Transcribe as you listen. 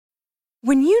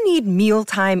When you need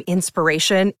mealtime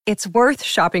inspiration, it's worth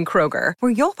shopping Kroger,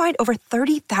 where you'll find over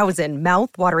 30,000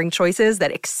 mouth-watering choices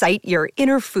that excite your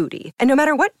inner foodie. And no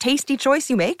matter what tasty choice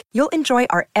you make, you'll enjoy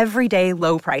our everyday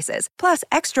low prices, plus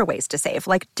extra ways to save,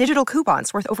 like digital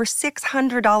coupons worth over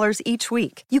 $600 each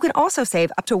week. You can also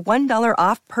save up to $1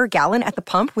 off per gallon at the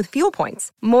pump with fuel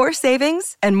points. More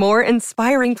savings and more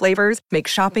inspiring flavors make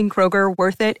shopping Kroger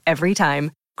worth it every time.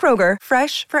 Kroger,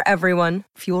 fresh for everyone.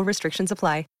 Fuel restrictions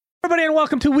apply. Everybody, and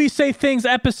welcome to We Say Things,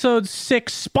 episode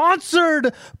 6,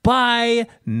 sponsored by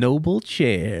Noble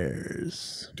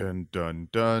Chairs. Dun, dun,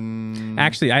 dun.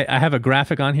 Actually, I have a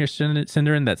graphic on here,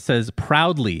 Cinderin, that says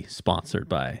proudly sponsored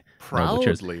by Noble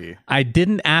Chairs. Proudly? I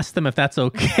didn't ask them if that's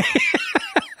okay.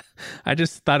 I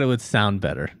just thought it would sound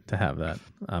better to have that.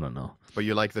 I don't know. But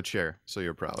you like the chair, so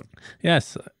you're proud.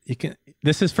 Yes, you can.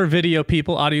 This is for video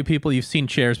people, audio people. You've seen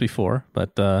chairs before,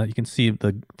 but you can see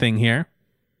the thing here.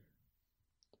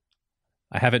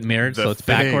 I have it mirrored, so it's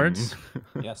backwards.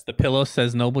 Yes, the pillow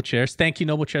says Noble Chairs. Thank you,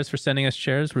 Noble Chairs, for sending us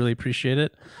chairs. Really appreciate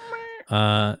it.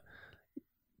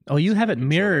 You have it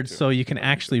mirrored so you can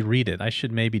actually read it. I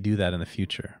should maybe do that in the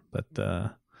future. But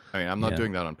I'm not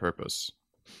doing that on purpose.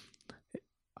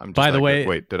 I'm just By the way,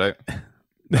 wait, did I?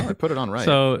 No, I put it on right.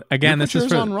 So again, this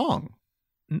is on wrong.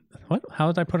 What?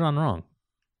 How did I put it on wrong?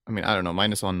 I mean, I don't know.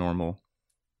 Mine is on normal.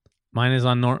 Mine is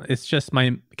on normal. It's just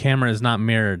my camera is not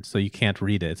mirrored, so you can't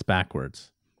read it. It's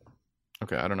backwards.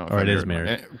 Okay, I don't know. Or it is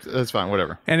mirrored. That's fine.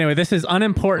 Whatever. Anyway, this is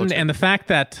unimportant, and the fact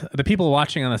that the people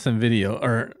watching on this in video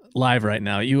are live right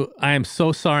now, I am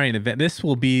so sorry in advance. This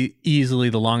will be easily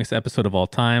the longest episode of all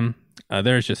time.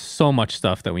 There's just so much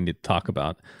stuff that we need to talk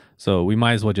about, so we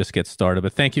might as well just get started.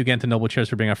 But thank you again to Noble Chairs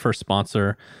for being our first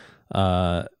sponsor.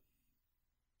 Let's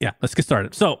get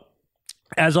started. So,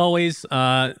 as always,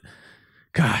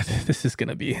 God, this is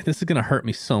gonna hurt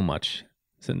me so much,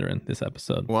 Cinderin, this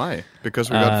episode. Why? Because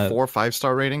we got 4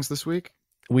 5-star ratings this week?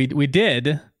 We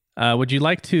did. Would you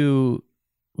like to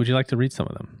read some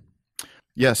of them?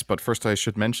 Yes, but first I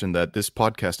should mention that this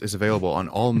podcast is available on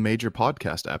all major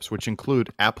podcast apps, which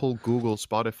include Apple, Google,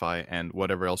 Spotify, and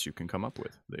whatever else you can come up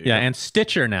with. And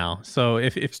Stitcher now. So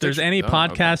if there's any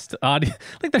podcast audio,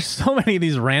 like there's so many of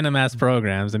these random ass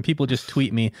programs, and people just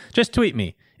tweet me. Just tweet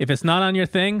me. If it's not on your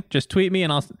thing, just tweet me,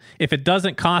 and if it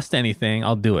doesn't cost anything,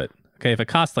 I'll do it. Okay, if it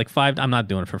costs like $5, I'm not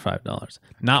doing it for $5.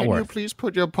 Not worth. Can you please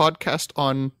put your podcast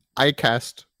on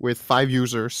iCast with 5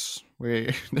 users?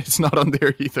 It's not on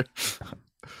there either.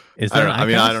 Is there an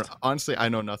iCast? Honestly, I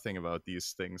know nothing about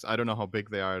these things. I don't know how big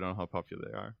they are. I don't know how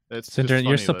popular they are.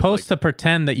 You're supposed to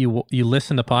pretend that you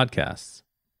listen to podcasts.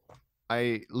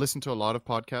 I listen to a lot of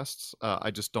podcasts.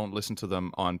 I just don't listen to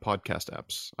them on podcast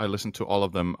apps. I listen to all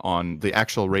of them on the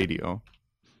actual radio.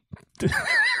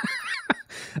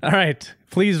 All right.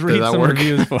 Please read some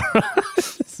reviews for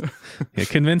us. It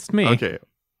convinced me. Okay.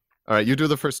 All right. You do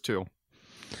the first 2. All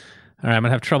right. I'm going to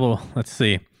have trouble. Let's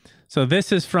see. So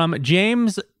this is from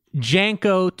James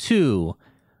Janko 2.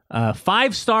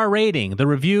 5-star rating. The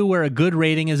review where a good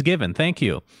rating is given. Thank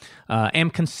you. Am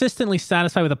consistently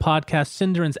satisfied with the podcast.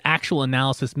 Cinderin's actual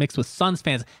analysis mixed with Suns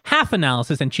fans' half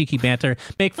analysis and cheeky banter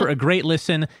make for a great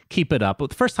listen. Keep it up.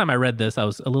 But the first time I read this, I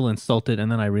was a little insulted, and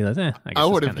then I realized, I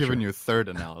would have given you third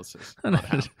analysis.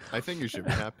 I think you should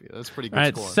be happy. That's a pretty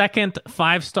good score. Second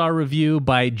 5-star review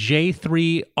by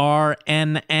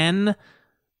J3RNN.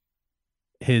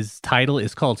 His title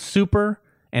is called Super,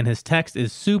 and his text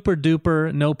is super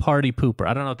duper no party pooper.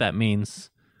 I don't know what that means.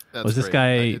 Was this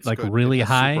guy really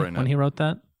high when he wrote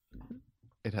that?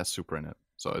 It has super in it,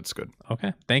 so it's good.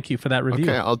 Okay, thank you for that review.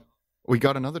 Okay, we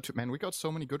got another man. We got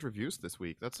so many good reviews this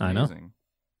week. That's amazing. I know.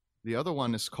 The other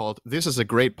one is called "This is a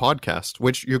Great Podcast,"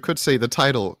 which you could say the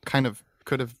title kind of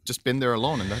could have just been there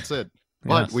alone, and that's it.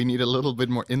 But we need a little bit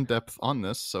more in depth on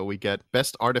this, so we get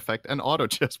Best Artifact and Auto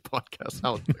Chess podcast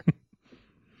out there.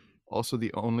 Also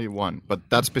the only one, but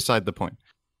that's beside the point.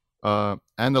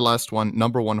 And the last one,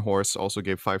 Number One Horse, also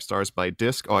gave 5 stars by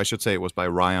Disc. Oh, I should say it was by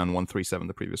Ryan137,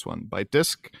 the previous one. By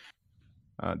Disc,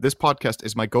 this podcast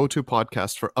is my go-to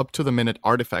podcast for up-to-the-minute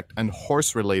artifact and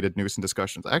horse-related news and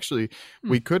discussions. Actually,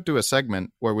 we could do a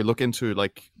segment where we look into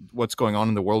like what's going on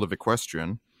in the world of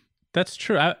equestrian. That's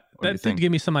true. That did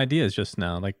give me some ideas just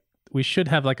now. Like we should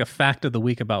have like a fact of the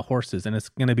week about horses, and it's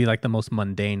going to be like the most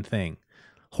mundane thing.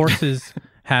 Horses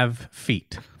have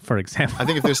feet, for example. I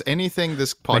think if there's anything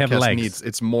this podcast needs,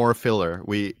 it's more filler.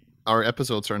 Our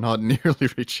episodes are not nearly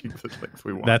reaching the length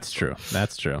we want. That's true.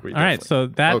 All right, so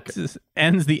that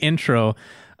ends the intro.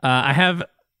 I have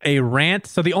a rant.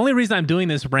 So the only reason I'm doing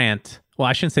this rant, well,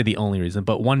 I shouldn't say the only reason,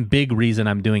 but one big reason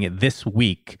I'm doing it this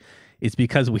week is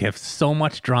because we have so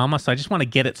much drama. So I just want to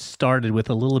get it started with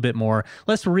a little bit more.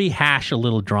 Let's rehash a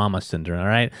little drama, Cinder. All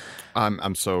right.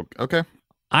 I'm so okay.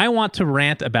 I want to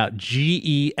rant about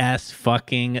GES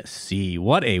fucking C.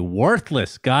 What a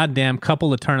worthless goddamn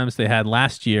couple of tournaments they had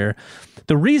last year.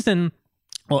 The reason,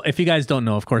 well, if you guys don't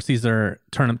know, of course, these are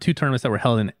two tournaments that were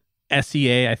held in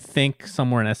SEA, I think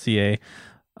somewhere in SEA.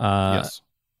 Yes.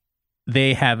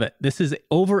 They have, this is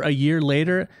over a year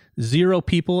later, 0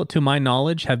 people, to my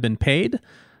knowledge, have been paid.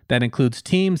 That includes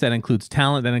teams, that includes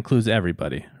talent, that includes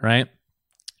everybody, right?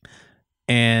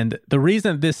 And the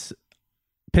reason this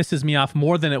pisses me off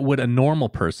more than it would a normal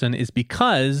person is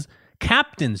because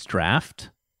Captain's Draft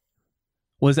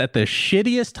was at the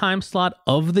shittiest time slot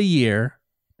of the year.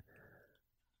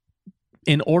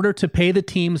 In order to pay the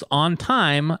teams on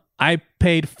time, I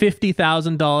paid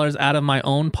 $50,000 out of my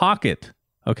own pocket,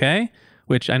 okay?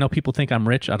 Which I know people think I'm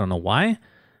rich. I don't know why.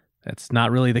 That's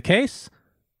not really the case.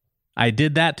 I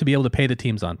did that to be able to pay the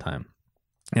teams on time.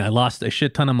 And I lost a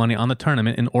shit ton of money on the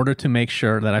tournament in order to make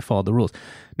sure that I followed the rules.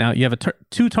 Now, you have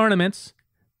two tournaments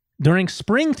during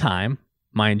springtime,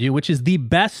 mind you, which is the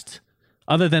best,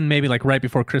 other than maybe like right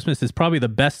before Christmas, is probably the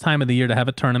best time of the year to have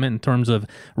a tournament in terms of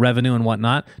revenue and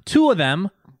whatnot. 2 of them,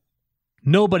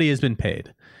 nobody has been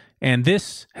paid. And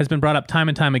this has been brought up time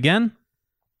and time again.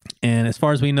 And as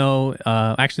far as we know,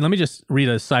 actually, let me just read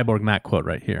a Cyborg Matt quote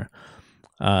right here.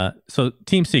 So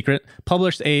Team Secret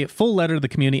published a full letter to the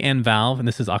community and Valve, and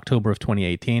this is October of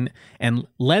 2018, and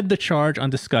led the charge on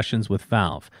discussions with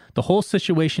Valve. The whole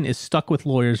situation is stuck with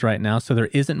lawyers right now, so there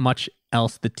isn't much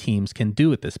else the teams can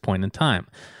do at this point in time.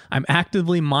 I'm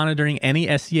actively monitoring any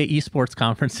SEA esports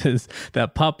conferences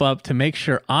that pop up to make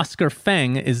sure Oscar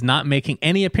Feng is not making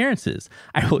any appearances.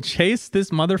 I will chase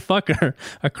this motherfucker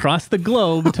across the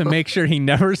globe to make sure he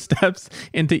never steps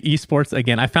into esports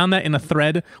again. I found that in a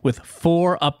thread with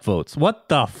 4 upvotes. What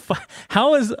the fuck?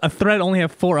 How does a thread only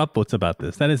have 4 upvotes about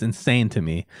this? That is insane to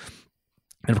me.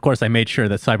 And of course, I made sure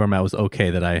that Cybermat was okay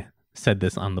that I said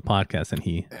this on the podcast, and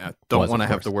he don't want to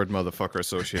have the word motherfucker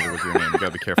associated with your name. You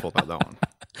gotta be careful about that one.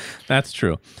 That's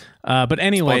true. But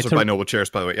anyway, sponsored by Noble Chairs,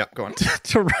 by the way. Yeah, go on.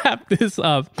 To wrap this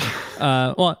up,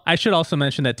 well, I should also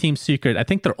mention that Team Secret, I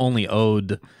think they're only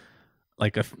owed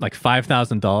like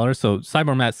 $5,000. So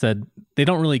Cybermat said they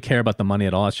don't really care about the money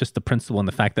at all. It's just the principle and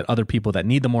the fact that other people that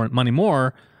need the money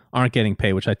more aren't getting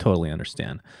paid, which I totally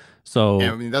understand. So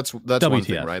yeah, I mean that's one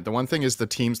thing, right? The one thing is the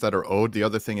teams that are owed. The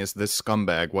other thing is this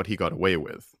scumbag, what he got away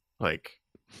with. Like,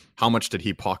 how much did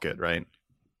he pocket, right?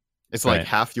 It's like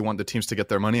half you want the teams to get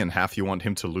their money and half you want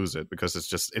him to lose it because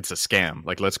it's a scam.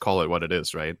 Like, let's call it what it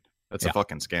is, right? That's a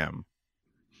fucking scam.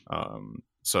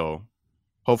 So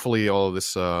hopefully all of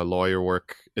this lawyer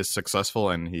work is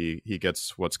successful and he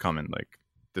gets what's coming. Like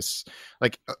this,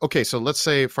 like, okay, so let's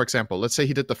say, for example, let's say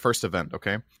he did the first event,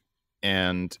 okay?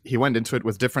 And he went into it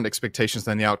with different expectations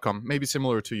than the outcome, maybe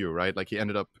similar to you, right? Like he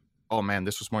ended up, oh man,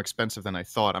 this was more expensive than I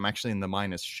thought. I'm actually in the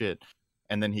minus shit.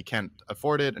 And then he can't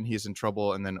afford it and he's in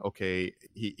trouble. And then, okay,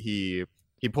 he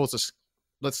pulls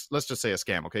let's just say a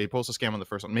scam, okay? He pulls a scam on the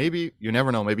first one. Maybe, you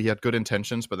never know, maybe he had good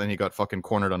intentions, but then he got fucking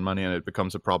cornered on money and it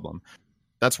becomes a problem.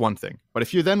 That's one thing. But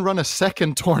if you then run a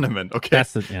second tournament, okay?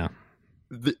 That's it, yeah.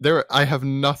 I have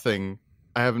nothing.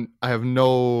 I have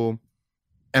no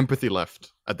empathy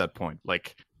left at that point.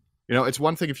 Like, you know, it's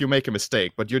one thing if you make a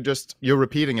mistake, but you're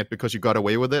repeating it because you got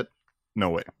away with it. No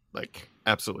way. Like,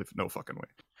 absolutely no fucking way.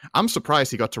 I'm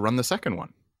surprised he got to run the second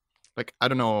one. Like, I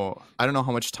don't know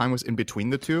how much time was in between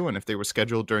the two, and if they were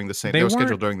scheduled during the same. They were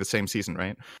scheduled during the same season,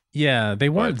 right? Yeah, they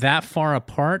weren't that far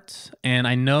apart, and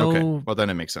I know. Okay. Well, then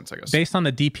it makes sense, I guess. Based on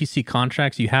the DPC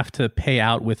contracts, you have to pay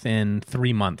out within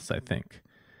 3 months, I think.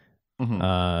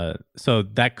 Mm-hmm. So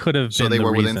that could have been. So they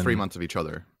were within 3 months of each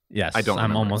other. Yes, I don't.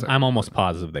 I'm almost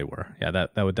positive they were. Yeah,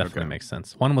 that would definitely make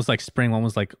sense. One was like spring, one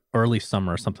was like early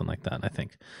summer or something like that, I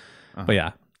think. But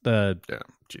yeah,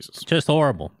 Jesus, just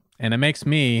horrible, and it makes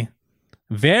me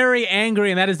very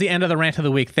angry. And that is the end of the rant of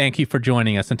the week. Thank you for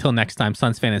joining us. Until next time,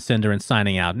 Sunsfan and Cinder and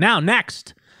signing out. Now,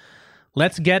 next,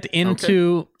 let's get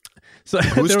into. Okay. So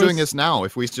who's doing this now?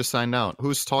 If we just signed out,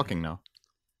 who's talking now?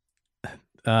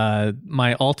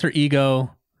 My alter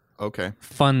ego. Okay.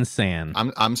 Fun San.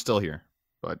 I'm still here,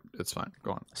 but it's fine.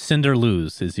 Go on. Cinder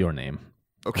Lose is your name.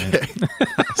 Okay.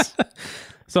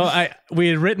 So we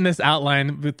had written this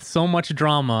outline with so much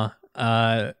drama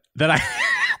that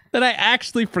I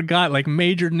actually forgot, like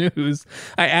major news.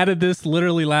 I added this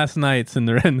literally last night,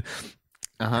 Cinder, and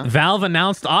Valve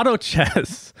announced auto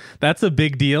chess. That's a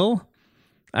big deal.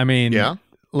 I mean, yeah.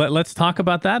 Let's talk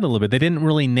about that a little bit. They didn't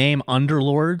really name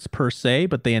Underlords per se,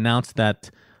 but they announced that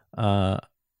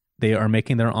they are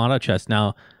making their auto chess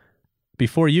now.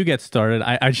 before you get started,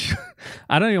 I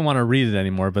don't even want to read it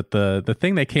anymore, but the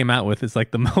thing they came out with is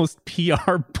like the most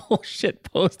PR bullshit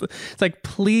post. It's like,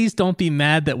 please don't be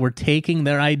mad that we're taking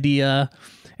their idea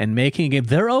and making a game.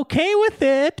 They're okay with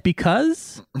it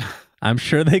because I'm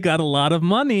sure they got a lot of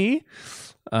money,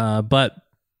 but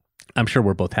I'm sure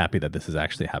we're both happy that this is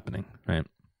actually happening, right?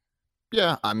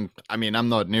 Yeah, I'm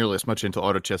not nearly as much into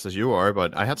auto chess as you are,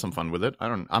 but I had some fun with it.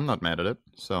 I'm not mad at it.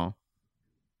 So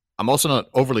I'm also not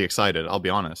overly excited, I'll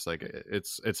be honest. Like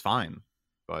it's fine.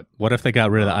 But what if they got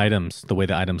rid of the items, the way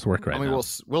the items work right now?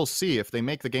 We'll see. If they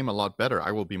make the game a lot better,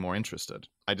 I will be more interested.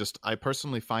 I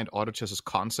personally find auto chess's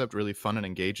concept really fun and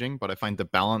engaging, but I find the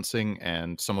balancing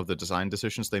and some of the design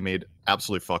decisions they made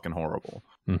absolutely fucking horrible.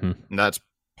 Mm-hmm. And that's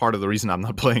part of the reason I'm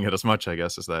not playing it as much, I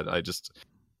guess, is that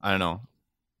I don't know.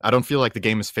 I don't feel like the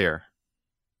game is fair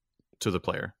to the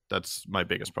player. That's my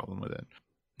biggest problem with it.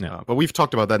 Yeah. But we've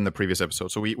talked about that in the previous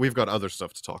episode, so we've got other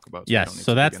stuff to talk about. Yes,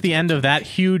 so that's the end of that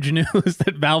huge news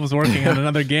that Valve's working on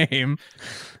another game.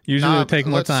 Usually it would take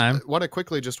more time. What I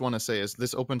quickly just want to say is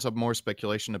this opens up more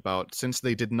speculation about, since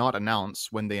they did not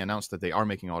announce, when they announced that they are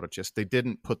making auto chess, they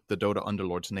didn't put the Dota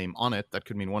Underlord's name on it. That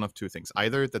could mean one of two things.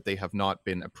 Either that they have not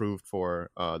been approved for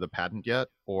the patent yet,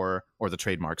 or the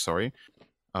trademark, sorry.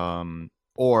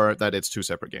 Or that it's two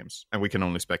separate games, and we can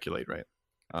only speculate, right?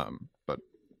 But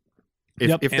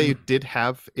if they did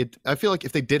have it, I feel like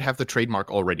if they did have the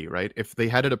trademark already, right? If they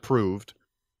had it approved,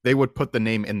 they would put the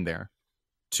name in there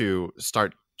to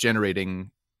start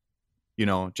generating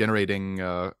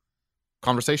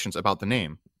conversations about the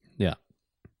name. Yeah.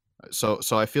 So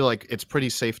I feel like it's pretty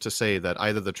safe to say that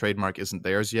either the trademark isn't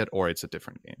theirs yet, or it's a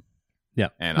different game. Yeah.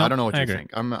 And I don't know what you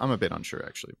think. I'm a bit unsure,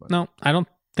 actually. But. No, I don't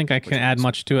think I can add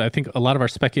much to it. I think a lot of our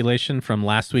speculation from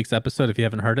last week's episode, if you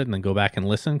haven't heard it, and then go back and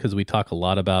listen, because we talk a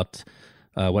lot about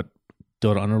what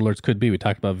Dota Underlords could be. We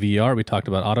talked about VR, we talked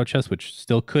about auto chess, which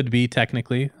still could be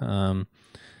technically,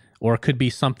 or it could be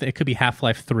something. It could be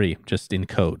Half-Life 3, just in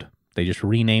code. They just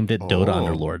renamed it Dota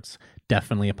Underlords.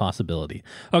 Definitely a possibility.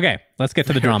 Okay, let's get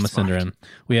to the drama syndrome.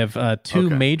 We have two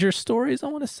major stories, I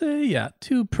want to say. Yeah,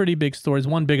 two pretty big stories,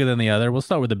 one bigger than the other. We'll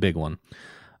start with the big one.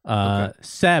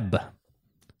 Seb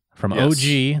from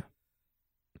OG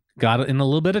got in a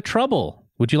little bit of trouble.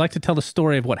 Would you like to tell the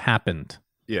story of what happened?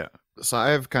 Yeah. So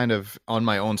I've kind of, on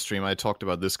my own stream, I talked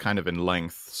about this kind of in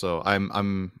length. So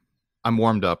I'm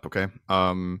warmed up, okay?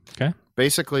 Okay.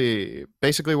 Basically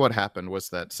what happened was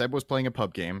that Seb was playing a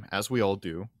pub game, as we all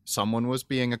do. Someone was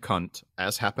being a cunt,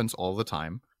 as happens all the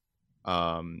time.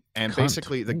 And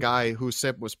basically the guy who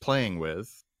Seb was playing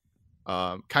with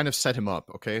kind of set him up,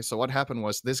 okay? So what happened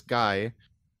was this guy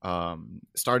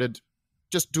started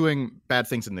just doing bad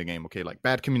things in the game, okay? Like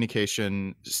bad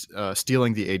communication,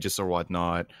 stealing the Aegis or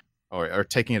whatnot, or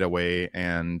taking it away,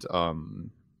 and...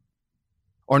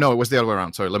 Or no, it was the other way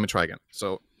around. Sorry, let me try again.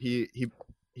 So he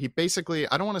basically,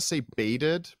 I don't want to say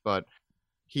baited, but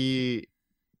he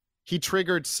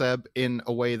triggered Seb in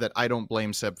a way that I don't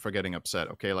blame Seb for getting upset,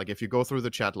 okay? Like, if you go through the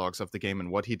chat logs of the game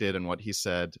and what he did and what he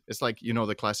said, it's like,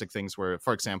 the classic things where,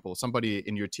 for example, somebody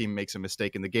in your team makes a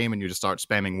mistake in the game and you just start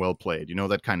spamming well played,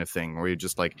 that kind of thing, where you're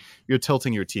just like, you're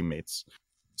tilting your teammates.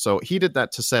 So he did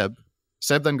that to Seb.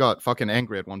 Seb then got fucking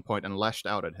angry at one point and lashed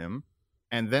out at him.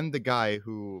 And then the guy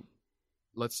who,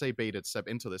 let's say, baited Seb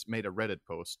into this, made a Reddit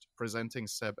post presenting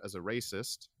Seb as a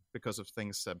racist because of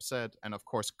things Seb said, and of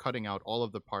course cutting out all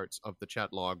of the parts of the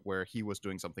chat log where he was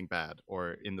doing something bad,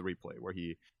 or in the replay where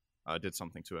he did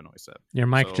something to annoy Seb. Your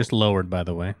mic just lowered, by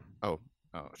the way. Oh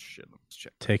shit, let's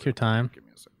check. Take your time. Give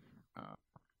me a sec.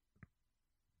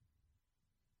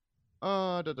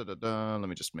 Let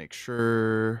me just make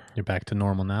sure. You're back to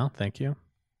normal now. Thank you.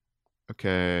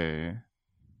 Okay.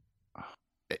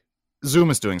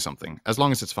 Zoom is doing something. As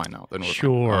long as it's fine now, then we're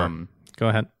sure. Fine. Go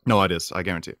ahead. No, it is. I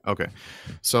guarantee. Okay.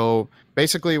 So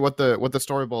basically, what the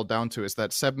story boiled down to is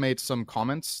that Seb made some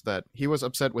comments that he was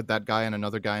upset with that guy and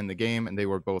another guy in the game, and they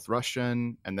were both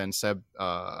Russian. And then Seb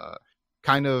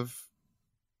kind of,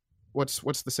 what's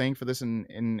the saying for this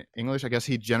in English? I guess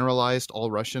he generalized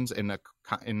all Russians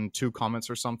in two comments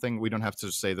or something. We don't have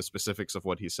to say the specifics of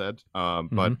what he said,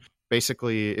 but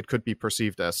basically, it could be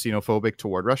perceived as xenophobic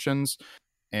toward Russians.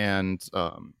 And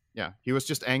he was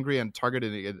just angry and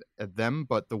targeted it at them,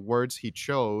 but the words he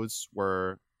chose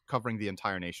were covering the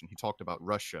entire nation. He talked about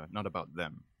Russia, not about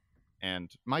them. And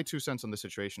my 2 cents on the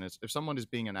situation is, if someone is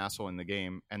being an asshole in the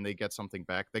game and they get something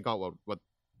back, they got what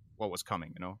was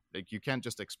coming, Like, you can't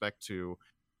just expect to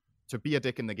be a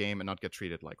dick in the game and not get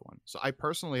treated like one. So I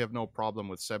personally have no problem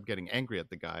with Seb getting angry at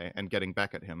the guy and getting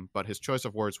back at him, but his choice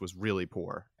of words was really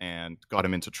poor and got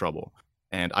him into trouble.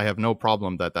 And I have no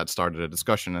problem that started a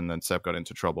discussion and then Seb got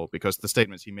into trouble because the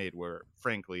statements he made were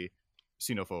frankly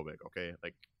xenophobic. Okay,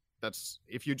 like that's,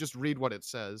 if you just read what it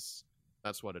says,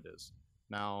 that's what it is.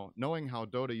 Now, knowing how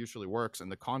Dota usually works in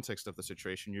the context of the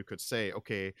situation, you could say,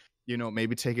 okay,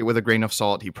 maybe take it with a grain of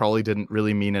salt. He probably didn't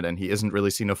really mean it, and he isn't really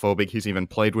xenophobic. He's even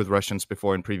played with Russians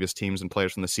before in previous teams and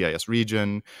players from the CIS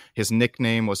region. His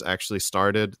nickname was actually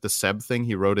started, the Seb thing.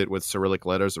 He wrote it with Cyrillic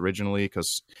letters originally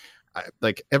because,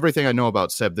 like, everything I know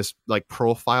about Seb, this, like,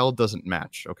 profile doesn't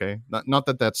match, okay? Not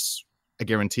that that's a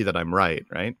guarantee that I'm right?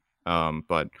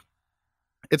 But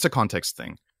it's a context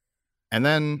thing. And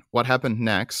then what happened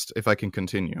next, if I can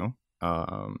continue.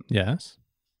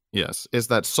 Yes, is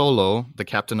that Solo, the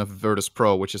captain of Virtus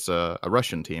Pro, which is a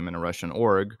Russian team and a Russian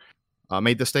org,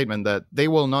 made the statement that he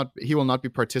will not be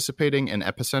participating in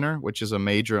Epicenter, which is a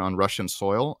major on Russian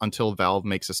soil, until Valve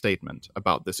makes a statement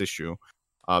about this issue.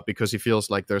 Because he feels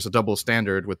like there's a double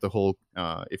standard with the whole,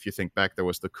 if you think back, there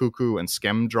was the Cuckoo and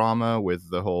Skem drama with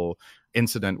the whole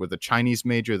incident with the Chinese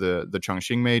major, the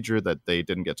Chongqing major, that they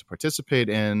didn't get to participate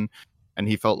in. And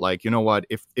he felt like, you know what,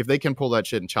 if they can pull that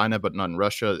shit in China but not in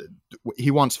Russia, he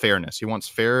wants fairness. He wants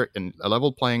fair and a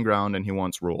level playing ground, and he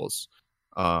wants rules,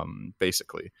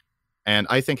 basically. And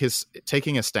I think his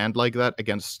taking a stand like that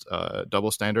against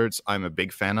double standards, I'm a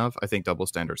big fan of. I think double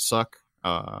standards suck.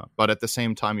 But at the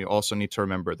same time, you also need to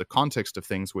remember the context of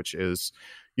things, which is,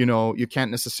 you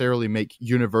can't necessarily make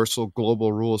universal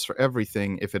global rules for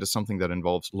everything if it is something that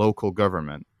involves local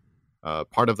government.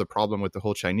 Part of the problem with the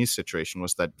whole Chinese situation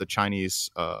was that the Chinese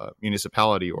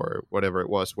municipality or whatever it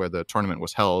was where the tournament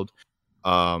was held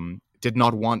did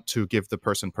not want to give the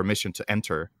person permission to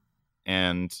enter.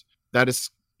 And that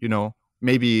is,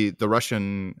 maybe the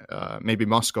Russian, maybe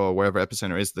Moscow or wherever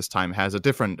Epicenter is this time has a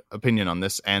different opinion on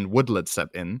this and would let Seb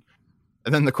in.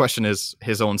 And then the question is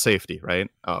his own safety, right?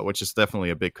 Which is definitely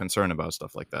a big concern about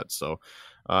stuff like that. So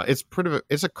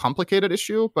it's a complicated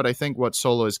issue, but I think what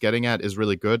Solo is getting at is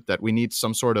really good, that we need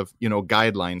some sort of,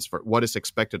 guidelines for what is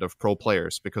expected of pro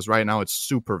players, because right now it's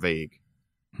super vague.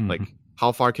 Mm-hmm. Like,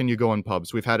 how far can you go in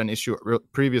pubs? We've had an issue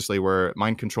previously where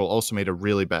Mind Control also made a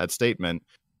really bad statement,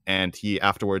 and he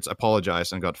afterwards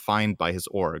apologized and got fined by his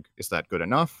org. Is that good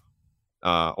enough?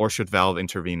 Or should Valve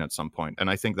intervene at some point? And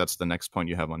I think that's the next point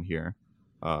you have on here.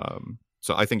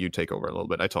 So I think you take over a little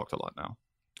bit. I talked a lot now.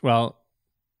 Well,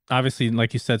 obviously,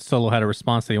 like you said, Solo had a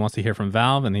response that he wants to hear from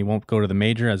Valve, and he won't go to the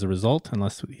major as a result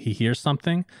unless he hears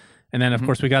something. And then, of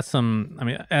course, we got some,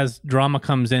 as drama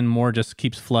comes in, more just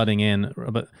keeps flooding in.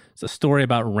 But it's a story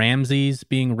about Ramses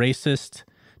being racist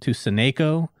to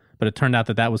Seneko, but it turned out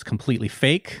that was completely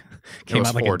fake. Came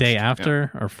out like forged. A day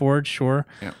after, or forged, sure.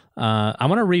 Yeah. I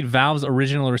want to read Valve's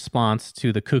original response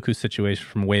to the Cuckoo situation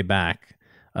from way back.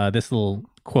 This little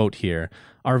quote here.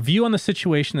 Our view on the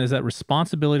situation is that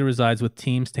responsibility resides with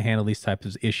teams to handle these types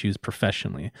of issues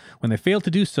professionally. When they fail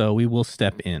to do so, we will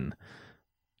step in.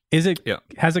 Has it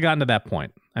gotten to that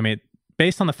point?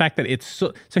 Based on the fact that it's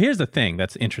so here's the thing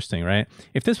that's interesting, right?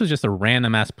 If this was just a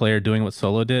random ass player doing what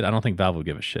Solo did, I don't think Valve would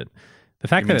give a shit. The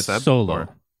fact that it's Seb, Solo.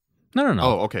 Or? No.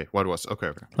 Oh, okay. What was?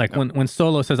 Okay. Like when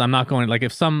Solo says, I'm not going, like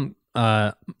if some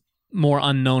more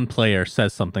unknown player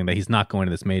says something that he's not going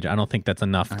to this major, I don't think that's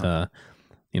enough to,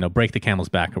 break the camel's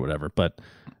back or whatever. But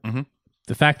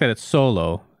the fact that it's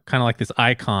Solo, kind of like this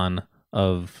icon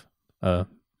of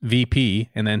VP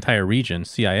in the entire region,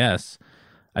 CIS,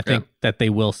 I think that they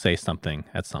will say something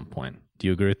at some point. Do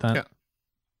you agree with that? Yeah,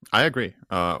 I agree.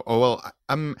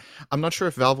 I'm not sure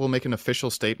if Valve will make an official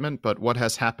statement, but what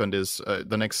has happened is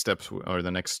the next steps or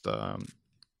the next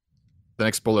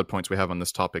bullet points we have on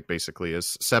this topic basically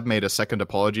is Seb made a second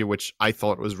apology, which I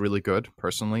thought was really good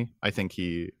personally. I think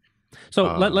he.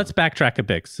 So let's backtrack a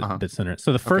bit, Senator.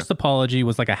 So the first apology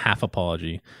was like a half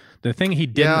apology. The thing he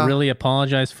didn't really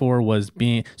apologize for was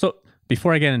being... So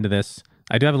before I get into this,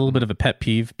 I do have a little bit of a pet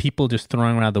peeve. People just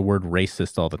throwing around the word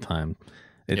racist all the time.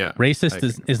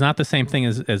 Racist is not the same thing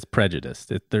as prejudice.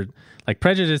 Like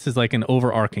prejudice is like an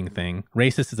overarching thing.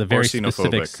 Racist is a very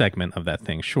specific segment of that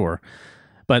thing, sure.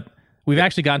 But we've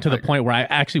actually gotten to the point where I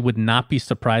actually would not be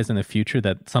surprised in the future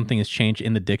that something has changed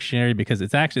in the dictionary, because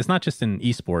it's not just in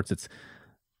esports. It's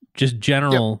just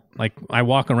general. Like I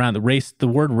walk around, the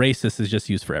word racist is just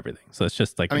used for everything. So it's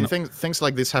just like things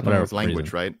like this happen with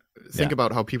language, right? Think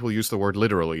about how people use the word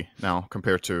literally now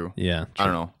compared to I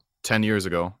don't know, 10 years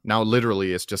ago. Now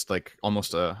literally is just like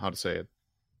almost how to say it.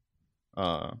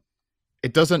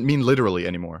 It doesn't mean literally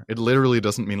anymore. It literally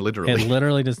doesn't mean literally. It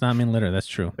literally does not mean literally. That's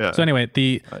true. Yeah. So anyway,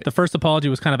 the first apology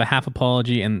was kind of a half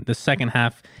apology, and the second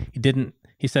half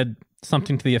he said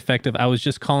something to the effect of, I was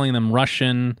just calling them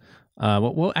Russian.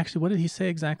 What did he say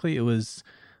exactly? It was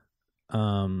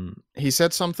He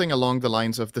said something along the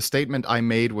lines of, the statement I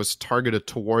made was targeted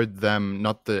toward them,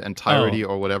 not the entirety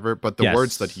or whatever, but the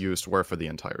words that he used were for the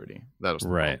entirety. That was the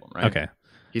problem, right? Okay.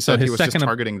 He said he was just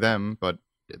targeting them, but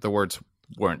the words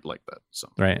weren't like that. So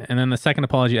right. And then the second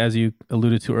apology, as you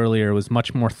alluded to earlier, was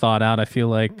much more thought out, I feel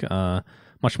like,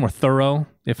 much more thorough,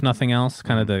 if nothing else,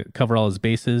 kind of to cover all his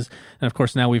bases. And of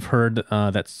course, now we've heard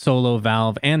that Solo,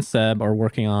 Valve, and Seb are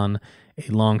working on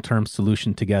a long-term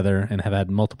solution together and have had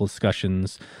multiple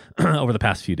discussions over the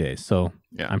past few days. So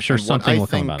I'm sure something will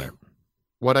come about it.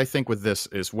 What I think with this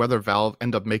is, whether Valve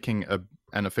end up making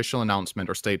an official announcement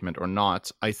or statement or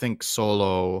not, I think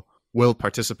Solo will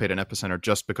participate in Epicenter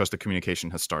just because the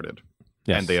communication has started.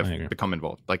 Yes, and they have become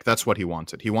involved. Like, that's what he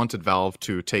wanted. He wanted Valve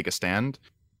to take a stand,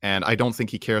 and I don't think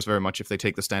he cares very much if they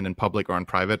take the stand in public or in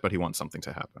private, but he wants something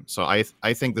to happen. So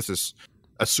I think this is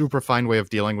a super fine way of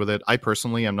dealing with it. I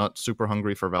personally am not super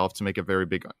hungry for Valve to make a very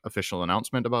big official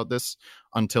announcement about this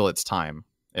until it's time,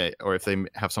 or if they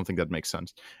have something that makes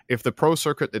sense. If the pro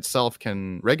circuit itself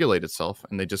can regulate itself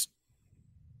and they just...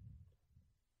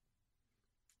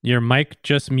 Your mic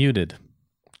just muted.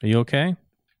 Are you okay?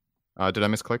 Did I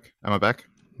misclick? Am I back?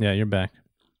 Yeah, you're back.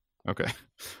 Okay.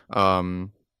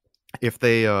 If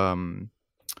they...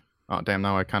 Oh, damn,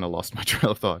 now I kind of lost my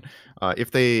trail of thought.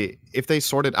 If they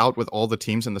sort it out with all the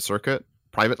teams in the circuit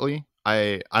privately,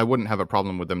 I wouldn't have a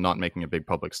problem with them not making a big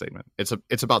public statement.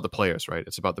 It's about the players, right?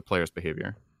 It's about the players'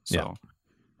 behavior. So,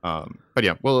 but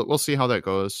yeah, we'll see how that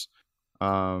goes.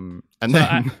 And so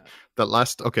then the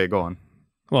last... Okay, go on.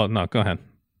 Well, no, go ahead.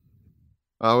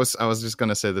 I was just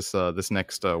gonna say this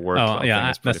next word. Oh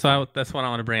yeah, that's what I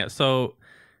want to bring up. So.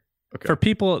 Okay. For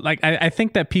people, like, I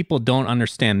think that people don't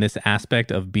understand this aspect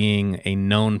of being a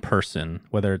known person,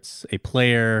 whether it's a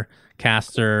player,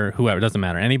 caster, whoever, it doesn't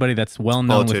matter. Anybody that's well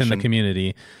known within the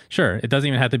community. Sure, it doesn't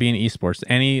even have to be in esports.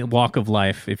 Any walk of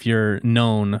life, if you're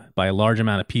known by a large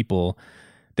amount of people,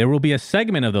 there will be a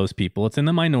segment of those people. It's in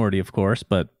the minority, of course,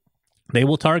 but they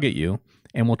will target you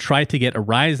and will try to get a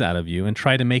rise out of you and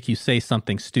try to make you say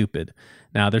something stupid.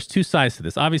 Now, there's two sides to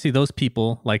this. Obviously, those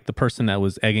people, like the person that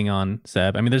was egging on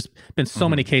Seb, I mean, there's been so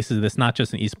many cases of this, not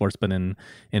just in esports, but in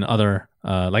other,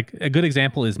 like a good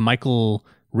example is Michael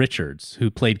Richards, who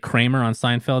played Kramer on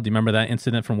Seinfeld. Do you remember that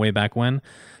incident from way back when?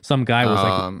 Some guy was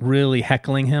like really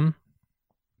heckling him.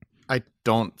 I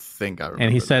don't think I remember.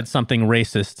 And he said something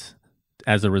racist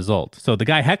as a result. So the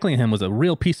guy heckling him was a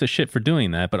real piece of shit for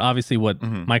doing that, but obviously what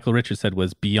Michael Richards said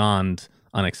was beyond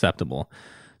unacceptable.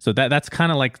 So that's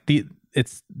kind of like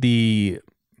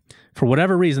for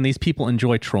whatever reason, these people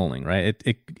enjoy trolling, right?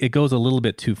 It goes a little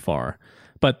bit too far.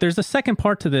 But there's a second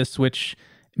part to this, which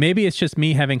maybe it's just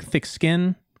me having thick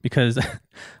skin, because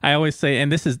I always say,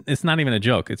 and it's not even a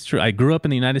joke, it's true. I grew up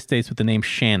in the United States with the name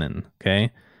Shannon,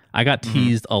 okay? I got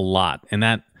teased a lot, and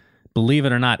that, believe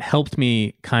it or not, helped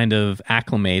me kind of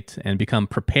acclimate and become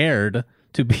prepared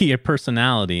to be a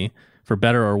personality, for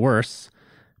better or worse,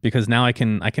 because now I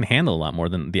can handle a lot more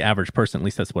than the average person. At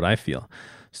least that's what I feel.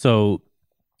 So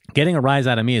getting a rise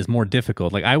out of me is more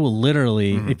difficult. Like, I will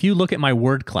literally, if you look at my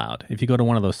word cloud, if you go to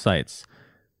one of those sites,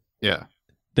 you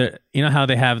know how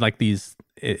they have like these,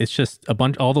 it's just a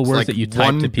bunch, all the words like that you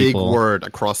type to people. One big word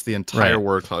across the entire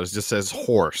word cloud. It just says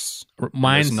horse.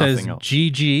 Mine says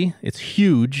GG. It's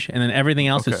huge. And then everything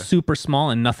else is super small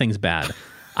and nothing's bad.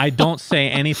 I don't say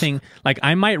anything. Like,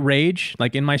 I might rage.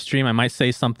 Like, in my stream, I might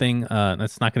say something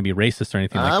that's not going to be racist or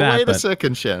anything like that. Wait a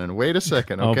second, Shannon. Wait a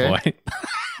second, okay? Oh, boy.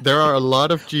 There are a lot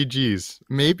of GGs.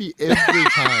 Maybe every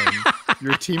time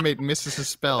your teammate misses a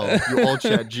spell, you all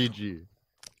chat GG.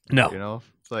 No. You know?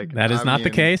 It's like, that is not the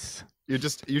case. You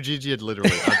GG it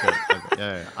literally. Okay.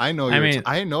 Yeah. I know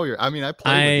you're... I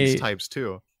play with these types,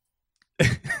 too.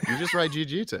 You just write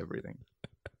GG to everything.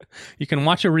 You can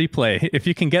watch a replay. If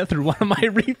you can get through one of my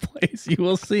replays, you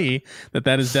will see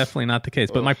that is definitely not the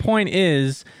case. But my point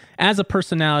is, as a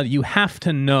personality, you have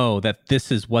to know that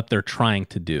this is what they're trying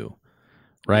to do,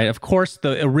 right? Of course,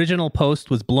 the original post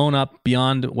was blown up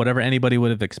beyond whatever anybody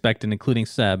would have expected, including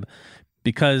Seb,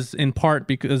 because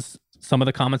some of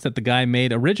the comments that the guy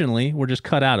made originally were just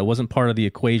cut out. It wasn't part of the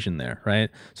equation there, right?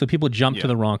 So people jumped to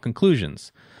the wrong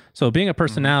conclusions. So being a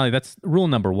personality, that's rule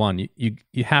number one.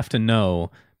 You have to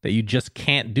know that you just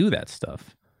can't do that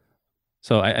stuff.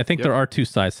 So I think there are two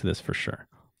sides to this for sure.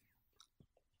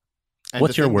 And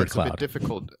what's your word cloud? A bit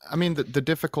difficult. I mean, the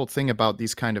difficult thing about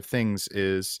these kind of things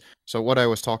is, so what I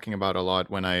was talking about a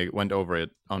lot when I went over it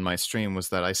on my stream was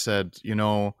that I said,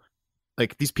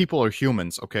 like, these people are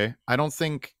humans, okay? I don't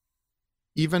think,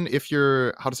 even if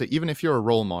you're a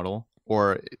role model,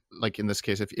 or like in this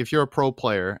case, if you're a pro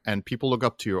player and people look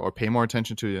up to you or pay more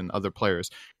attention to you than other players,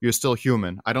 you're still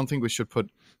human. I don't think we should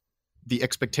put the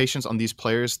expectations on these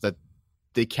players that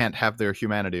they can't have their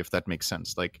humanity, if that makes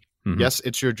sense. Like, yes,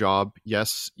 it's your job.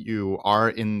 Yes, you are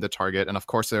in the target. And of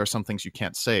course, there are some things you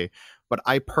can't say. But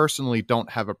I personally don't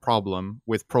have a problem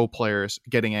with pro players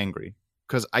getting angry,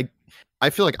 because I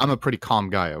feel like I'm a pretty calm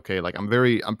guy, okay? Like, I'm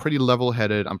pretty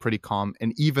level-headed. I'm pretty calm.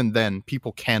 And even then,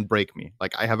 people can break me.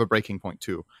 Like, I have a breaking point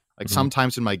too. Like,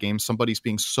 sometimes in my game, somebody's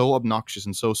being so obnoxious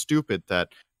and so stupid that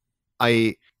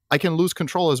I can lose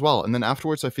control as well. And then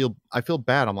afterwards I feel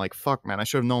bad. I'm like, fuck, man, I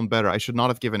should have known better. I should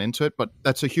not have given into it. But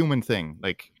that's a human thing.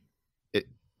 Like,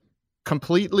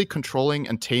 completely controlling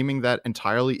and taming that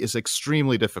entirely is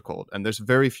extremely difficult. And there's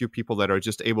very few people that are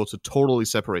just able to totally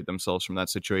separate themselves from that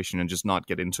situation and just not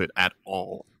get into it at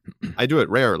all. I do it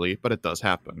rarely, but it does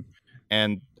happen.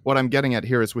 And what I'm getting at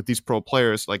here is, with these pro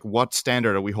players, like, what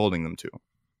standard are we holding them to?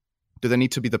 Do they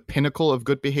need to be the pinnacle of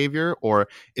good behavior, or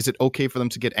is it okay for them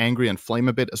to get angry and flame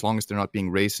a bit as long as they're not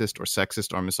being racist or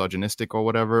sexist or misogynistic or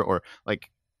whatever? Or,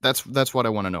 like, that's what I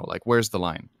want to know. Like, where's the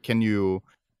line? Can you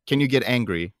get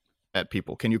angry at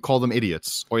people? Can you call them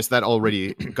idiots? Or is that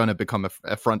already going to become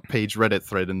a front page Reddit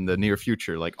thread in the near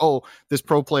future? Like, oh, this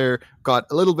pro player got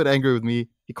a little bit angry with me.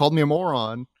 He called me a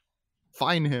moron.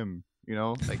 Fine him. You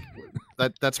know, like,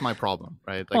 that's my problem,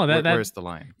 right? Like, where's the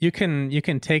line? You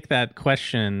can take that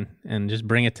question and just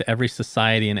bring it to every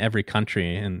society in every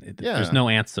country, and there's no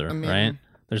answer, right?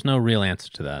 There's no real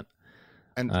answer to that.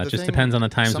 And it just depends on the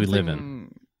times we live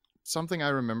in. Something I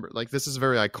remember, like, this is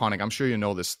very iconic. I'm sure you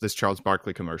know this Charles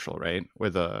Barkley commercial, right?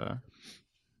 With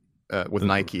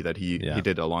Nike that he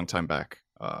did a long time back.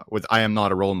 With "I am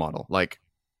not a role model." Like,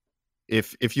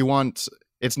 if you want,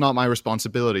 it's not my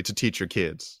responsibility to teach your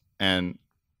kids. And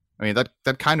I mean,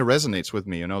 that kind of resonates with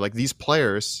me, you know, like, these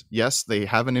players, yes, they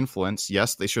have an influence.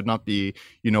 Yes, they should not be,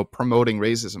 you know, promoting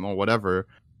racism or whatever.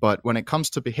 But when it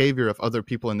comes to behavior of other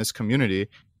people in this community,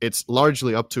 it's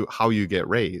largely up to how you get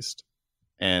raised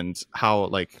and how,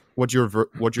 like, what your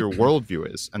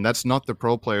worldview is. And that's not the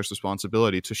pro player's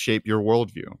responsibility to shape your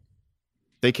worldview.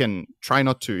 They can try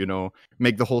not to, you know,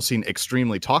 make the whole scene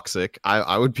extremely toxic.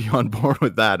 I would be on board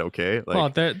with that. Okay, like, well,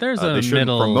 there's they shouldn't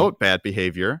promote bad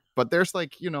behavior, but there's,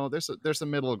 like, you know, there's a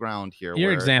middle ground here.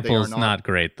 Your example is not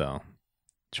great, though.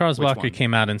 Charles Barkley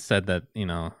came out and said that, you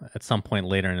know, at some point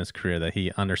later in his career, that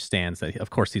he understands that,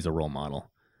 of course, he's a role model.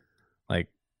 Like,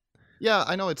 yeah,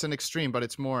 I know it's an extreme, but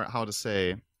it's more, how to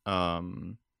say.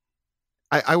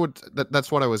 I would. That's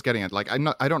what I was getting at. Like, I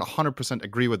don't 100%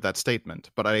 agree with that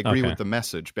statement, but I agree with the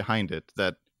message behind it,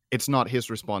 that it's not his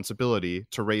responsibility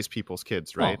to raise people's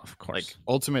kids, right? Oh, of course. Like,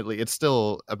 ultimately, it's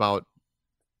still about,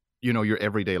 you know, your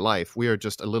everyday life. We are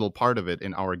just a little part of it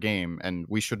in our game, and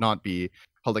we should not be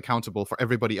held accountable for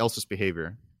everybody else's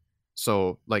behavior.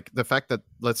 So, like, the fact that,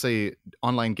 let's say,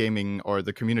 online gaming or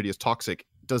the community is toxic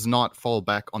does not fall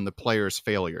back on the players'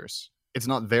 failures. It's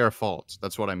not their fault.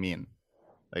 That's what I mean.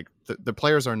 Like, the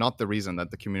players are not the reason that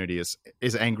the community is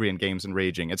angry in games and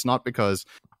raging. It's not because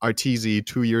Arteezy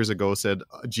 2 years ago said,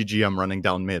 "GG, I'm running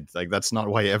down mid." Like, that's not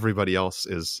why everybody else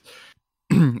is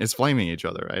flaming each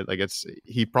other, right? Like,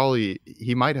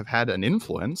 he might have had an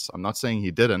influence. I'm not saying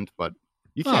he didn't, but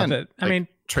you can't.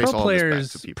 Trace all this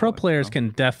back to people, pro players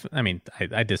can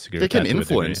I disagree. They with can that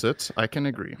influence it. I can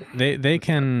agree. They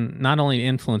can not only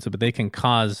influence it, but they can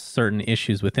cause certain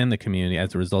issues within the community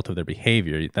as a result of their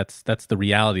behavior. That's the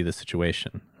reality of the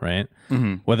situation, right?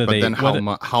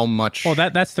 Mm-hmm. How much? Well,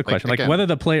 that's the question. Like, again, whether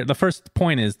the first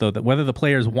point is, though, that whether the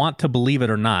players want to believe it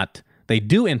or not, they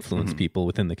do influence people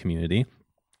within the community.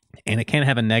 And it can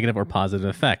have a negative or positive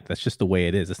effect. That's just the way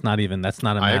it is. That's not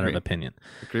a matter of opinion.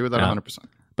 I agree with that 100%.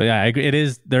 But yeah, I agree.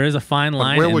 There is a fine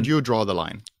line. Where would you draw the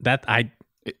line?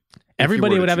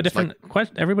 Everybody would have a different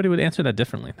question. Everybody would answer that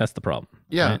differently. That's the problem.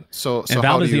 Yeah. Right? So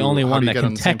Valve is the only one that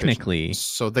can technically.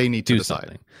 So they need to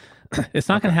decide. Something. It's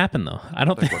not going to happen, though. I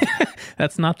don't think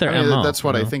that's not their MO. That's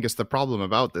what I think is the problem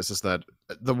about this, is that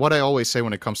what I always say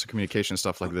when it comes to communication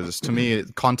stuff like this is, to me,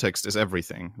 context is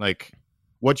everything. Like,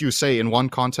 what you say in one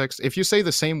context, if you say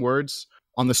the same words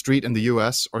on the street in the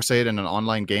US or say it in an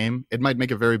online game, it might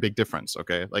make a very big difference,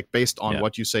 okay? Like, based on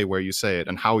what you say, where you say it,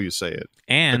 and how you say it.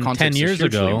 And 10 years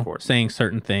ago, saying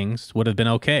certain things would have been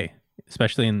okay,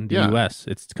 especially in the US.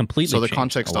 It's completely changed. So the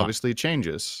context obviously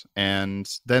changes. And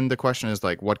then the question is,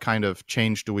 like, what kind of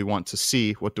change do we want to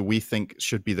see? What do we think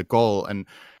should be the goal? And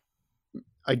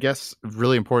I guess,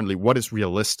 really importantly, what is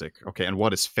realistic, okay, and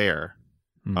what is fair?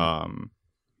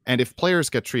 And if players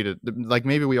get treated, like,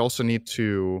 maybe we also need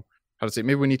to,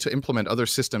 maybe we need to implement other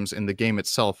systems in the game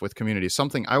itself with communities.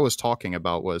 Something I was talking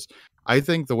about was, I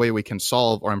think the way we can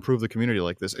solve or improve the community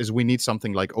like this is we need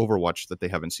something like Overwatch that they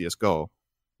have in CSGO,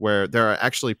 where there are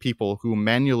actually people who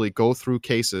manually go through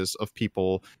cases of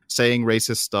people saying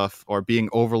racist stuff or being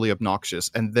overly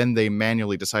obnoxious, and then they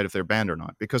manually decide if they're banned or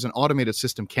not, because an automated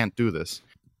system can't do this.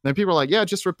 Then people are like, yeah,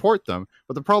 just report them.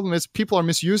 But the problem is people are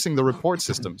misusing the report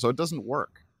system, so it doesn't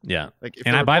work. Yeah. Like,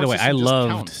 and by the way, I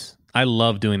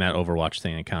loved doing that Overwatch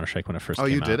thing in Counter-Strike when it first came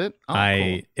out. Oh, you did it? Oh,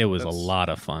 cool. It was a lot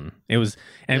of fun. It was,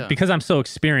 and because I'm so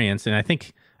experienced, and I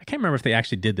can't remember if they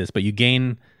actually did this, but you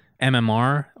gain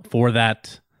MMR for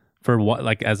that, for what,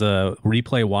 like as a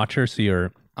replay watcher, so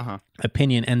your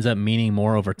opinion ends up meaning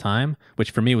more over time,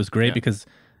 which for me was great because,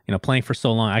 you know, playing for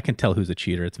so long, I can tell who's a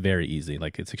cheater. It's very easy.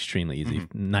 Like, it's extremely easy,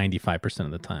 95%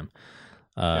 of the time.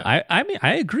 I mean,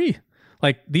 I agree.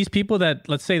 Like, these people that,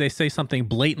 let's say they say something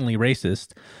blatantly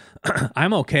racist,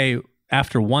 I'm okay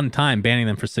after one time banning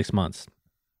them for 6 months.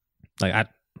 Like,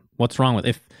 what's wrong with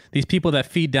if these people that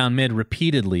feed down mid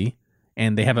repeatedly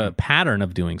and they have a pattern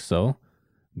of doing so,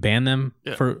 ban them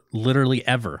for literally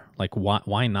ever. Like,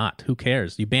 why not? Who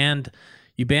cares? You banned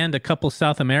a couple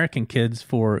South American kids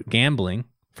for gambling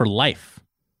for life.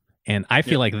 And I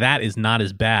feel like that is not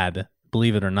as bad,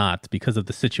 believe it or not, because of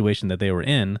the situation that they were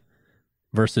in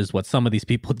versus what some of these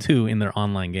people do in their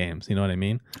online games. You know what I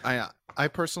mean? I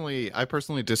personally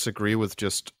disagree with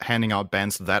just handing out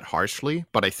bans that harshly,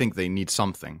 but I think they need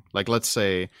something. Like, let's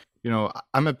say, you know,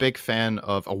 I'm a big fan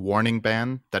of a warning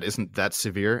ban that isn't that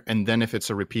severe, and then if it's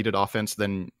a repeated offense,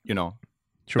 then, you know,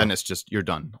 then it's just, you're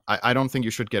done. I don't think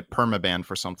you should get permaban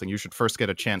for something. You should first get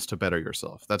a chance to better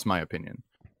yourself. That's my opinion.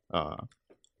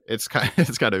 It's kind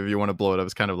of, if you want to blow it up,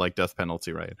 it's kind of like death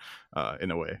penalty, right?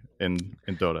 In a way, in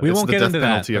Dota. We won't get into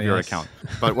that. It's the death penalty of your account,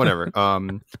 but whatever.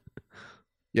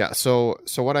 Yeah. So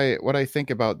what I think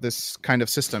about this kind of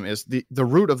system is the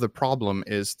root of the problem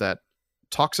is that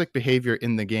toxic behavior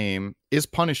in the game is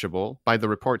punishable by the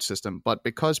report system, but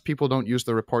because people don't use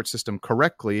the report system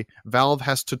correctly, Valve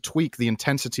has to tweak the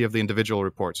intensity of the individual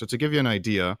report. So to give you an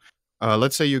idea,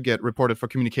 let's say you get reported for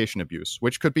communication abuse,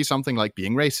 which could be something like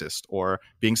being racist or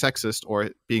being sexist or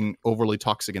being overly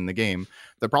toxic in the game.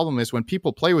 The problem is when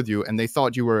people play with you and they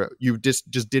thought you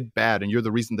just did bad and you're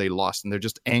the reason they lost, and they're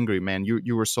just angry, man,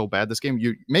 you were so bad this game.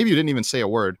 Maybe you didn't even say a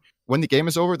word. When the game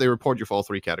is over, they report you for all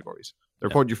 3 categories. They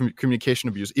report you for communication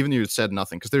abuse, even though you said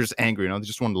nothing, because they're just angry. You know, they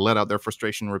just want to let out their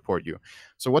frustration and report you.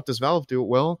 So what does Valve do?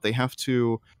 Well, they have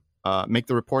to make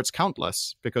the reports count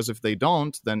less, because if they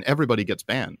don't, then everybody gets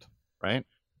banned. Right?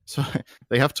 So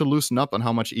they have to loosen up on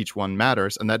how much each one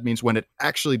matters. And that means when it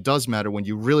actually does matter, when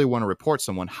you really want to report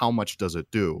someone, how much does it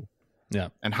do? Yeah.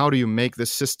 And how do you make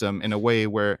this system in a way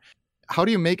where, how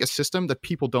do you make a system that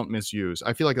people don't misuse?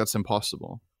 I feel like that's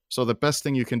impossible. So the best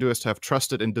thing you can do is to have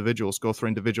trusted individuals go through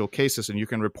individual cases, and you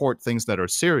can report things that are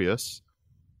serious,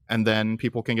 and then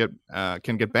people can get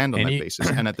banned on that basis.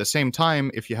 And at the same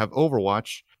time, if you have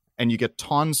Overwatch, and you get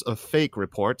tons of fake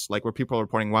reports, like where people are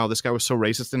reporting, wow, this guy was so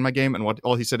racist in my game, and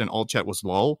all he said in all chat was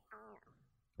lol,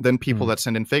 then people that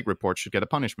send in fake reports should get a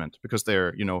punishment, because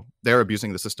they're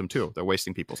abusing the system too. They're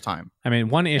wasting people's time. I mean,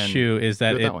 one issue is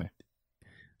that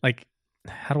like,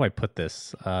 how do I put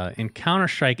this? In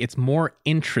Counter-Strike, it's more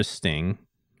interesting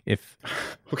if,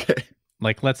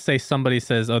 like, let's say somebody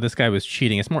says, oh, this guy was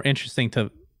cheating. It's more interesting to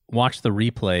watch the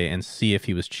replay and see if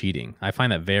he was cheating. I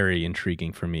find that very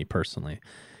intriguing for me personally.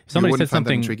 Somebody said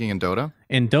something intriguing in Dota.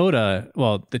 In Dota,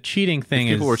 well, the cheating thing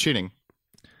if people were cheating.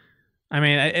 I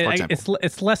mean,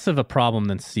 it's less of a problem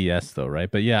than CS, though, right?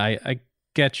 But yeah, I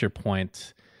get your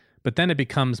point. But then it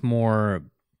becomes more,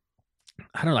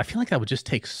 I don't know. I feel like that would just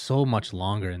take so much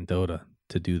longer in Dota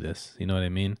to do this. You know what I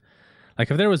mean? Like,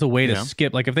 if there was a way to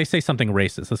skip, like if they say something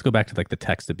racist, let's go back to like the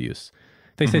text abuse.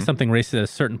 If they say something racist at a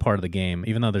certain part of the game,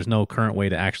 even though there's no current way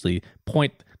to actually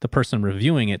point the person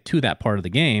reviewing it to that part of the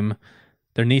game,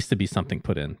 there needs to be something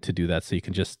put in to do that, so you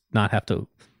can just not have to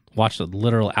watch a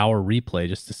literal hour replay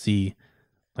just to see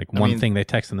like one thing they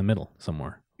text in the middle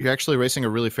somewhere. You're actually raising a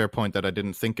really fair point that I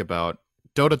didn't think about.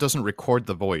 Dota doesn't record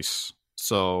the voice.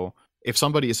 So if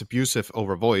somebody is abusive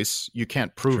over voice, you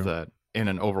can't prove that in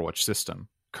an Overwatch system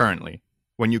currently.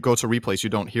 When you go to replays, you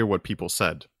don't hear what people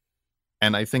said.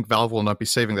 And I think Valve will not be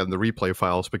saving that in the replay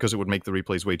files, because it would make the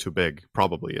replays way too big,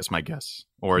 probably, is my guess.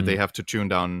 Or they have to tune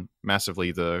down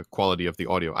massively the quality of the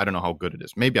audio. I don't know how good it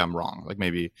is. Maybe I'm wrong. Like,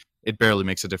 maybe it barely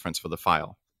makes a difference for the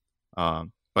file.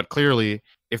 But clearly,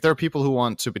 if there are people who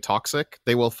want to be toxic,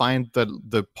 they will find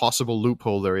the possible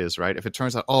loophole there is, right? If it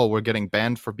turns out, oh, we're getting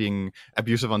banned for being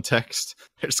abusive on text,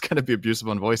 there's going to be abusive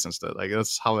on voice instead. Like,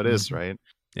 that's how it is, right?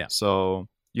 Yeah. So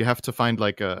you have to find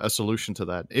like a solution to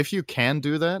that. If you can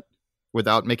do that,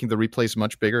 without making the replays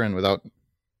much bigger and without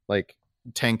like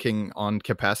tanking on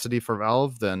capacity for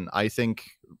Valve, then I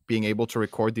think being able to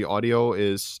record the audio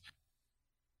is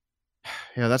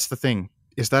Yeah, that's the thing.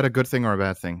 Is that a good thing or a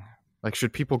bad thing? Like,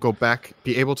 should people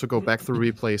be able to go back through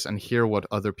replays and hear what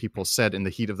other people said in the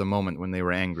heat of the moment when they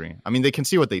were angry? I mean, they can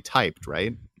see what they typed,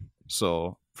 right?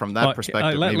 So from that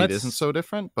perspective, maybe it isn't so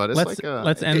different. But it's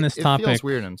let's end this topic. It feels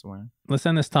weird in some way. Let's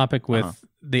end this topic with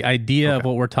the idea of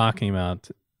what we're talking about,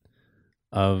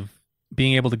 of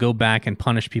being able to go back and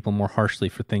punish people more harshly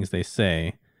for things they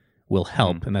say will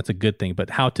help, and that's a good thing. But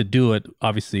how to do it,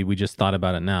 obviously, we just thought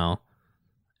about it now,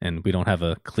 and we don't have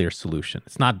a clear solution.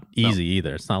 It's not easy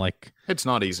either. It's not like... It's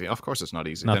not easy. Of course it's not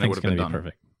easy. Nothing's then it would have been done.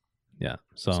 Perfect. Yeah,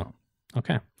 so...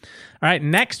 Okay. All right,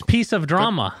 next piece of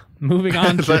drama. Moving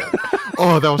on to...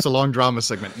 that was a long drama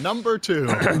segment. Number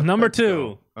 2. Number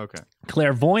 2. Okay.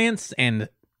 Clairvoyance and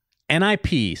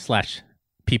NIP/PPD.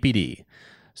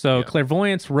 So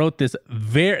Clairvoyance wrote this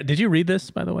Did you read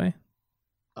this, by the way?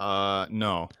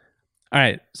 No. All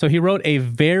right. So he wrote a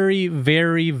very,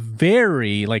 very,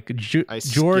 very like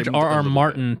George R.R.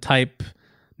 Martin type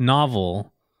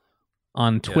novel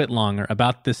on Twitlonger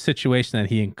about this situation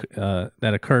that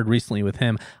that occurred recently with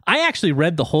him. I actually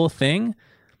read the whole thing,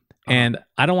 and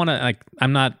I don't want to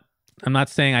I'm not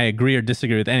saying I agree or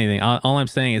disagree with anything. All I'm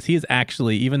saying is he's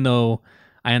actually, even though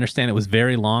I understand it was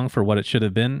very long for what it should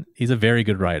have been, he's a very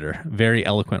good writer, very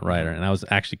eloquent writer, and I was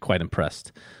actually quite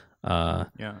impressed.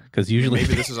 Because usually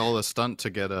maybe this is all a stunt to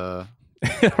get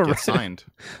signed.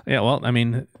 Yeah, well, I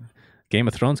mean, Game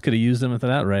of Thrones could have used him for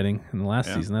that writing in the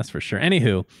last season, that's for sure.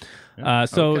 Anywho,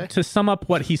 to sum up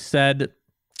what he said,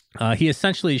 he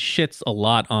essentially shits a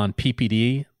lot on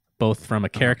PPD, both from a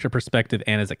character perspective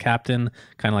and as a captain,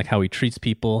 kind of like how he treats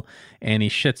people, and he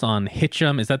shits on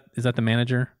Hitchum. Is that the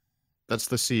manager? That's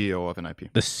the CEO of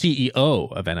NIP. The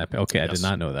CEO of NIP. Okay, yes. I did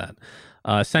not know that.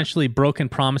 Essentially, broken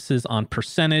promises on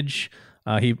percentage.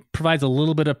 He provides a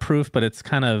little bit of proof, but it's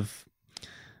kind of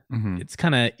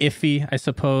iffy, I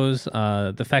suppose.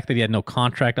 The fact that he had no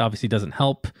contract obviously doesn't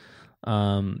help.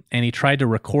 And he tried to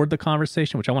record the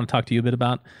conversation, which I want to talk to you a bit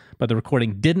about, but the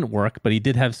recording didn't work. But he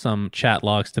did have some chat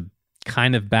logs to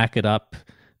kind of back it up.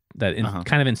 That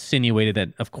kind of insinuated that,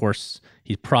 of course,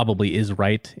 he probably is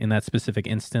right in that specific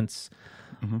instance.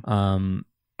 Well,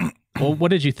 what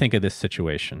did you think of this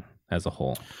situation as a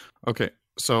whole? Okay,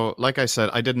 so like I said,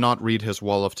 I did not read his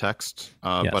wall of text,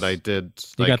 but I did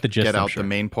got the gist, get out the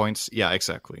main points. Yeah,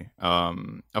 exactly.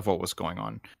 Of what was going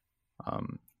on.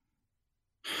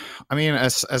 I mean,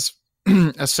 as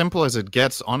as simple as it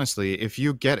gets, honestly, if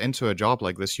you get into a job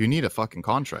like this, you need a fucking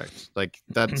contract. Like,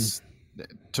 that's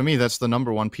to me, that's the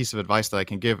number one piece of advice that I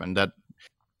can give, and that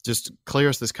just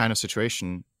clears this kind of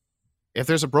situation. If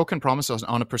there's a broken promise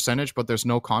on a percentage, but there's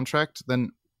no contract,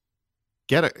 then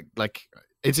get it. Like,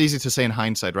 it's easy to say in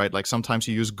hindsight, right? Like, sometimes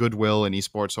you use goodwill in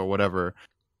esports or whatever,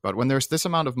 but when there's this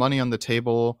amount of money on the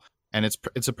table and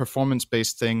it's a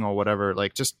performance-based thing or whatever,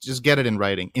 like, just get it in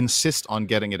writing. Insist on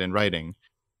getting it in writing.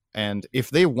 And if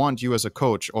they want you as a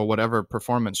coach or whatever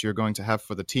performance you're going to have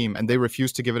for the team and they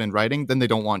refuse to give it in writing, then they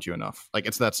don't want you enough. Like,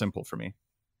 it's that simple for me.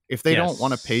 If they don't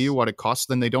want to pay you what it costs,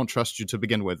 then they don't trust you to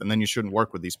begin with, and then you shouldn't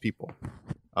work with these people.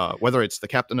 Whether it's the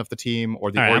captain of the team or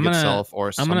the org itself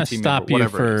or some team member,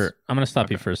 whatever. I'm going to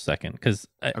stop you for a second, because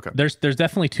there's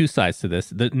definitely two sides to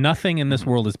this. Nothing in this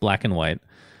world is black and white.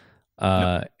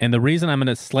 And the reason I'm going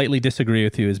to slightly disagree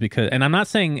with you is because, and I'm not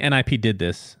saying NIP did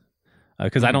this,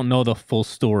 because I don't know the full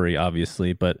story,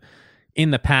 obviously, but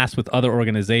in the past with other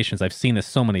organizations, I've seen this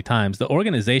so many times. The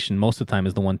organization, most of the time,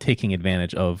 is the one taking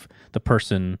advantage of the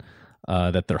person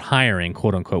that they're hiring,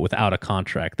 quote unquote, without a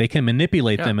contract. They can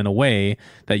manipulate them in a way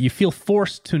that you feel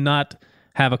forced to not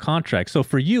have a contract. So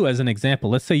for you, as an example,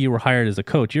 let's say you were hired as a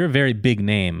coach. You're a very big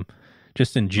name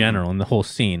just in general in the whole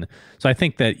scene. So I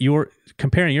think that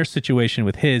comparing your situation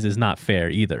with his is not fair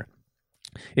either.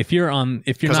 If you're not,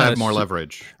 because I have more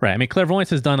leverage, right? I mean, Clairvoyance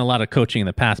has done a lot of coaching in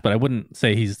the past, but I wouldn't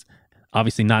say he's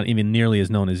obviously not even nearly as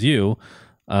known as you.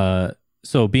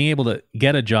 So being able to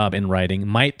get a job in writing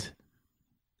might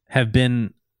have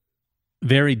been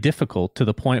very difficult to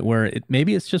the point where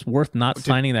maybe it's just worth not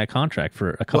signing that contract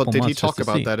for a couple months. Did he talk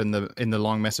about that in the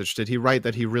long message? Did he write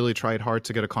that he really tried hard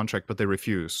to get a contract, but they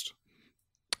refused?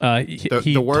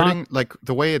 The wording, like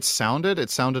the way it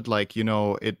sounded like, you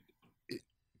know,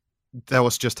 that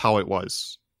was just how it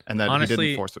was, and that honestly,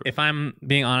 he didn't force it. If I'm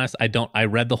being honest, I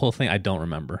read the whole thing. I don't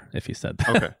remember if he said that.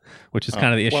 Okay, which is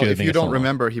kind of the issue. Well, if you don't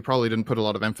remember, he probably didn't put a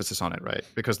lot of emphasis on it, right?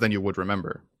 Because then you would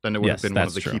remember. Then it would have been one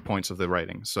of the key points of the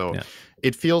writing. So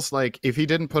it feels like if he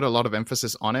didn't put a lot of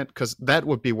emphasis on it, because that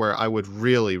would be where I would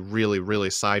really, really, really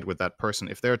side with that person.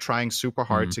 If they're trying super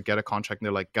hard to get a contract and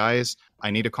they're like, guys, I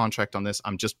need a contract on this.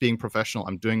 I'm just being professional.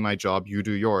 I'm doing my job. You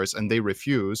do yours. And they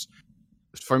refuse.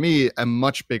 for me, a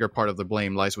much bigger part of the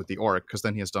blame lies with the org, because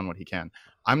then he has done what he can.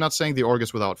 I'm not saying the org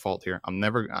is without fault here. I'm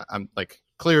like,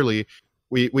 clearly,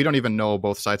 we don't even know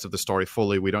both sides of the story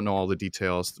fully. We don't know all the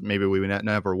details. Maybe we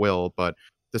never will. But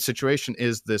the situation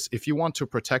is this: if you want to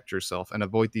protect yourself and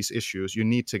avoid these issues, you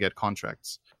need to get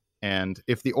contracts. And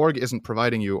if the org isn't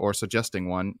providing you or suggesting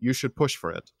one, you should push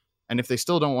for it. And if they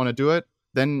still don't want to do it,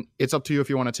 then it's up to you if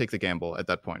you want to take the gamble at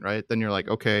that point, right? Then you're like,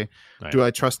 okay, right. Do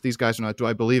I trust these guys or not? Do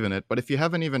I believe in it? But if you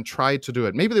haven't even tried to do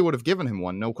it, maybe they would have given him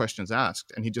one, no questions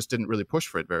asked, and he just didn't really push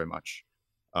for it very much.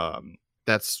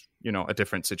 That's, a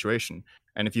different situation.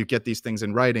 And if you get these things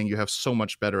in writing, you have so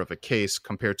much better of a case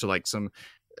compared to like some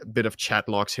bit of chat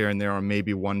logs here and there, or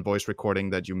maybe one voice recording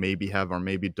that you maybe have or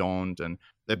maybe don't. And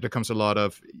that becomes a lot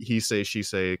of he say, she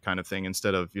say kind of thing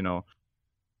instead of,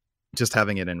 just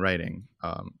having it in writing.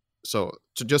 So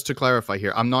just to clarify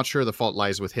here, I'm not sure the fault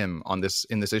lies with him in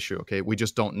this issue. Okay, we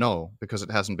just don't know because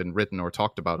it hasn't been written or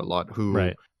talked about a lot.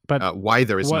 Right. But why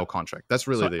there is no contract? That's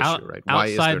really the issue, right? Why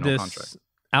is there no contract?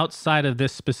 Outside of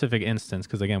this specific instance,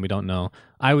 because again we don't know,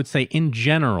 I would say in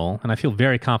general, and I feel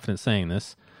very confident saying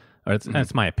this, or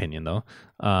that's my opinion though,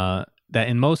 that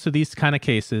in most of these kind of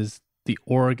cases, the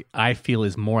org I feel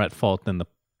is more at fault than the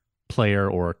player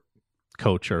or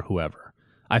coach or whoever.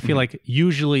 I feel like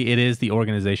usually it is the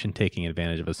organization taking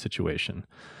advantage of a situation.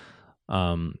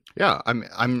 Yeah,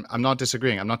 I'm not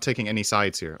disagreeing. I'm not taking any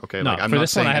sides here. Okay, no, like I'm not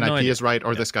saying NIP is right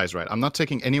or this guy's right. I'm not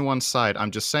taking anyone's side.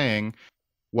 I'm just saying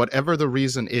whatever the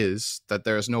reason is that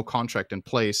there is no contract in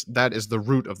place, that is the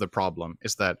root of the problem.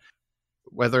 Is that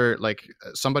whether like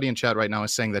somebody in chat right now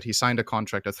is saying that he signed a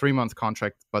contract, a 3-month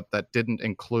contract, but that didn't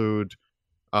include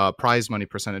prize money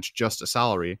percentage, just a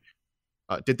salary.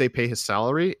 Did they pay his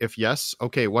salary? If yes,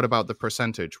 okay, what about the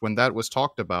percentage? When that was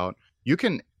talked about, you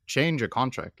can change a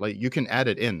contract. Like you can add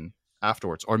it in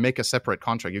afterwards or make a separate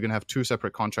contract. You can have 2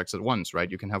 separate contracts at once, right?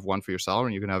 You can have one for your salary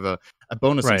and you can have a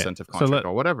bonus incentive contract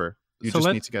or whatever. You just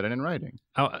need to get it in writing.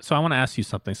 So I want to ask you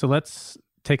something. So let's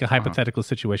take a hypothetical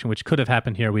situation, which could have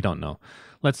happened here. We don't know.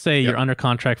 Let's say you're under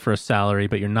contract for a salary,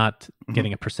 but you're not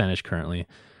getting a percentage currently.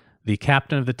 The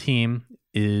captain of the team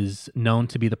is known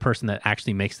to be the person that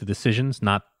actually makes the decisions,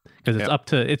 not because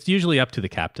it's usually up to the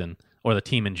captain or the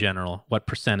team in general what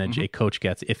percentage a coach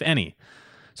gets, if any.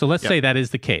 So let's say that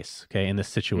is the case, okay, in this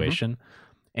situation,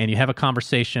 and you have a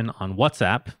conversation on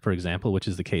WhatsApp, for example, which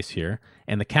is the case here,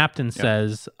 and the captain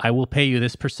says, I will pay you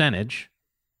this percentage.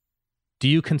 Do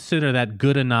you consider that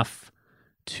good enough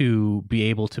to be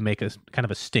able to make a kind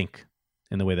of a stink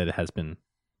in the way that it has been?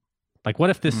 Like, what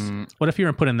if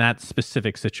you're put in that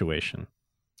specific situation?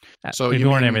 So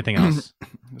ignoring everything else.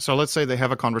 So let's say they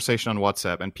have a conversation on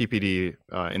WhatsApp, and PPD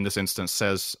in this instance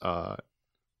says,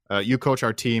 "You coach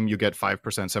our team, you get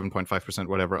 5%, 7.5%,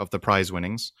 whatever of the prize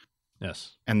winnings."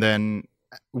 Yes. And then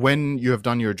when you have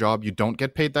done your job, you don't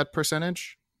get paid that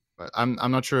percentage. I'm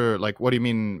not sure. Like, what do you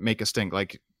mean make a stink?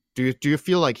 Like, do you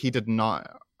feel like he did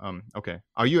not? Okay.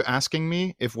 Are you asking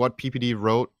me if what PPD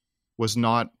wrote was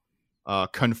not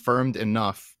confirmed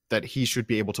enough that he should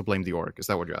be able to blame the org? Is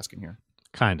that what you're asking here?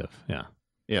 Kind of, yeah.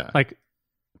 Yeah. Like,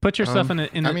 put yourself in.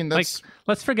 I mean, like,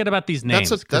 let's forget about these names.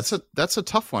 That's a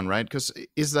tough one, right? Because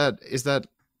is that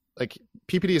like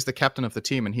PPD is the captain of the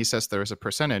team, and he says there is a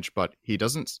percentage, but he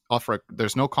doesn't offer.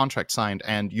 There's no contract signed,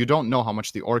 and you don't know how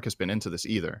much the org has been into this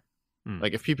either.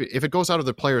 Like if it goes out of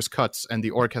the player's cuts and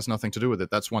the org has nothing to do with it,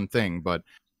 that's one thing. But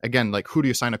again, like, who do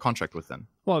you sign a contract with then?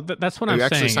 Well, that's what I'm saying.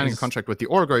 Are you actually signing a contract with the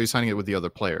org, or are you signing it with the other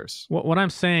players? What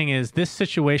I'm saying is this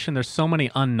situation, there's so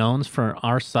many unknowns for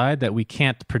our side that we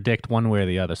can't predict one way or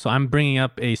the other. So I'm bringing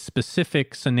up a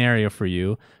specific scenario for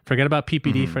you. Forget about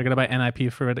PPD, forget about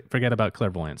NIP, forget about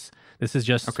clairvoyance. This is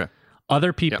just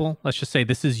other people. Yep. Let's just say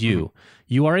this is you.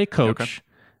 You are a coach. Okay.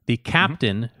 The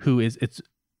captain, who is it's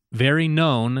very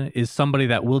known, is somebody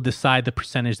that will decide the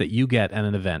percentage that you get at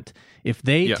an event. If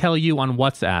they tell you on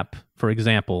WhatsApp, for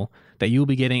example, that you'll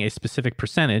be getting a specific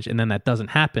percentage and then that doesn't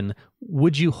happen,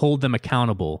 would you hold them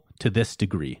accountable to this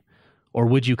degree? Or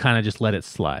would you kind of just let it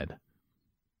slide?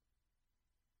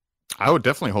 I would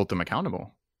definitely hold them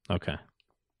accountable. Okay.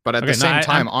 But at the same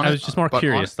time, I was just more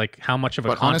curious, like how much of a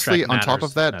contract honestly, on top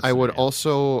of that, I would scenario.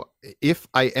 also, if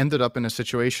I ended up in a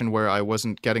situation where I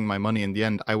wasn't getting my money in the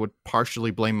end, I would partially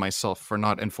blame myself for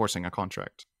not enforcing a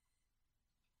contract.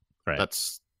 Right.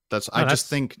 I just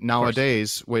think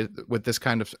nowadays with this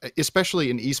kind of, especially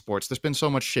in esports, there's been so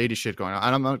much shady shit going on.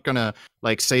 And I'm not gonna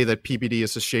like say that PPD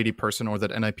is a shady person or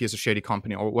that NIP is a shady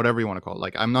company or whatever you want to call it.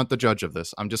 Like, I'm not the judge of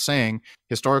this. I'm just saying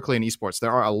historically in esports,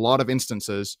 there are a lot of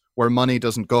instances where money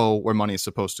doesn't go where money is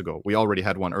supposed to go. We already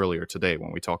had one earlier today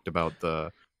when we talked about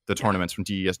the tournaments from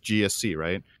GSC,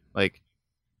 right? Like,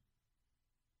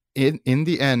 in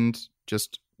the end,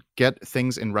 just get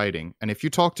things in writing. And if you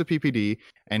talk to PPD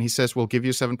and he says, we'll give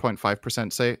you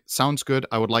 7.5%, say, sounds good,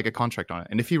 I would like a contract on it.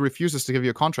 And if he refuses to give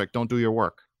you a contract, don't do your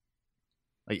work.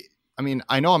 I mean,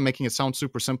 I know I'm making it sound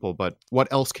super simple, but what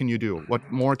else can you do?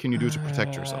 What more can you do to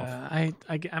protect yourself?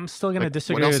 I'm still going to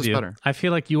disagree with you. Better? I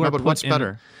feel like you are but what's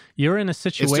better? You're in a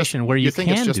situation where you think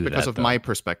can it's just do because that, of though. my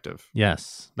perspective.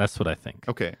 Yes, that's what I think.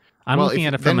 Okay. I'm looking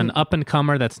at it from an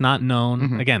up-and-comer that's not known.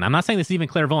 Mm-hmm. Again, I'm not saying this is even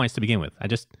clairvoyance to begin with. I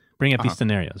just bring up these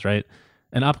scenarios, right?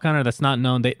 An up-and-comer that's not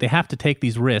known, they have to take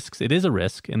these risks. It is a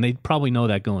risk, and they probably know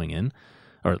that going in,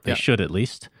 or they should at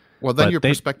least. Well, then your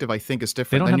perspective, I think, is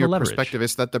different. Then your leverage. Perspective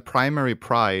is that the primary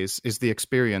prize is the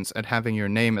experience and having your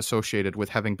name associated with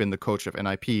having been the coach of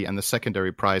NIP, and the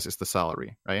secondary prize is the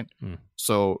salary, right?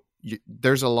 So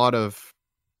there's a lot of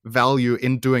value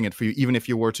in doing it for you, even if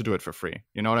you were to do it for free.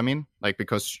 You know what I mean? Like,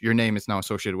 because your name is now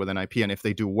associated with NIP, and if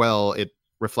they do well, it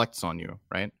reflects on you,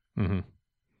 right?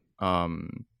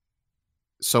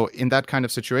 So in that kind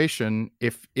of situation,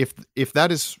 if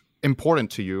that is important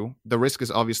to you, the risk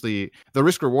is obviously, the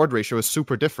risk reward ratio is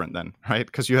super different then, right?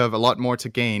 Because you have a lot more to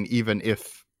gain even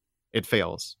if it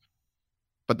fails.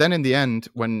 But then in the end,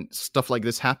 when stuff like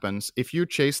this happens, if you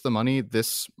chase the money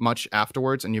this much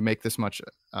afterwards and you make this much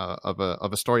of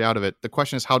a story out of it, the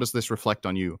question is, how does this reflect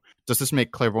on you? Does this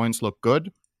make Clairvoyance look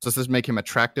good? Does this make him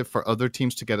attractive for other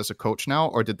teams to get as a coach now?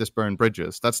 Or did this burn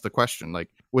bridges? That's the question. Like,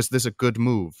 was this a good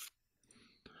move?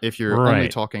 If you're only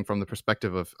talking from the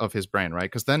perspective of his brain, right?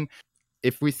 Because then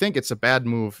if we think it's a bad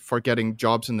move for getting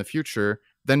jobs in the future,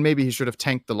 then maybe he should have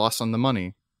tanked the loss on the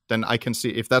money. Then I can see,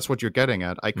 if that's what you're getting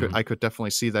at, I could definitely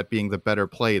see that being the better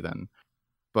play then.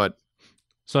 But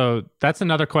so that's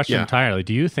another question entirely.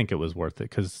 Do you think it was worth it?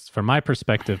 Because from my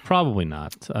perspective, probably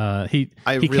not. He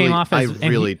came off as, I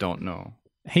really don't know.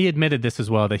 He admitted this as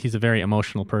well, that he's a very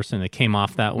emotional person. It came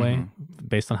off that way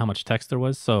based on how much text there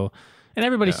was. So, and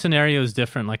everybody's scenario is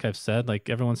different. Like I've said, like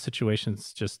everyone's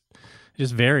situations just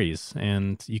varies,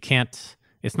 and you can't.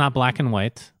 It's not black and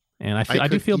white. And I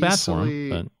do feel bad for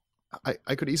him. But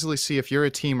I could easily see if you're a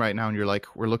team right now and you're like,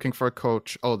 we're looking for a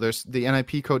coach. Oh, there's the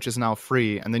NIP coach is now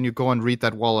free, and then you go and read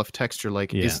that wall of text. You're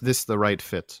like, is this the right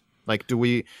fit? Like, do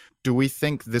we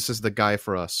think this is the guy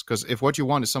for us? Because if what you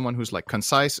want is someone who's like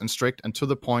concise and strict and to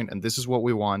the point, and this is what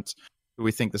we want, do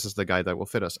we think this is the guy that will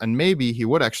fit us? And maybe he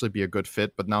would actually be a good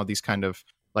fit, but now these kind of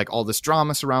like all this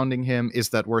drama surrounding him, is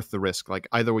that worth the risk? Like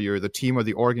either you're the team or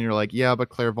the org and you're like, yeah, but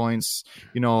Clairvoyance,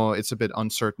 it's a bit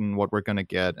uncertain what we're going to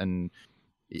get. And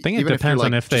I think it depends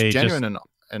on if they genuine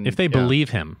and if they believe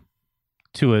him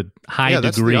to a high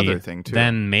degree, the other thing too.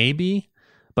 Then maybe.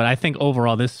 But I think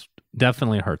overall this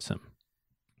definitely hurts him.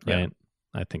 Right?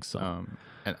 I think so.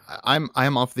 And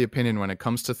I'm of the opinion when it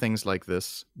comes to things like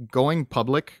this, going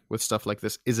public with stuff like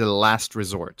this is a last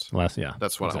resort.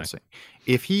 That's what I'll say.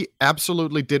 If he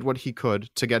absolutely did what he could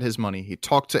to get his money, he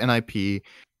talked to NIP,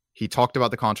 he talked about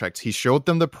the contracts, he showed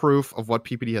them the proof of what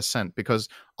PPD has sent, because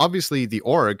obviously the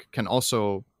org can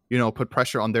also, put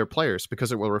pressure on their players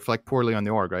because it will reflect poorly on the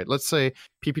org, right? Let's say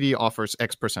PPD offers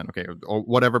X percent, okay, or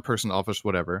whatever person offers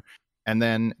whatever, and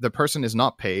then the person is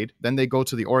not paid, then they go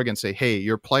to the org and say, hey,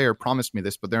 your player promised me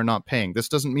this, but they're not paying. This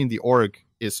doesn't mean the org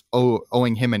is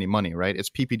owing him any money, right? It's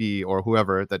PPD or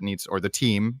whoever that needs, or the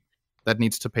team that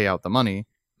needs to pay out the money.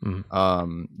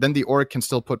 Then the org can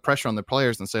still put pressure on the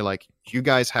players and say, like, you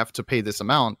guys have to pay this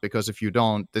amount, because if you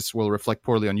don't, this will reflect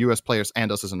poorly on you as players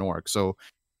and us as an org. So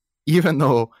even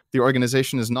though the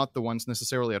organization is not the ones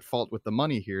necessarily at fault with the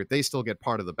money here, they still get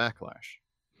part of the backlash.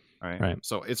 Right.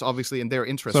 So it's obviously in their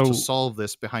interest to solve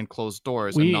this behind closed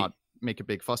doors and not make a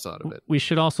big fuss out of it. We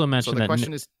should also mention the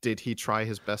question is, did he try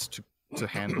his best to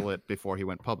handle it before he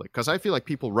went public? Because I feel like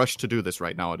people rush to do this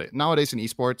right nowadays. Nowadays in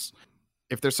esports,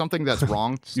 if there's something that's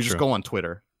wrong, you just go on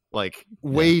Twitter, like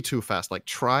way too fast. Like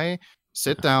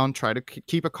sit down, try to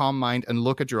keep a calm mind and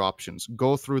look at your options.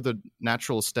 Go through the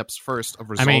natural steps first of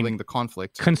resolving the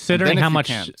conflict. Considering how much,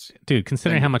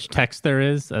 how much text there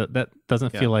is, that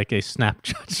doesn't feel like a snap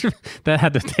judgment. That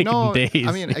had to take days.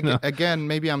 I mean, again,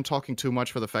 maybe I'm talking too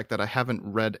much for the fact that I haven't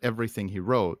read everything he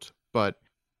wrote, but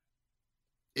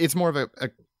it's more of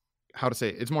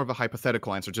it's more of a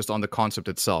hypothetical answer just on the concept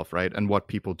itself, right? And what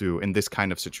people do in this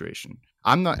kind of situation.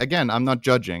 I'm not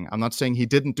judging. I'm not saying he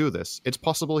didn't do this. It's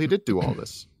possible he did do all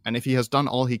this. And if he has done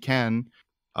all he can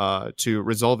to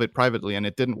resolve it privately and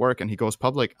it didn't work and he goes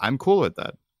public, I'm cool with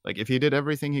that. Like if he did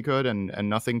everything he could and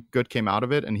nothing good came out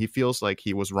of it and he feels like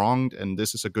he was wronged and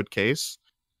this is a good case,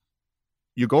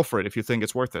 you go for it if you think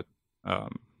it's worth it. I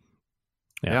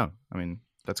mean,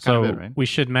 that's kind of it, right? We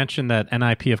should mention that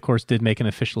NIP, of course, did make an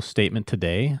official statement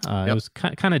today. It was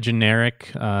kind of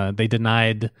generic. They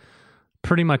denied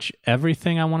pretty much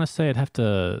everything I want to say.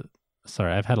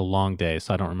 Sorry, I've had a long day,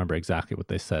 so I don't remember exactly what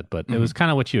they said, but it was kind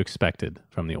of what you expected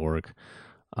from the org.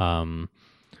 But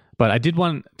I did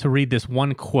want to read this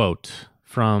one quote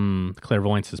from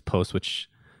Clairvoyance's post, which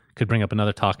could bring up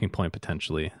another talking point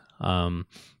potentially.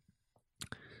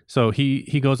 So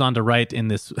he goes on to write in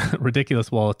this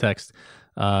ridiculous wall of text,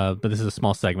 but this is a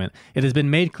small segment. It has been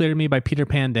made clear to me by Peter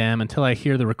Pan Dam, until I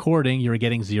hear the recording, you are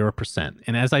getting 0%.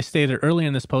 And as I stated earlier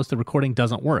in this post, the recording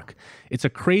doesn't work. It's a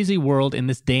crazy world in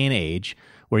this day and age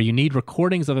where you need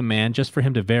recordings of a man just for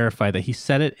him to verify that he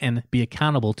said it and be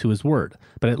accountable to his word.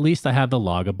 But at least I have the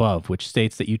log above, which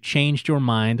states that you changed your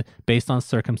mind based on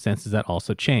circumstances that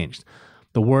also changed.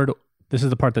 This is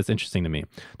the part that's interesting to me.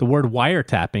 The word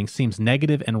wiretapping seems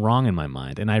negative and wrong in my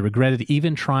mind, and I regretted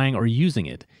even trying or using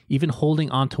it, even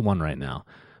holding on to one right now.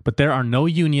 But there are no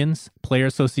unions, player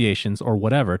associations, or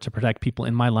whatever to protect people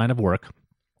in my line of work.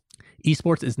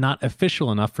 Esports is not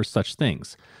official enough for such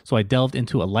things. So I delved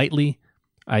into it lightly,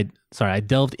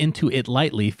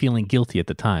 feeling guilty at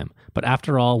the time. But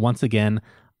after all, once again,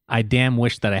 I damn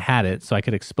wish that I had it so I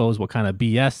could expose what kind of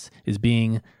BS is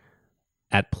being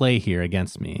at play here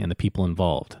against me and the people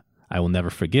involved. I will never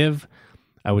forgive.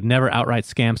 I would never outright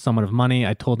scam someone of money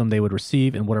I told them they would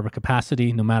receive in whatever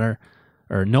capacity, no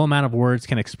amount of words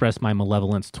can express my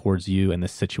malevolence towards you in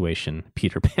this situation,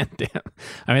 Peter Pan Dam.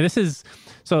 I mean,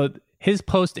 so his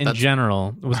post in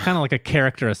general was kind of like a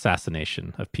character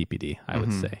assassination of PPD, I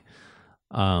would say.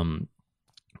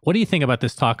 What do you think about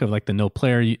this talk of like the no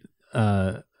player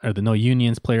or the no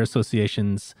unions, player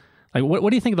associations? Like, what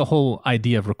do you think of the whole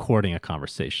idea of recording a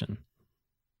conversation?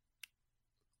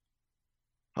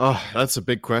 Oh, that's a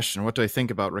big question. What do I think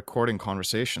about recording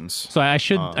conversations? So I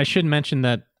should mention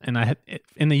that, and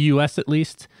in the U.S. at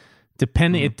least,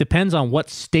 it depends on what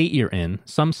state you're in.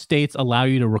 Some states allow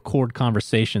you to record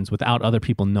conversations without other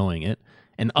people knowing it,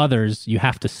 and others you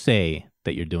have to say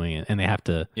that you're doing it, and they have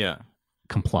to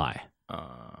comply.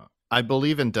 I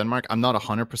believe in Denmark, I'm not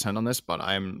 100% on this, but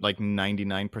I'm like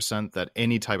 99% that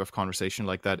any type of conversation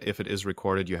like that, if it is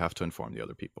recorded, you have to inform the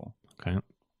other people. Okay.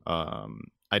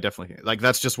 I definitely, like,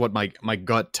 that's just what my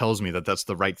gut tells me, that that's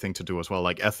the right thing to do as well,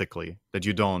 like ethically, that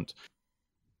you don't.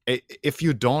 If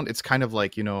you don't, it's kind of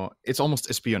like, it's almost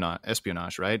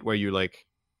espionage, right? Where you like,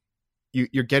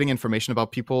 you're getting information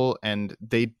about people and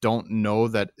they don't know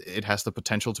that it has the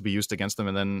potential to be used against them,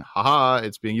 and then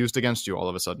it's being used against you all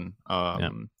of a sudden.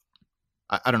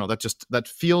 I don't know, that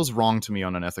feels wrong to me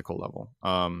on an ethical level.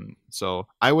 So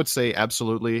I would say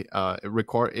absolutely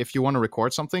record. If you want to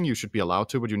record something, you should be allowed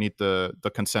to, but you need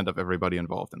the consent of everybody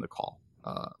involved in the call.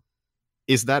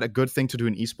 Is that a good thing to do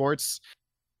in esports?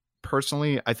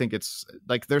 Personally, I think it's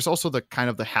like there's also the kind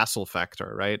of the hassle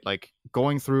factor, right? Like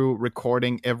going through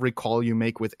recording every call you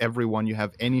make with everyone you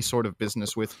have any sort of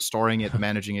business with, storing it,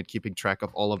 managing it, keeping track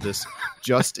of all of this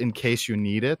just in case you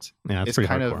need it. Yeah, it's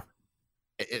kind hardcore.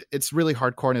 It's really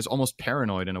hardcore, and it's almost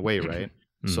paranoid in a way, right?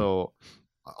 So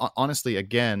honestly,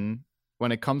 again,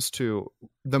 when it comes to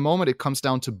the moment it comes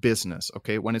down to business,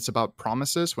 okay, when it's about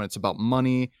promises, when it's about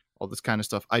money, all this kind of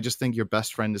stuff, I just think your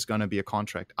best friend is going to be a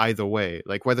contract either way.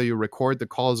 Like whether you record the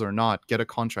calls or not, get a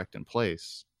contract in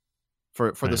place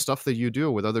for the stuff that you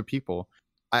do with other people.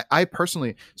 I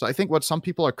personally, so I think what some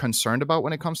people are concerned about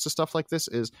when it comes to stuff like this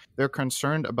is they're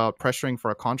concerned about pressuring for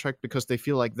a contract because they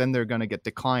feel like then they're going to get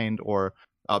declined, or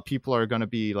people are going to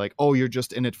be like, oh, you're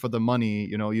just in it for the money.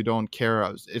 You don't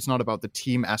care. It's not about the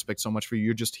team aspect so much for you.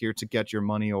 You're just here to get your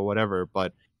money or whatever.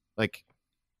 But like,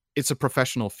 it's a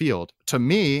professional field. To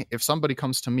me, if somebody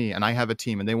comes to me and I have a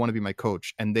team and they want to be my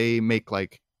coach and they make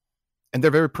and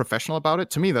they're very professional about it,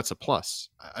 to me, that's a plus.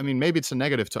 I mean, maybe it's a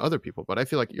negative to other people, but I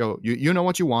feel like, you know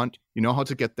what you want, you know how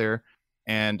to get there,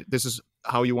 and this is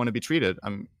how you want to be treated.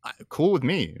 I'm cool with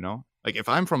me, Like if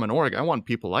I'm from an org, I want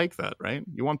people like that, right?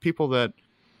 You want people that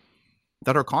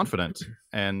are confident,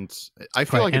 and I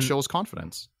feel like it shows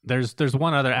confidence. There's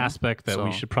one other aspect that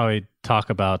we should probably talk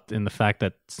about, in the fact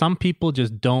that some people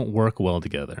just don't work well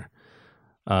together.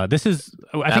 I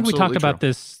think we talked about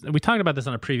this. We talked about this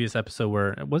on a previous episode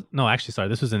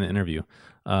this was in an interview.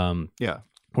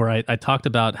 Where I talked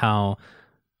about how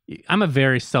I'm a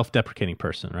very self-deprecating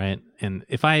person, right? And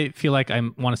if I feel like I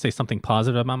want to say something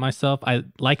positive about myself, I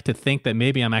like to think that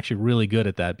maybe I'm actually really good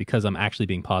at that because I'm actually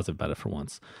being positive about it for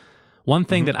once. One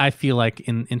thing that I feel like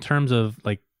in terms of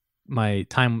like my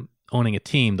time owning a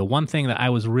team, the one thing that I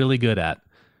was really good at,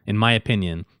 in my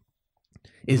opinion,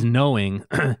 is knowing,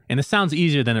 and it sounds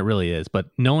easier than it really is, but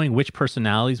knowing which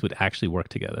personalities would actually work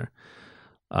together.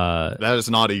 That is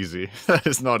not easy. That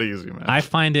is not easy, man. I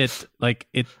find it like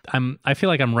I feel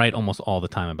like I'm right almost all the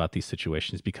time about these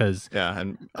situations because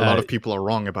and a lot of people are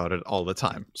wrong about it all the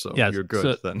time. So you're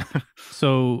good then.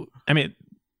 So I mean,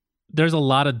 there's a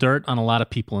lot of dirt on a lot of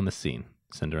people in the scene,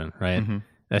 Synderen, right? Mm-hmm.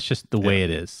 That's just the way it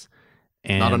is.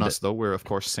 And not on us though. We're of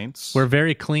course saints. We're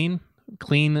very clean,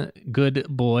 good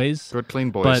boys. Good,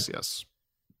 clean boys. Yes.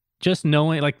 Just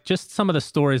knowing, like, just some of the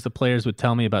stories the players would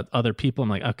tell me about other people, I'm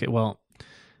like, okay, well.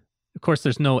 Of course,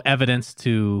 there's no evidence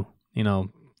to,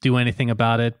 do anything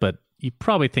about it, but you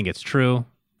probably think it's true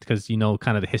because you know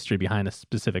kind of the history behind a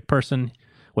specific person,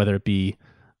 whether it be,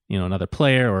 another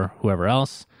player or whoever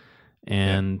else.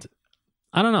 And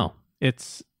I don't know.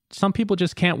 It's some people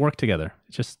just can't work together.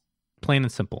 It's just plain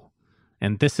and simple.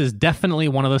 And this is definitely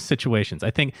one of those situations.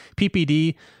 I think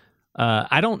PPD,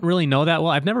 I don't really know that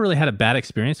well. I've never really had a bad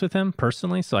experience with him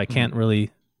personally, so I can't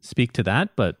really speak to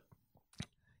that, but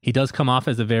he does come off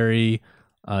as a very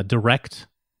direct,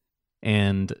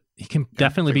 and he can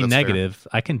definitely be negative. Fair.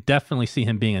 I can definitely see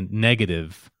him being a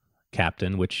negative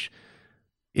captain, which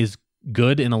is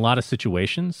good in a lot of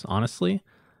situations, honestly.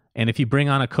 And if you bring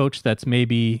on a coach that's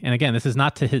maybe, and again, this is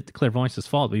not to hit Clairvoyance's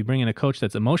fault, but you bring in a coach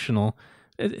that's emotional,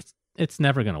 it's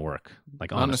never going to work.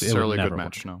 Like, honestly, not necessarily a good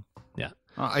match, no. Yeah.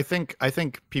 I think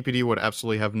PPD would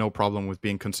absolutely have no problem with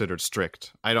being considered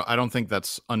strict. I don't think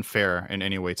that's unfair in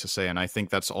any way to say, and I think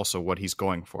that's also what he's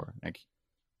going for. Like,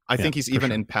 I think he's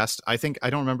even in past. I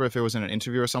don't remember if it was in an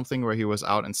interview or something where he was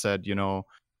out and said,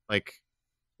 like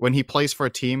when he plays for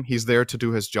a team, he's there to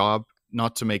do his job,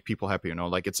 not to make people happy.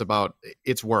 Like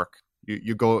it's work.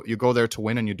 You go there to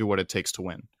win, and you do what it takes to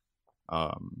win.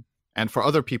 And for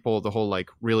other people, the whole like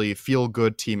really feel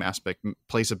good team aspect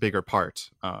plays a bigger part.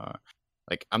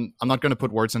 Like I'm not going to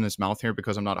put words in his mouth here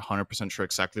because I'm not 100% sure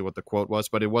exactly what the quote was,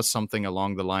 but it was something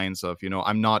along the lines of,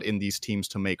 I'm not in these teams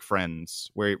to make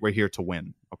friends. We're here to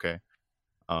win. Okay.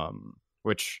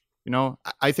 Which,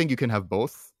 I think you can have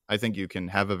both. I think you can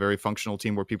have a very functional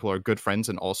team where people are good friends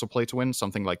and also play to win,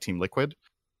 something like Team Liquid.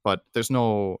 But there's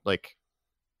no like,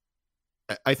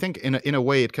 I think in a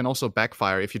way it can also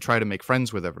backfire if you try to make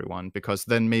friends with everyone, because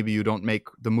then maybe you don't make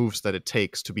the moves that it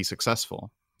takes to be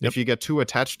successful. Yep. If you get too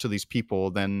attached to these people,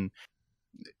 then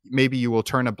maybe you will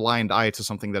turn a blind eye to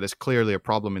something that is clearly a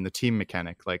problem in the team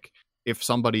mechanic. Like if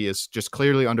somebody is just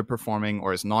clearly underperforming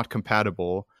or is not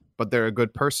compatible, but they're a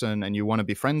good person and you want to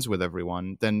be friends with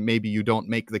everyone, then maybe you don't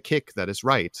make the kick that is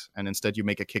right. And instead you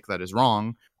make a kick that is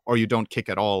wrong, or you don't kick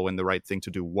at all when the right thing to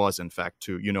do was, in fact,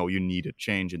 to, you needed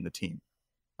change in the team.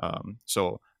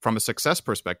 So from a success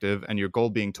perspective and your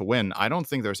goal being to win, I don't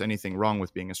think there's anything wrong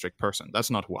with being a strict person. That's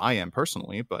not who I am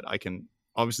personally, but I can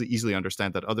obviously easily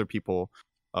understand that other people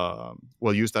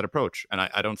will use that approach. And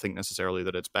I don't think necessarily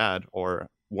that it's bad or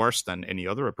worse than any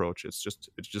other approach. It's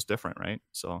just different, right?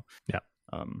 So yeah.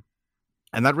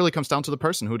 And that really comes down to the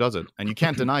person who does it. And you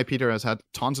can't deny Peter has had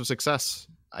tons of success.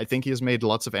 I think he has made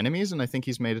lots of enemies, and I think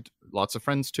he's made lots of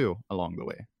friends too along the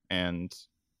way. And,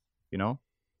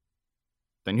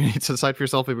 then you need to decide for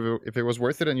yourself if it was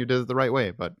worth it and you did it the right way.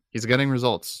 But he's getting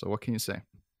results, so what can you say?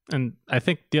 And I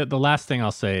think the last thing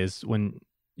I'll say is when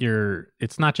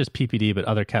it's not just PPD, but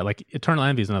other like Eternal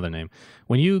Envy is another name.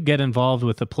 When you get involved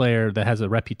with a player that has a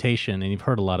reputation and you've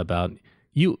heard a lot about,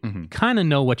 you kind of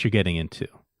know what you're getting into.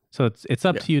 So it's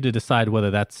up to you to decide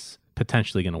whether that's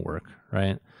potentially going to work,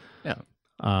 right? Yeah.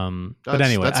 But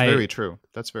anyway, that's very true.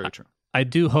 That's very true. I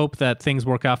do hope that things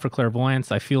work out for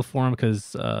Clairvoyance. I feel for him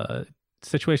because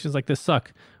situations like this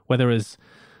suck. Whether it's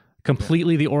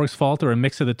completely the org's fault or a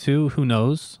mix of the two, who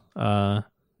knows? But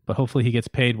hopefully he gets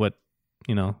paid what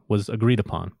was agreed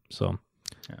upon. So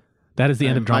that is the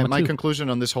end of drama. My conclusion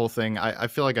on this whole thing, I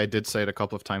feel like I did say it a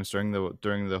couple of times during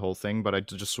the whole thing, but I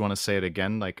just want to say it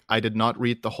again. Like, I did not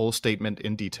read the whole statement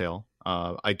in detail.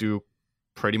 I do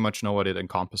pretty much know what it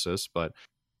encompasses, but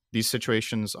these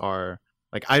situations are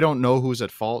like, I don't know who's at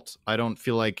fault. I don't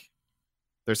feel like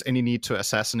there's any need to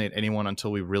assassinate anyone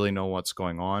until we really know what's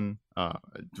going on.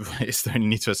 Is there any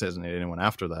need to assassinate anyone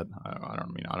after that?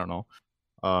 I don't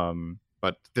know.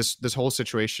 But this whole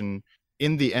situation,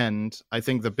 in the end, I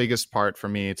think the biggest part for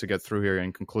me to get through here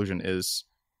in conclusion is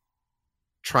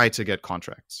try to get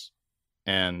contracts.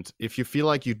 And if you feel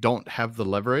like you don't have the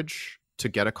leverage to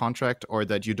get a contract, or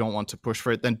that you don't want to push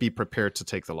for it, then be prepared to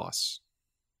take the loss.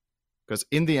 Because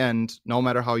in the end, no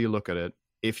matter how you look at it,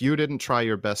 if you didn't try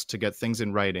your best to get things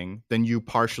in writing, then you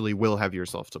partially will have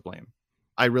yourself to blame.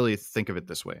 I really think of it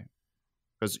this way.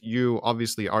 Because you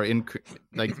obviously are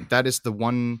that is the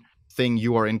one thing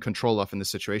you are in control of in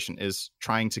this situation, is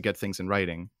trying to get things in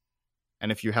writing.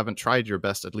 And if you haven't tried your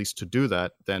best at least to do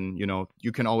that, then, you know,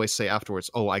 you can always say afterwards,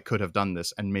 oh, I could have done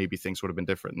this and maybe things would have been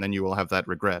different. And then you will have that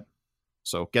regret.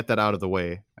 So get that out of the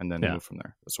way and then move from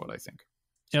there. That's what I think.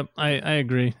 Yep, I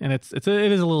agree. And it is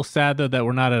a little sad, though, that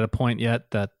we're not at a point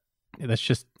yet that's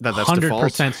just that's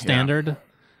 100% standard. Yeah.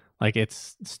 Like,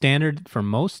 it's standard for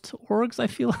most orgs, I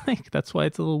feel like. That's why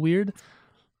it's a little weird.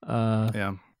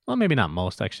 Yeah. Well, maybe not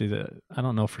most, actually. I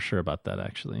don't know for sure about that,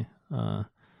 actually.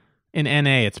 In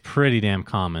NA, it's pretty damn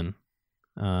common.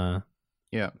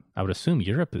 Yeah, I would assume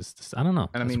Europe is. I don't know.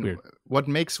 And that's weird. What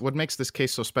makes this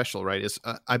case so special, right? Is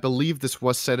I believe this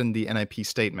was said in the NIP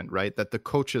statement, right? That the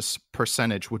coach's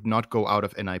percentage would not go out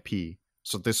of NIP.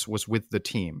 So this was with the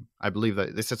team. I believe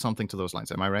that they said something to those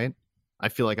lines. Am I right? I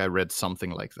feel like I read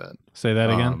something like that. Say that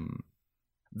again.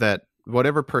 That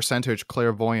whatever percentage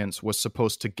Clairvoyance was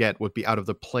supposed to get would be out of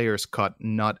the player's cut,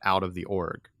 not out of the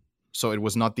org. So it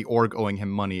was not the org owing him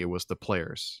money; it was the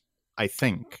players. I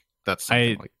think that's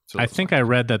something I think I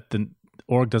read that the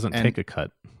org doesn't take a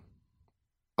cut.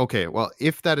 Okay, well,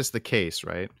 if that is the case,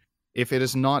 right? If it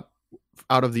is not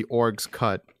out of the org's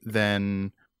cut,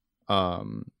 then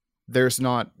there's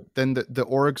not. Then the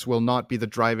orgs will not be the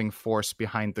driving force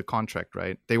behind the contract,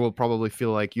 right? They will probably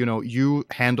feel like, you know, you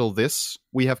handle this.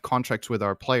 We have contracts with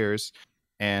our players.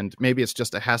 And maybe it's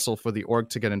just a hassle for the org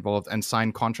to get involved and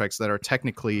sign contracts that are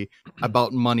technically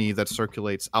about money that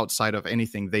circulates outside of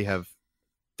anything they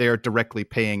are directly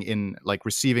paying in, like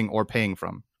receiving or paying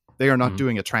from. They are not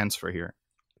doing a transfer here.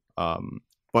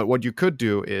 But what you could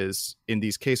do is, in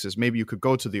these cases, maybe you could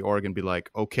go to the org and be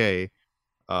like, okay,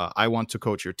 I want to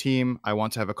coach your team. I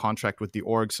want to have a contract with the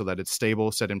org so that it's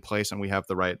stable, set in place, and we have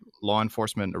the right law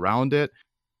enforcement around it.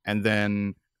 And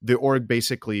then the org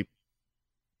basically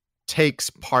takes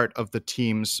part of the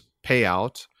team's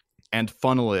payout and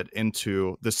funnel it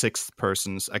into the sixth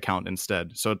person's account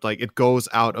instead. So it goes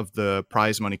out of the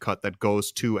prize money cut that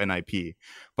goes to NIP.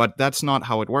 But that's not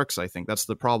how it works, I think. That's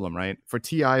the problem, right? For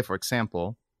TI, for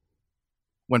example,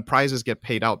 when prizes get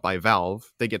paid out by Valve,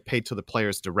 they get paid to the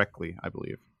players directly, I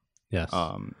believe. Yes.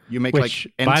 You make Which,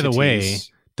 like entities. By the way,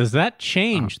 does that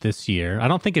change this year? I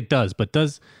don't think it does, but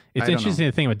it's interesting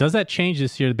to think about. Does that change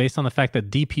this year based on the fact that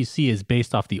DPC is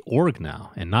based off the org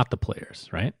now and not the players,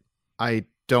 right? I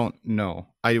don't know.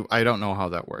 I don't know how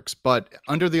that works. But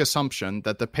under the assumption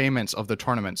that the payments of the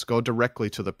tournaments go directly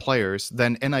to the players,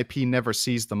 then NIP never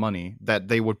sees the money that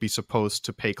they would be supposed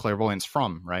to pay Clairvoyance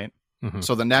from, right? Mm-hmm.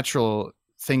 So the natural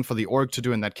thing for the org to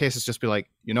do in that case is just be like,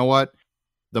 you know what?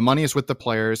 The money is with the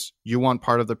players. You want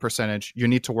part of the percentage. You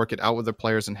need to work it out with the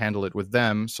players and handle it with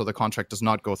them so the contract does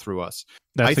not go through us.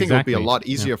 I think it would be a lot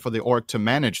easier for the org to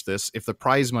manage this if the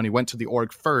prize money went to the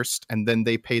org first and then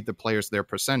they paid the players their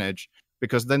percentage,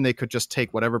 because then they could just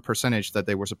take whatever percentage that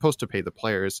they were supposed to pay the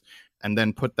players and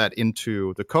then put that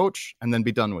into the coach and then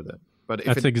be done with it. But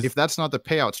if that's not the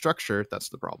payout structure, that's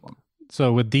the problem.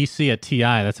 So with DC at TI,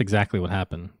 that's exactly what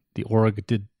happened. The org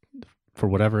did, for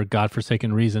whatever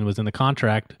godforsaken reason was in the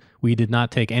contract, we did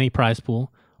not take any prize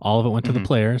pool. All of it went to the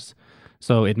players.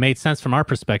 So it made sense from our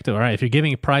perspective. All right, if you're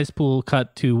giving a prize pool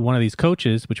cut to one of these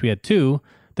coaches, which we had two,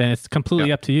 then it's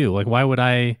completely up to you. Like, why would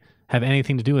I have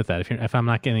anything to do with that if I'm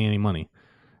not getting any money?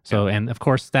 So, and of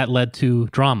course, that led to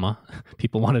drama.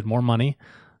 People wanted more money.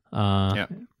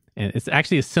 And it's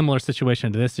actually a similar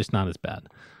situation to this, just not as bad.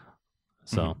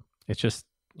 So it's just,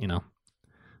 you know,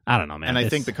 I don't know, man. And I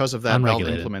think because of that, Valve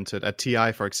implemented at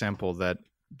TI, for example, that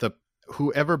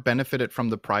whoever benefited from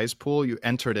the prize pool, you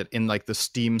entered it in like the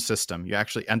Steam system. You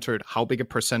actually entered how big a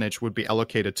percentage would be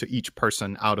allocated to each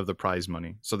person out of the prize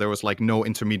money. So there was like no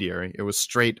intermediary. It was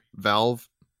straight Valve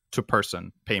to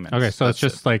person payments. Okay, so it's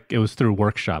just like it was through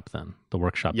Workshop then, the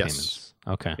Workshop payments.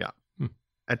 Okay. Yeah.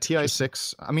 At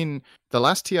TI6, I mean, the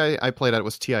last TI I played at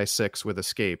was TI6 with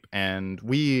Escape, and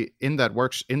we in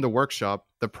the workshop,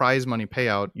 the prize money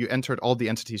payout, you entered all the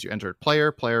entities. You entered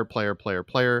player,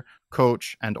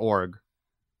 coach, and org,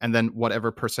 and then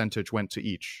whatever percentage went to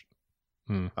each.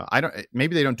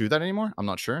 Maybe they don't do that anymore. I'm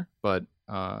not sure, but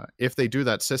if they do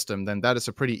that system, then that is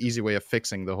a pretty easy way of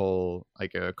fixing the whole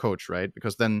like a coach, right?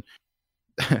 Because then.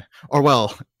 Or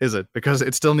well, is it? Because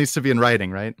it still needs to be in writing,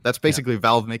 right? That's basically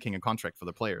Valve making a contract for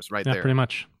the players, right there. Yeah, pretty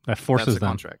much. That forces them.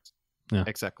 Contract. Yeah,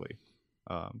 exactly.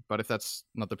 But if that's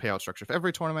not the payout structure for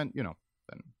every tournament, you know,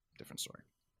 then different story.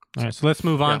 All right, so let's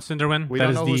move on, Cinderwin. We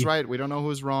don't know who's right. We don't know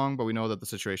who's wrong, but we know that the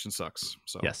situation sucks.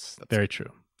 So yes, very true.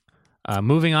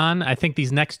 Moving on, I think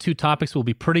these next two topics will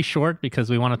be pretty short because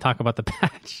we want to talk about the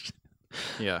patch.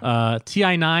 Yeah.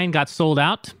 TI9 got sold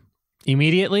out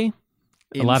immediately.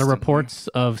 A lot of reports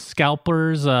of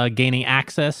scalpers gaining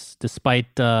access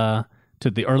despite to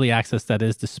the early access, that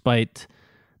is, despite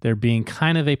there being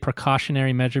kind of a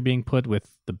precautionary measure being put with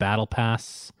the battle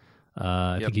pass.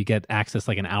 I think you get access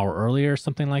like an hour earlier or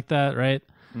something like that, right?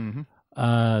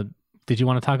 Mm-hmm. Did you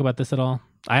want to talk about this at all?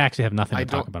 I actually have nothing to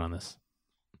talk about on this.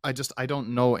 I don't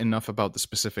know enough about the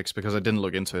specifics because I didn't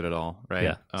look into it at all, right?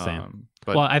 Yeah, same.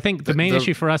 But well, I think the main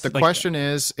issue for us... The question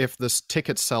is if the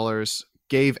ticket sellers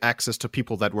gave access to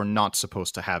people that were not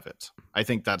supposed to have it. I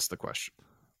think that's the question.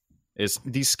 Is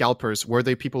these scalpers, were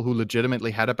they people who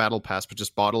legitimately had a battle pass but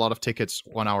just bought a lot of tickets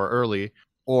 1 hour early?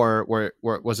 Or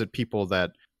was it people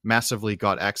that massively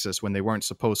got access when they weren't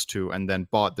supposed to and then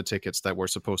bought the tickets that were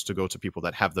supposed to go to people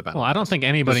that have the battle pass? Well, I don't think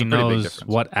anybody knows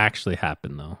what actually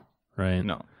happened, though, right?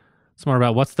 No. It's more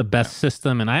about what's the best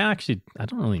system, and I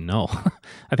don't really know.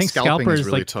 I think scalping scalpers is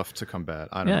really tough to combat.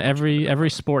 I don't know every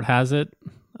sport has it.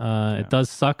 It does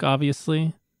suck,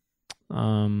 obviously.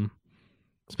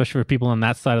 Especially for people on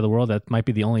that side of the world, that might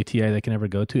be the only TA they can ever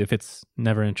go to if it's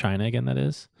never in China again. That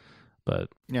is, but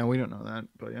yeah, we don't know that,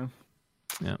 but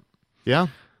yeah.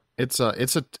 It's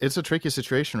a tricky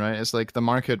situation, right? It's like the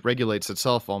market regulates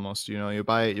itself almost. You know, you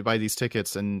buy these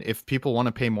tickets, and if people want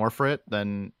to pay more for it,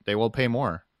 then they will pay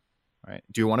more, right?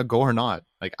 Do you want to go or not?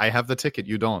 Like, I have the ticket,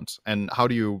 you don't, and how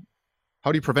do you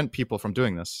prevent people from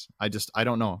doing this? I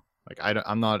don't know. Like,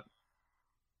 I'm not.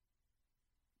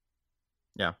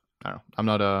 Yeah, I don't know. I'm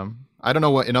not. I don't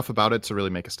know enough about it to really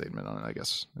make a statement on it, I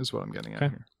guess, is what I'm getting at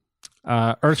here.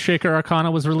 Earthshaker Arcana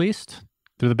was released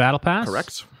through the Battle Pass.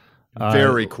 Correct.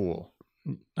 Very cool.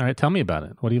 All right, tell me about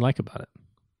it. What do you like about it?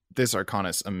 This Arcana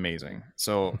is amazing.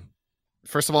 So,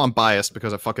 first of all, I'm biased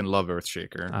because I fucking love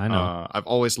Earthshaker. I know. I've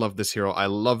always loved this hero. I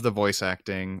love the voice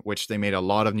acting, which they made a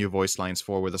lot of new voice lines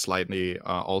for with a slightly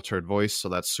altered voice, so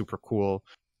that's super cool.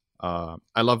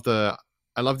 I love the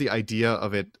idea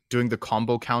of it doing the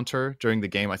combo counter during the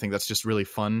game. I think that's just really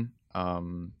fun.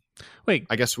 Wait,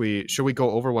 I guess should we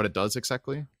go over what it does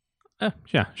exactly?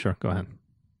 Yeah, sure. Go ahead.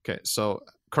 Okay, so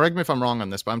correct me if I'm wrong on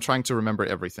this, but I'm trying to remember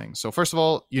everything. So first of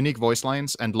all, unique voice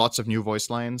lines and lots of new voice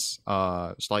lines,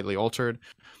 slightly altered.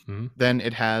 Mm-hmm. Then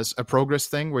it has a progress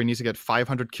thing where you need to get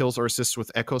 500 kills or assists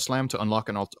with Echo Slam to unlock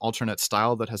an alternate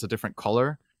style that has a different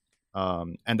color.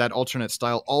 And that alternate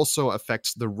style also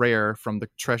affects the rare from the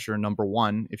treasure number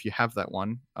 1, if you have that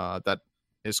one. That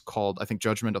is called, I think,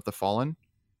 Judgment of the Fallen.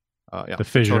 The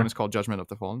fissure. The is called Judgment of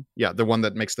the Fallen. Yeah, the one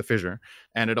that makes the fissure.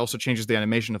 And it also changes the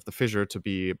animation of the fissure to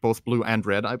be both blue and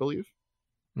red, I believe.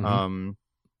 Mm-hmm.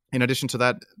 In addition to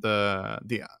that,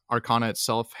 the Arcana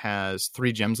itself has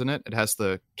 3 gems in it. It has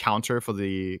the counter for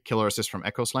the killer assist from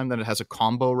Echo Slam. Then it has a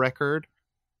combo record.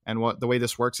 And the way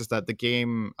this works is that the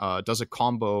game does a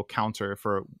combo counter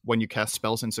for when you cast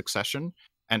spells in succession.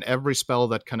 And every spell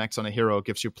that connects on a hero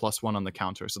gives you +1 on the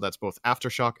counter. So that's both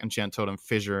Aftershock, Enchant Totem,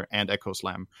 Fissure, and Echo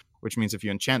Slam. Which means if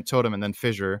you enchant Totem and then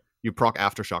Fissure, you proc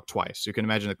Aftershock twice. You can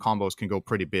imagine the combos can go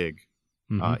pretty big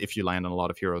if you land on a lot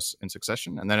of heroes in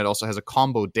succession. And then it also has a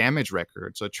combo damage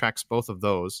record, so it tracks both of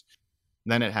those.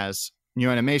 Then it has new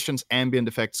animations, ambient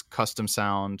effects, custom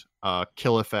sound,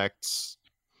 kill effects,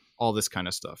 all this kind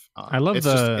of stuff. I love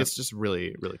it's just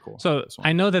really, really cool. So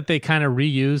I know that they kind of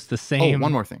reuse the same... Oh,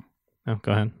 one more thing. Oh,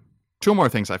 go ahead. 2 more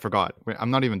things I forgot.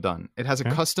 I'm not even done. It has a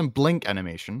custom blink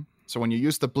animation. So when you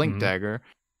use the blink dagger,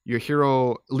 your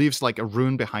hero leaves like a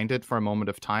rune behind it for a moment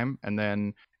of time, and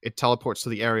then it teleports to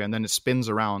the area, and then it spins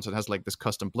around, so it has like this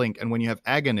custom blink. And when you have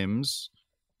Aghanims,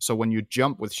 so when you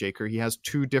jump with Shaker, he has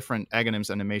 2 different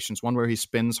Aghanims animations, one where he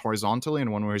spins horizontally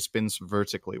and one where he spins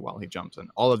vertically while he jumps. And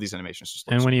all of these animations just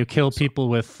look And when you kill cool, people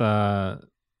with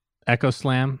Echo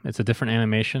Slam, it's a different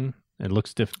animation. It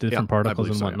looks different particles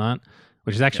and whatnot,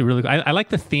 which is actually really cool. I like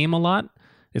the theme a lot.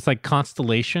 It's like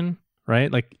constellation,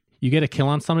 right? Like you get a kill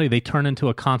on somebody, they turn into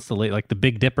a constellation. Like the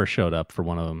Big Dipper showed up for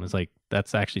one of them. It's like,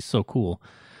 that's actually so cool.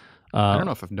 I don't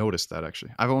know if I've noticed that,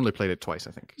 actually. I've only played it twice,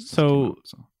 I think. So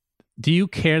do you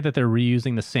care that they're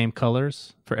reusing the same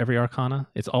colors for every Arcana?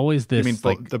 It's always this... You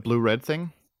mean the blue-red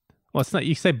thing? Well, it's not...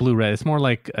 You say blue-red. It's more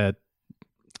like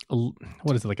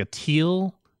what is it? Like a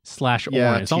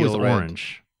teal/orange. It's always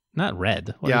orange. Not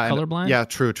red. What, are you colorblind? Yeah,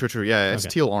 true. Yeah, it's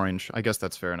teal-orange. I guess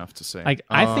that's fair enough to say.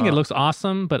 I think it looks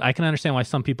awesome, but I can understand why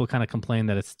some people kind of complain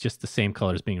that it's just the same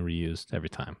colors being reused every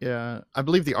time. Yeah, I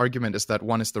believe the argument is that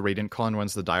one is the Radiant color and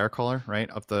one's the Dire color, right,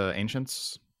 of the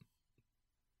Ancients.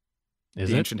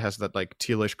 The Ancient has that like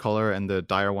tealish color, and the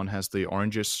Dire one has the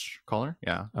orangish color.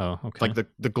 Yeah. Oh, okay. Like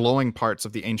the glowing parts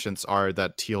of the Ancients are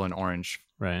that teal and orange.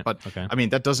 Right. But I mean,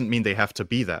 that doesn't mean they have to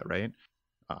be that, right?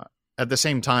 At the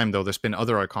same time, though, there's been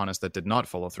other Arcanas that did not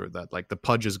follow through that. Like the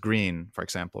Pudge is green, for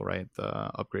example, right? The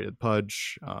upgraded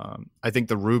Pudge. I think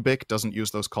the Rubik doesn't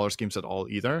use those color schemes at all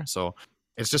either. So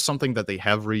it's just something that they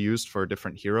have reused for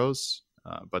different heroes,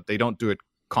 but they don't do it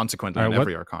consequently in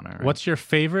every Arcana. Right? What's your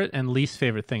favorite and least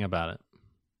favorite thing about it?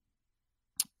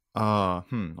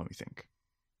 Let me think.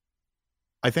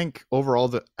 I think overall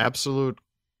the absolute...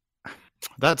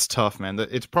 That's tough, man.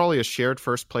 It's probably a shared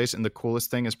first place, and the coolest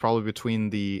thing is probably between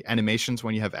the animations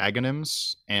when you have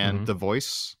Aghanims and the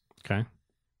voice. Okay.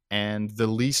 And the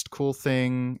least cool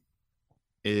thing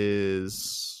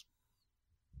is...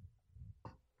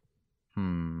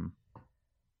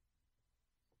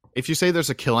 If you say there's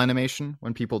a kill animation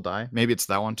when people die, maybe it's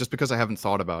that one, just because I haven't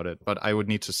thought about it, but I would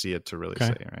need to see it to really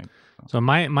say, right? So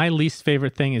my least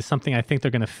favorite thing is something I think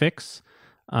they're going to fix.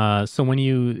 So when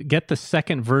you get the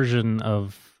second version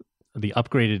of the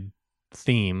upgraded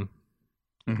theme,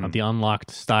 of the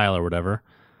unlocked style or whatever,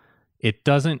 it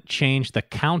doesn't change the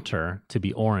counter to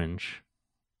be orange.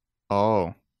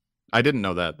 Oh, I didn't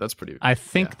know that. That's pretty... I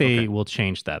think they will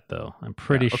change that, though. I'm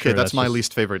pretty sure. Okay, that's my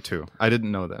least favorite, too. I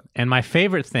didn't know that. And my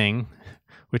favorite thing,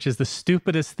 which is the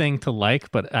stupidest thing to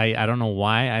like, but I don't know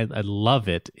why I love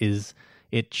it, is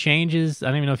it changes... I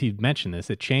don't even know if you've mentioned this.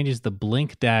 It changes the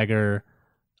Blink Dagger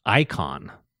icon.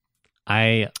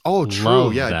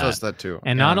 True. Yeah, that. It does that, too.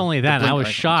 And not only that, I was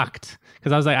shocked,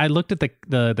 because I was like, I looked at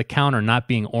the counter not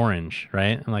being orange,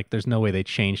 right? And like, there's no way they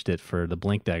changed it for the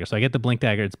Blink Dagger. So I get the Blink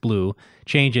Dagger, it's blue.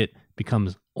 Change it,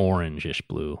 becomes orange-ish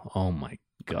blue. Oh my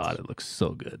god, it looks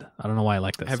so good. I don't know why I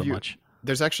like that so much.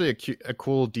 There's actually a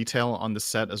cool detail on the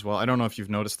set as well. I don't know if you've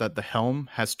noticed that the helm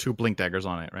has 2 Blink Daggers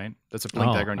on it, right? That's a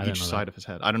Blink Dagger on each side of his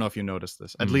head. I don't know if you noticed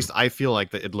this. At least I feel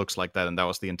like that it looks like that, and that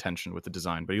was the intention with the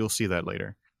design, but you'll see that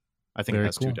later. I think it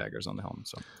has 2 daggers on the helm.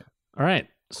 So, all right.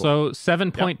 Cool. So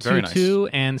 7.22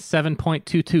 and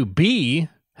 7.22b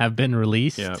have been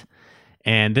released. Yep.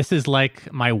 And this is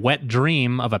like my wet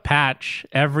dream of a patch.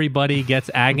 Everybody gets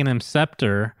Aghanim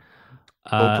Scepter.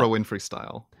 Oprah Winfrey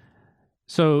style.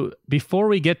 So before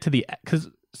we get to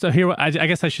I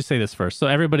guess I should say this first. So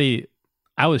everybody,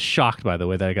 I was shocked, by the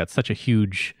way, that I got such a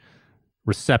huge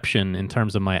reception in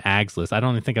terms of my Ags list. I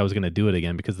don't even think I was going to do it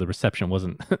again because the reception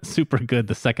wasn't super good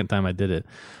the second time I did it.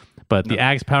 But the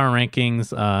Ags power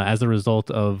rankings, as a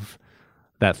result of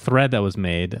that thread that was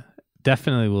made,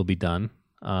 definitely will be done.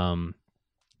 I'm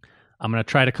going to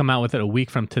try to come out with it a week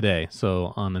from today.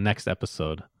 So on the next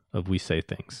episode of We Say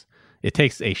Things. It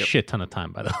takes a shit ton of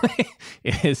time, by the way.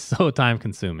 It is so time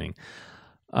consuming.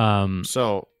 Yes.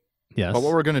 But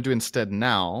what we're going to do instead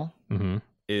now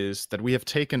is that we have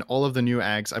taken all of the new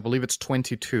Ags. I believe it's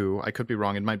 22. I could be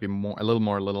wrong. It might be a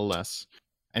little less.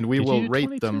 And we will rate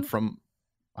 22? Them from...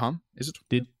 Is it?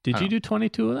 Did you do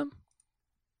 22 of them?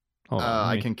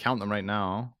 I can count them right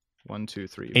now. 1, 2,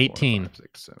 3, 18. 4, 5,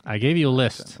 6, 7, I gave you a 9,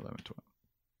 list. 10, 11, 12,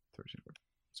 13, 14.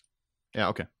 Yeah,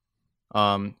 okay.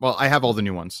 Well, I have all the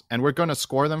new ones, and we're going to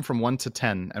score them from 1 to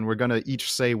 10, and we're going to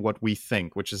each say what we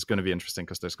think, which is going to be interesting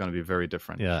because there's going to be very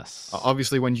different. Yes.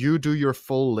 Obviously, when you do your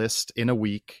full list in a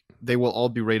week, they will all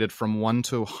be rated from 1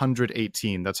 to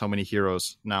 118. That's how many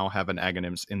heroes now have an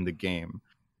Aghanims in the game.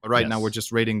 But right now, we're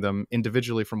just rating them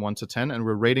individually from 1 to 10, and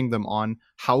we're rating them on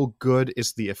how good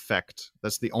is the effect.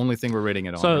 That's the only thing we're rating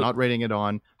it on. We're not rating it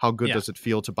on how good does it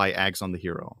feel to buy Ags on the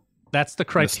hero. That's the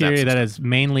criteria that has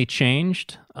mainly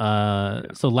changed.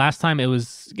 So last time it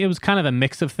was kind of a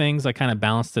mix of things. I kind of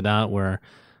balanced it out where,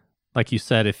 like you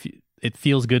said, if it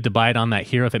feels good to buy it on that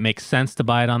hero, if it makes sense to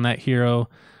buy it on that hero.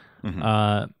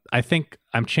 I think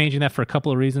I'm changing that for a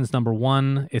couple of reasons. Number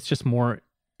one, it's just more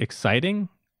exciting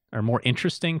or more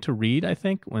interesting to read, I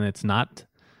think, when it's not,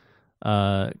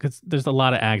 because there's a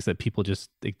lot of Ags that people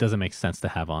it doesn't make sense to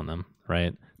have on them,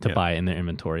 right? To buy in their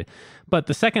inventory. But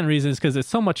the second reason is because it's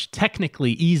so much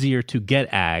technically easier to get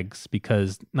Ags,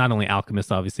 because not only Alchemist,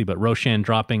 obviously, but Roshan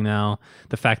dropping now,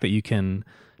 the fact that you can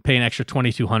pay an extra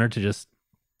 2,200 to just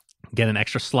get an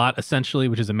extra slot, essentially,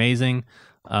 which is amazing.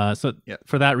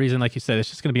 For that reason, like you said, it's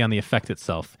just going to be on the effect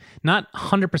itself. Not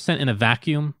 100% in a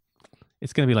vacuum.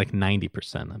 It's going to be like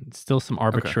 90%. Still some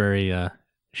arbitrary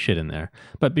shit in there.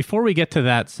 But before we get to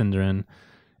that, Synderen,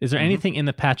 is there anything in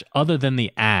the patch other than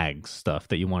the Ags stuff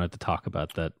that you wanted to talk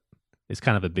about that is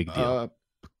kind of a big deal?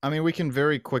 I mean, we can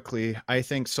very quickly, I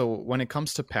think, so when it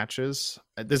comes to patches,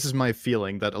 this is my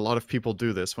feeling that a lot of people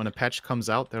do this. When a patch comes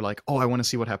out, they're like, oh, I want to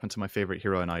see what happened to my favorite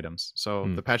hero and items.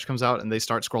 So the patch comes out and they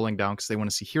start scrolling down because they want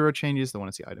to see hero changes, they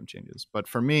want to see item changes. But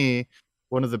for me,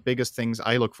 one of the biggest things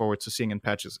I look forward to seeing in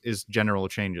patches is general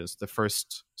changes, the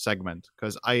first segment,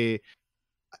 because I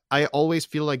always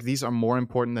feel like these are more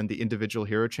important than the individual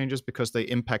hero changes because they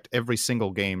impact every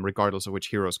single game, regardless of which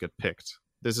heroes get picked.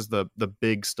 This is the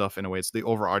big stuff in a way. It's the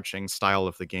overarching style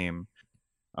of the game.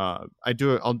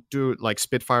 I'll do like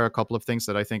Spitfire a couple of things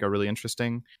that I think are really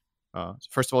interesting.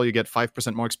 First of all, you get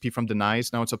 5% more XP from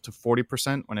denies. Now it's up to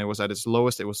 40%. When it was at its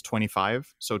lowest, it was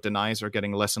 25. So denies are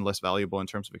getting less and less valuable in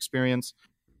terms of experience.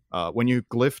 When you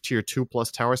glyph tier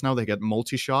 2+ towers now, they get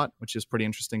multi-shot, which is pretty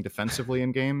interesting defensively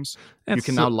in games. You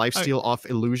can now lifesteal off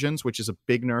illusions, which is a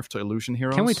big nerf to illusion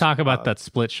heroes. Can we talk about that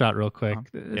split shot real quick?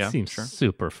 It seems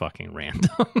super fucking random.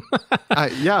 I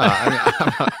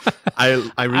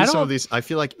read some of these. I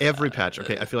feel like every patch,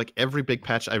 I feel like every big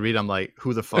patch I read, I'm like,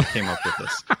 who the fuck came up with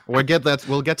this? We'll get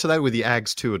to that with the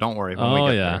Ags too. Don't worry. When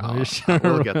we get there.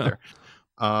 We'll get there.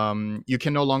 You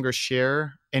can no longer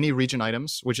share any region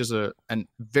items, which is a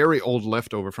very old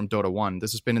leftover from Dota 1.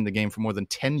 This has been in the game for more than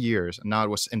 10 years, and now it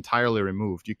was entirely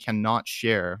removed. You cannot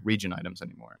share region items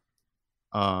anymore.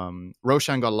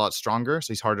 Roshan got a lot stronger,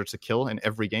 so he's harder to kill in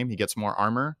every game. He gets more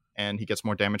armor, and he gets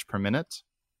more damage per minute.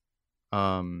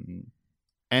 And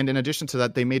in addition to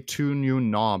that, they made 2 new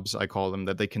knobs, I call them,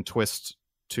 that they can twist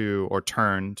to or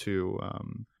turn to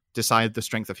decide the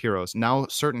strength of heroes. Now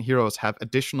certain heroes have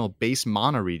additional base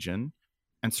mana regen,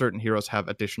 and certain heroes have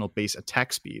additional base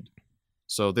attack speed.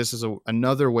 So this is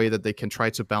another way that they can try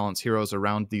to balance heroes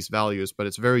around these values, but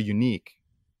it's very unique.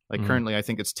 Like currently, I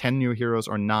think it's 10 new heroes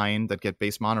or 9 that get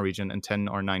base mana regen, and 10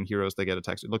 or 9 heroes that get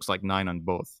attack speed. It looks like 9 on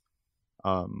both,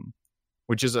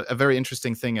 which is a very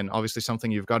interesting thing, and obviously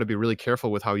something you've got to be really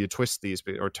careful with how you twist these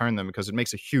or turn them, because it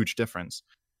makes a huge difference.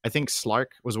 I think Slark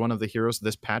was one of the heroes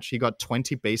this patch. He got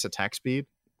 20 base attack speed,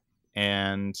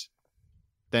 and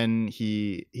then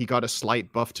he got a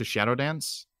slight buff to Shadow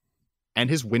Dance, and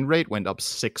his win rate went up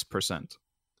 6%.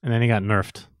 And then he got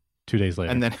nerfed 2 days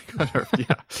later. And then he got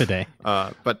nerfed, today.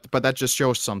 But that just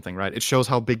shows something, right? It shows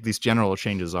how big these general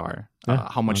changes are,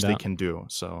 how much they can do.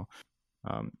 So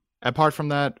apart from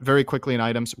that, very quickly in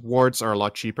items, wards are a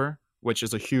lot cheaper, which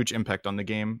is a huge impact on the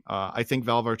game. I think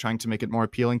Valve are trying to make it more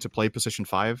appealing to play position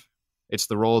 5. It's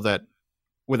the role that,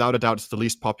 without a doubt, is the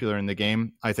least popular in the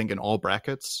game, I think, in all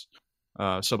brackets.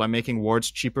 So by making wards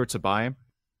cheaper to buy,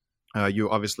 you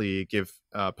obviously give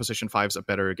position 5s a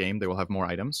better game. They will have more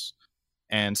items.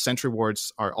 And sentry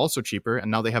wards are also cheaper, and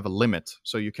now they have a limit.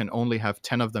 So you can only have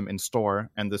 10 of them in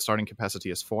store, and the starting capacity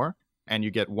is 4. And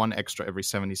you get 1 extra every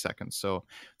 70 seconds. So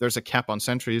there's a cap on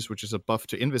sentries, which is a buff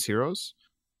to Invis heroes.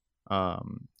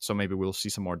 So maybe we'll see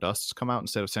some more dusts come out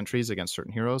instead of sentries against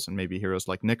certain heroes, and maybe heroes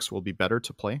like Nyx will be better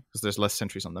to play because there's less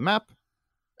sentries on the map.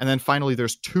 And then finally,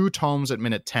 there's 2 tomes at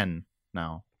minute 10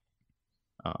 now,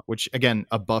 which again,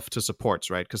 a buff to supports,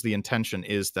 right? Because the intention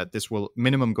is that this will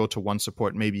minimum go to 1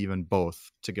 support, maybe even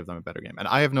both, to give them a better game. And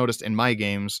I have noticed in my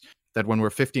games that when we're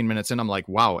 15 minutes in, I'm like,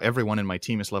 wow, everyone in my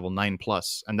team is level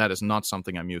 9+, and that is not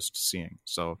something I'm used to seeing.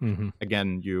 So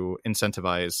again, you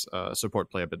incentivize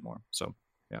support play a bit more. So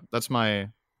yeah, that's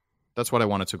what I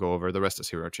wanted to go over. The rest is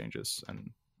hero changes,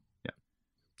 and yeah.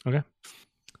 Okay.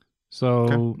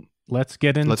 So let's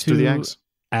get into Let's do the Ags.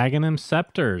 Aghanim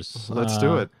Scepters. Let's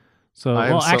do it. So,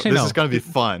 actually, this is going to be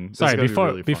fun. Sorry,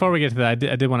 before we get to that,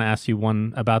 I did want to ask you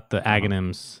one about the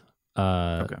Aghanim's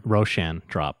Roshan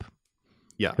drop.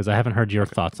 Yeah, because I haven't heard your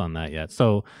thoughts on that yet.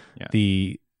 So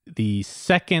the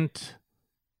second.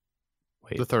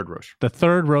 The third Rosh. The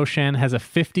third Roshan has a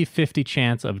 50-50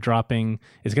 chance of dropping.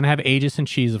 It's going to have Aegis and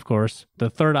Cheese, of course. The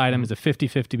third item is a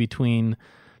 50-50 between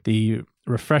the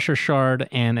Refresher Shard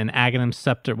and an Aghanim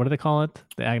Scepter. What do they call it?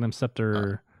 The Aghanim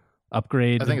Scepter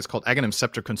upgrade? I think it's called Aghanim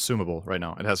Scepter Consumable right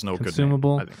now. It has no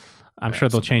Consumable. good name, I think. I'm sure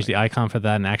they'll change the icon for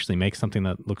that and actually make something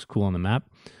that looks cool on the map.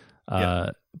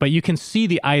 But you can see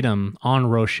the item on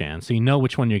Roshan, so you know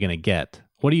which one you're going to get.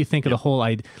 What do you think of the whole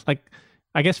idea? Like,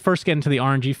 I guess first get into the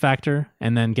RNG factor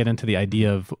and then get into the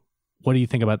idea of what do you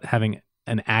think about having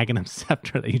an Aghanim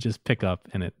Scepter that you just pick up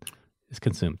and it is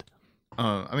consumed?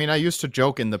 I mean, I used to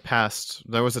joke in the past,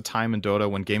 there was a time in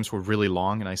Dota when games were really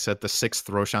long, and I said the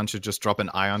 6th Roshan should just drop an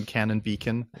ion cannon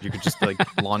beacon. You could just like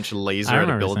launch a laser at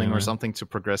a building or something to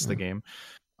progress the game.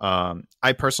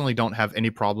 I personally don't have any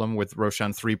problem with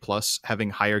Roshan 3+ having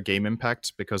higher game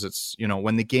impact, because it's,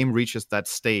 when the game reaches that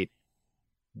state,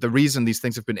 the reason these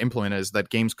things have been implemented is that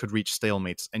games could reach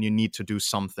stalemates, and you need to do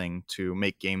something to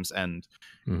make games end.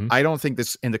 I don't think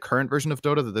this in the current version of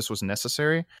Dota that this was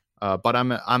necessary, but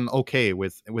I'm okay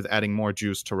with adding more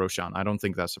juice to Roshan. I don't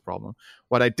think that's a problem.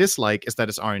 What I dislike is that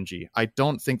it's RNG. I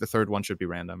don't think the third one should be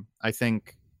random. I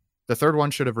think the third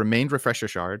one should have remained Refresher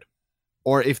Shard,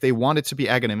 or if they wanted to be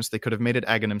Aghanims, they could have made it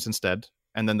Aghanims instead,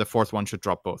 and then the fourth one should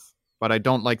drop both. But I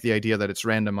don't like the idea that it's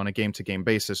random on a game-to-game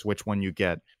basis which one you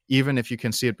get, even if you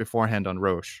can see it beforehand on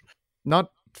Rosh.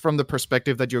 Not from the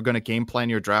perspective that you're going to game plan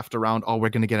your draft around, we're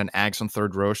going to get an Ags on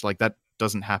third Rosh. Like, that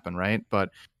doesn't happen, right?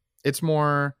 But it's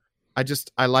more,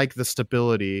 I like the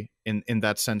stability in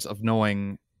that sense of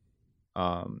knowing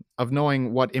of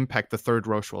knowing what impact the third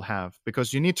Roche will have.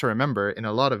 Because you need to remember, in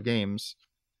a lot of games,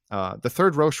 the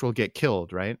third Roche will get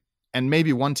killed, right? And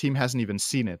maybe one team hasn't even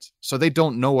seen it, so they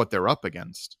don't know what they're up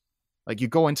against. Like, you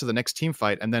go into the next team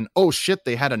fight, and then, oh shit,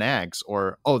 they had an Ags,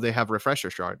 or oh, they have Refresher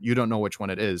Shard. You don't know which one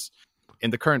it is.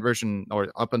 In the current version, or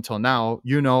up until now,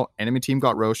 enemy team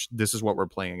got Roche, this is what we're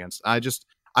playing against. I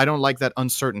don't like that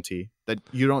uncertainty, that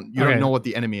you don't know what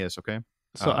the enemy is, okay?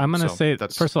 So I'm going to say,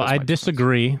 first of all, I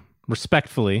disagree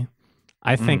respectfully.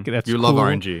 I think that's You cool. love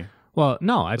RNG. Well,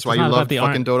 no. That's why you love the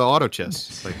fucking Dota auto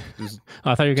chess. Like,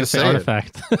 I thought you were going to say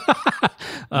Artifact.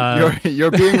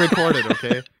 You're being recorded,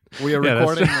 okay? We are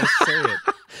recording this, say it.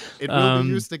 It will be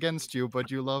used against you, but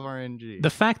you love RNG. The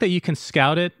fact that you can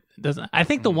scout it doesn't... I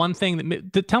think the one thing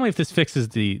that... Tell me if this fixes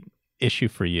the issue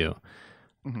for you.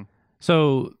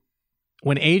 So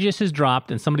when Aegis is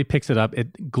dropped and somebody picks it up,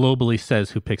 it globally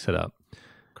says who picks it up.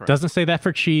 Correct. Doesn't say that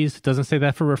for Cheese, doesn't say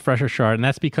that for Refresher Shard, and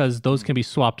that's because those can be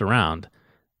swapped around.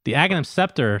 The Aghanim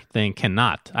Scepter thing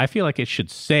cannot. I feel like it should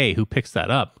say who picks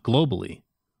that up globally.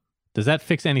 Does that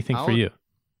fix anything for you?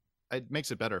 It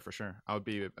makes it better for sure. I would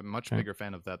be a much bigger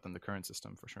fan of that than the current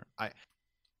system for sure.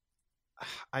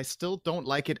 I still don't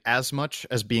like it as much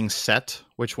as being set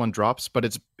which one drops, but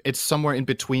it's somewhere in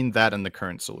between that and the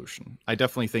current solution. I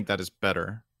definitely think that is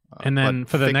better. And then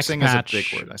for the next patch, is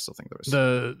a big word. I still think there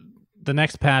is the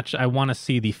next patch. I want to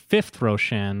see the 5th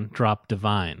Roshan drop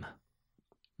Divine.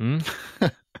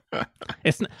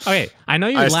 It's okay. I know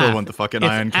you. I still want the fucking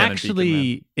Iron Cannon.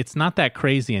 Actually, it's not that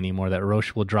crazy anymore that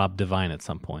Roche will drop Divine at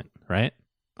some point, right?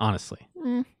 Honestly,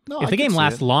 no, if the game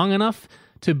lasts long enough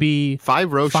to be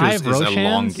 5 Roches is a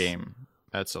long game.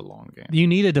 That's a long game. You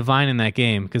need a Divine in that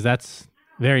game because that's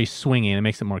very swingy and it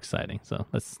makes it more exciting. So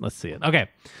let's see it. Okay,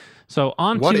 so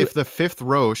what if the 5th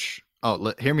Roche?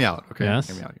 Oh, hear me out. Okay, yes?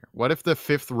 Hear me out here. What if the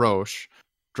 5th Roche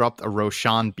dropped a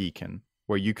Roshan beacon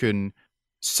where you can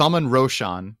summon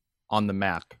Roshan on the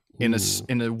map in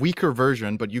a weaker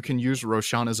version, but you can use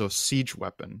Roshan as a siege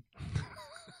weapon.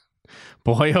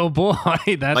 Boy, oh boy,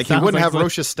 that like you wouldn't have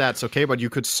Roche's stats, okay, but you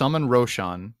could summon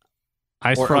Roshan.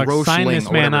 Icefrog, sign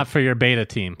this man up for your beta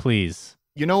team, please.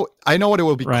 I know what it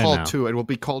will be called too. It will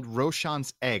be called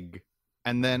Roshan's egg,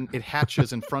 and then it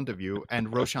hatches in front of you,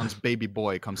 and Roshan's baby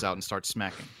boy comes out and starts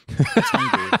smacking. It's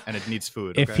hungry and it needs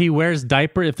food. Okay? If he wears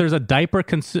diaper, if there's a diaper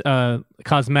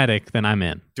cosmetic, then I'm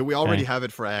in. Do we already have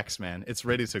it for Axe, man? It's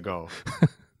ready to go.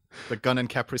 The Gun and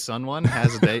Capri Sun one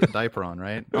has a diaper on,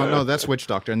 right? Oh no, that's Witch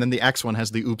Doctor, and then the Axe one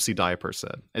has the Oopsie diaper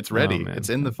set. It's ready. It's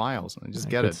in the files. Just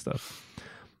get it. Stuff.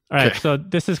 All right, so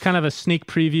this is kind of a sneak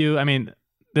preview. I mean,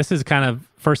 this is kind of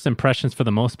first impressions for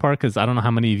the most part because I don't know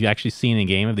how many of you actually seen in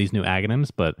game of these new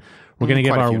Aghanims, but we're gonna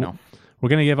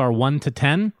give our 1 to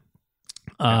 10.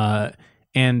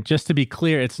 And just to be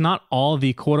clear, it's not all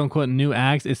the quote unquote new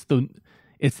Ags.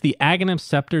 It's the Aghanim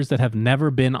Scepters that have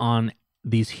never been on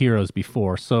these heroes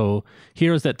before. So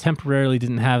heroes that temporarily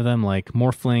didn't have them, like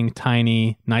Morphling,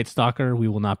 Tiny, Night Stalker, we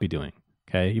will not be doing.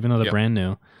 Okay, even though they're brand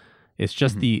new, it's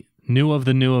just the new of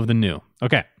the new of the new.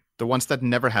 Okay, the ones that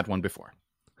never had one before.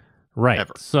 Right.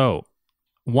 Ever. So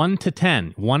 1 to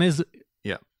 10. 1 is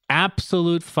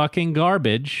absolute fucking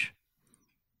garbage.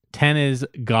 10 is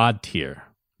God tier.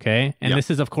 Okay. And this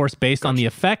is, of course, based on the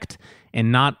effect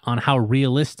and not on how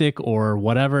realistic or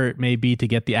whatever it may be to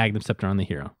get the Aghanim Scepter on the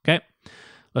hero. Okay.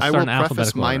 Let's start in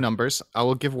alphabetical order. Numbers. I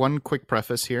will give one quick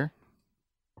preface here.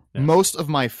 Yeah. Most of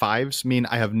my 5s mean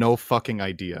I have no fucking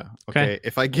idea. Okay?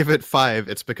 If I give it 5,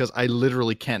 it's because I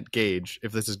literally can't gauge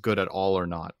if this is good at all or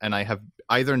not. And I have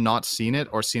either not seen it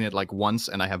or seen it like once,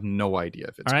 and I have no idea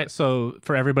if it's all right. good. So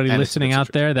for everybody listening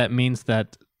out there, that means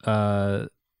that I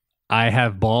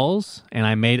have balls and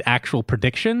I made actual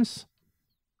predictions.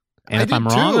 And if I'm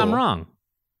wrong, I'm wrong.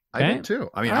 Okay? I did too.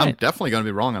 I mean, I'm definitely going to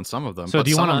be wrong on some of them. So but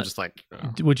do you want to just like?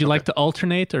 Would you like to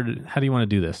alternate, or how do you want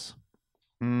to do this?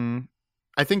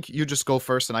 I think you just go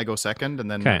first and I go second, and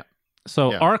then. Okay.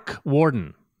 So Arc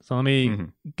Warden. So let me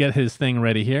get his thing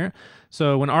ready here.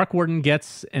 So when Arc Warden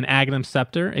gets an Aghanim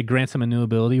Scepter, it grants him a new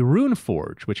ability, Rune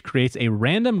Forge, which creates a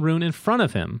random rune in front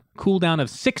of him. Cooldown of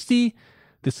 60.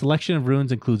 The selection of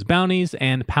runes includes bounties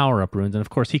and power-up runes, and of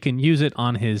course he can use it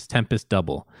on his Tempest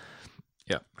double.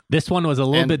 Yeah. This one was a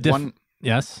little bit different.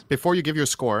 Yes? Before you give your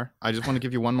score, I just want to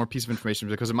give you one more piece of information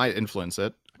because it might influence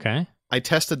it. Okay. I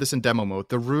tested this in demo mode.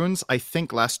 The runes, I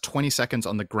think, last 20 seconds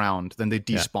on the ground, then they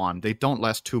despawn. Yeah. They don't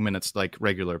last 2 minutes like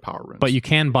regular power runes. But you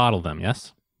can bottle them,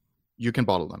 yes? You can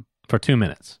bottle them. For 2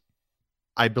 minutes.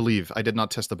 I believe. I did not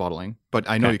test the bottling, but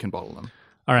I know you can bottle them.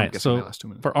 All right, so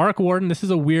for Arc Warden, this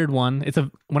is a weird one.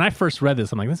 When I first read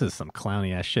this, I'm like, this is some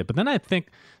clowny ass shit. But then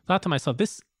thought to myself,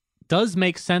 this does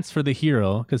make sense for the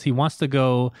hero because he wants to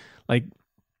go, like,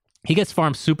 he gets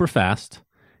farmed super fast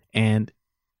and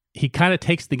he kind of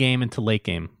takes the game into late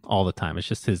game all the time. It's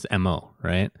just his MO,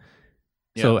 right?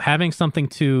 Yeah. So having something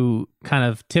to kind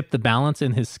of tip the balance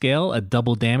in his scale, a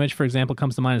double damage, for example,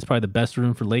 comes to mind is probably the best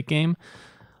rune for late game.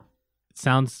 It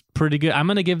sounds pretty good. I'm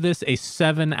going to give this a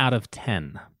 7 out of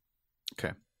 10.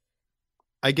 Okay.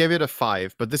 I gave it a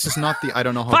 5, but this is not the I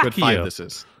don't know how good 5 this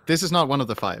is. This is not one of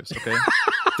the 5s, okay?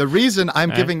 The reason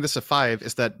I'm giving this a 5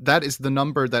 is that is the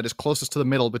number that is closest to the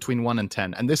middle between 1 and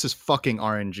 10, and this is fucking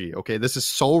RNG, okay? This is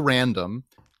so random.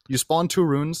 You spawn 2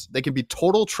 runes, they can be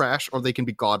total trash or they can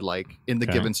be godlike in the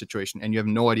given situation, and you have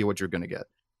no idea what you're going to get.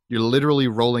 You're literally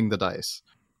rolling the dice.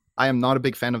 I am not a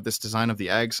big fan of this design of the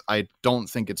eggs. I don't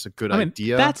think it's a good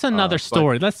idea. That's another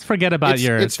story. Let's forget about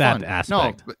that fun.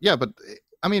 Aspect. No, but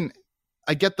I mean,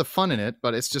 I get the fun in it,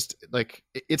 but it's just like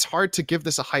it's hard to give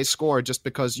this a high score just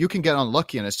because you can get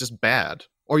unlucky and it's just bad,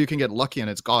 or you can get lucky and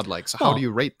it's godlike. So how do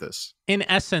you rate this? In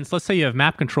essence, let's say you have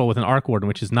map control with an Arc Warden,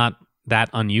 which is not that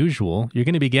unusual. You're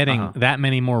going to be getting that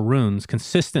many more runes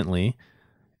consistently.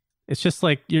 It's just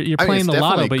like you're playing the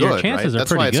lotto, but your chances are That's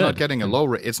pretty why it's good. not getting a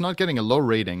low. It's not getting a low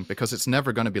rating because it's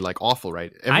never going to be like awful,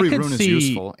 right? Every rune is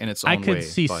useful in its own way. I could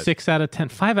see 6 out of 10.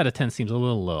 5 out of 10 seems a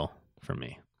little low for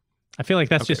me. I feel like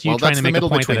that's just you trying to make a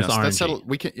point that it's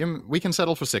RNG. We can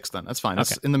settle for 6 then. That's fine.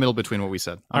 That's in the middle between what we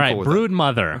said. All right, Brood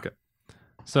Mother. Okay.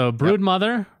 So Brood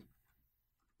Mother,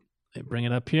 bring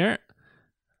it up here.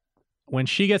 When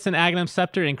she gets an Aghanim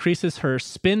Scepter, it increases her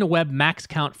spin web max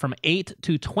count from 8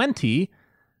 to 20,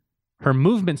 her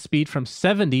movement speed from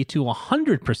 70 to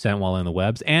 100% while in the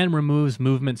webs, and removes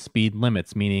movement speed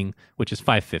limits, which is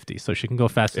 550. So she can go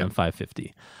faster than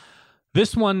 550.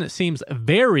 This one seems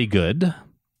very good.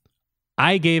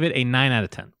 I gave it a 9 out of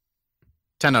 10.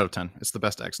 10 out of 10. It's the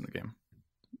best Ags in the game.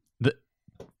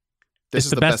 This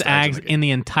is the best Ags in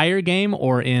the entire game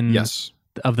or in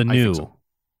of the new?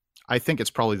 I think it's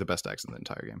probably the best Ags in the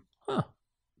entire game. Huh.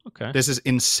 Okay. This is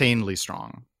insanely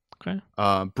strong. Okay.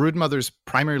 Broodmother's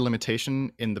primary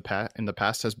limitation in the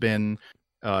past has been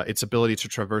its ability to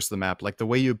traverse the map. Like the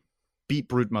way you beat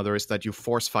Broodmother is that you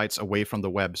force fights away from the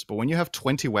webs. But when you have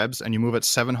 20 webs and you move at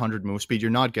 700 move speed,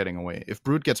 you're not getting away. If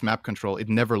Brood gets map control, it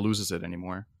never loses it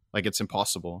anymore. Like it's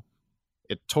impossible.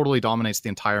 It totally dominates the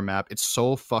entire map. It's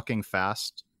so fucking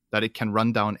fast that it can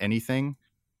run down anything.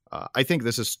 I think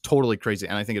this is totally crazy,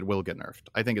 and I think it will get nerfed.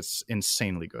 I think it's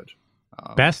insanely good.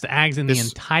 Best Ags in the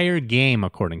entire game,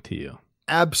 according to you.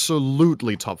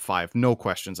 Absolutely top 5, no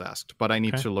questions asked. But I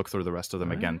need to look through the rest of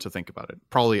them again to think about it.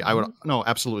 Probably,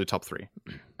 absolutely top 3.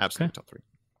 Absolutely top 3.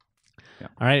 Yeah.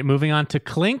 All right, moving on to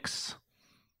Clinks.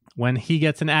 When he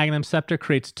gets an Aghanim Scepter,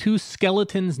 creates 2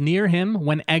 skeletons near him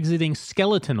when exiting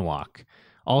Skeleton Walk.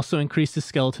 Also increases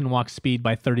Skeleton Walk speed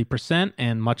by 30%,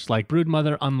 and much like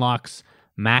Broodmother, unlocks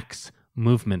max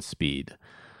movement speed.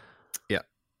 Yeah.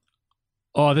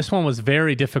 Oh, this one was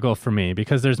very difficult for me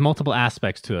because there's multiple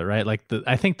aspects to it, right? Like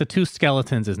I think the 2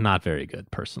 skeletons is not very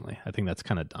good, personally. I think that's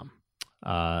kind of dumb.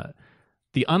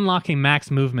 The unlocking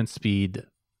max movement speed,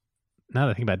 now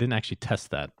that I think about it, I didn't actually test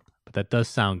that, but that does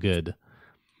sound good.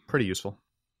 Pretty useful.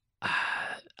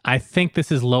 I think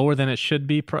this is lower than it should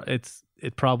be.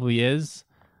 It probably is.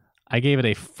 I gave it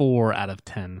a 4 out of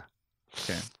 10.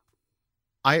 Okay.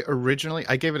 I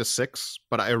gave it a 6,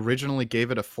 but I originally gave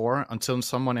it a 4 until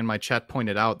someone in my chat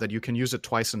pointed out that you can use it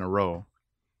twice in a row.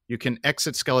 You can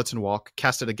exit Skeleton Walk,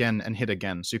 cast it again, and hit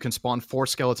again. So you can spawn 4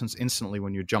 skeletons instantly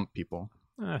when you jump people.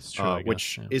 That's true,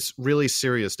 which is really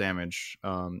serious damage.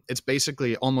 It's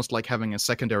basically almost like having a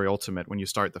secondary ultimate when you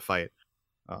start the fight.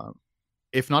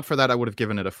 If not for that, I would have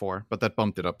given it a 4, but that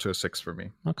bumped it up to a 6 for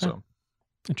me. Okay. So,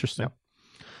 interesting. Yeah.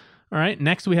 All right,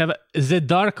 next we have the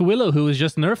Dark Willow, who was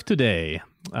just nerfed today.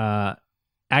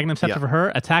 Aghanim Scepter for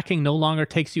her. Attacking no longer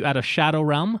takes you out of Shadow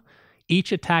Realm.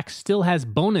 Each attack still has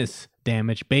bonus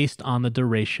damage based on the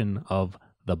duration of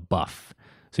the buff.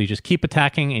 So you just keep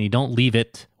attacking and you don't leave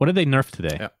it. What did they nerf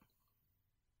today? Yeah.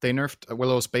 They nerfed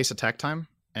Willow's base attack time,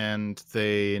 and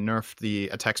they nerfed the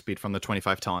attack speed from the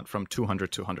 25 talent from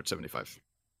 200 to 175.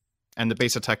 And the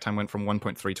base attack time went from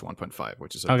 1.3 to 1.5,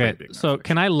 which is a very big nerf. So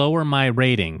can I lower my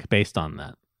rating based on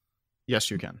that?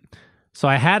 Yes, you can. So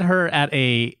I had her at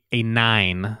a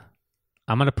 9.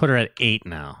 I'm going to put her at 8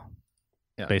 now.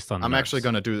 Yeah. Based on I'm actually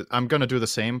going to do the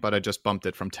same, but I just bumped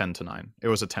it from 10 to 9. It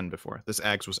was a 10 before. This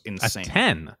Ags was insane. A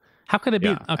 10? How could it be?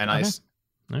 Yeah.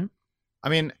 Okay. I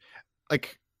mean,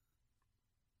 like,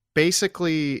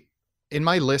 basically, in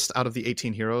my list out of the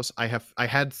 18 heroes, I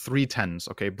had 3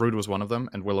 10s. Okay, Brood was one of them,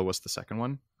 and Willow was the second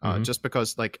one. Just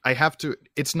because, like, I have to.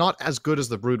 It's not as good as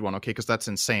the Brood one, okay, because that's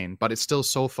insane, but it's still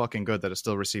so fucking good that it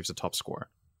still receives a top score.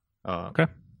 Okay.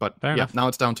 But Fair enough. now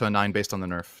it's down to a 9 based on the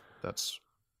nerf. That's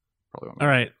probably what I'm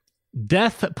All right.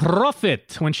 Death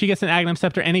Prophet. When she gets an Aghanim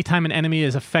Scepter, anytime an enemy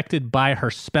is affected by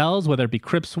her spells, whether it be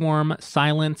Crypt Swarm,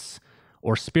 Silence,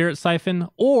 or Spirit Siphon,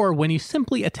 or when you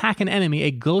simply attack an enemy,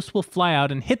 a ghost will fly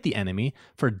out and hit the enemy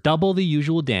for double the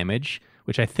usual damage,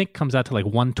 which I think comes out to like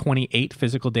 128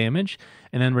 physical damage,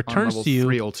 and then returns to you.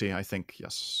 3 ulti, I think,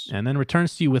 yes. And then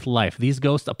returns to you with life. These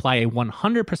ghosts apply a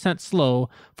 100% slow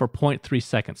for 0.3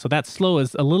 seconds. So that slow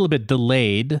is a little bit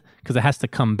delayed because it has to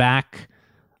come back,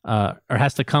 or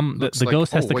has to come. The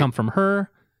ghost has to come from her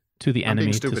to the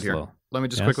enemy to slow. Here. Let me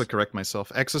just quickly correct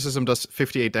myself. Exorcism does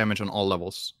 58 damage on all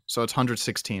levels, so it's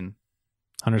 116.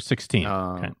 116.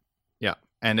 Okay. Yeah,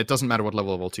 and it doesn't matter what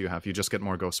level of ulti you have. You just get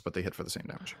more ghosts, but they hit for the same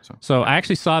damage. So I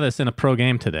actually saw this in a pro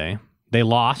game today. They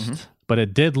lost, but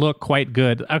it did look quite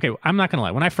good. Okay, I'm not going to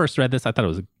lie. When I first read this, I thought it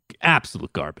was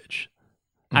absolute garbage.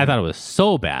 I thought it was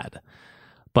so bad.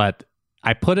 But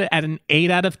I put it at an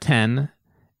 8 out of 10,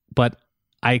 but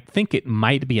I think it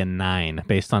might be a 9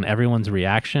 based on everyone's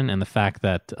reaction and the fact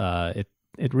that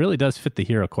it really does fit the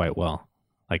hero quite well.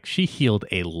 Like, she healed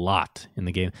a lot in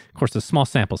the game. Of course, a small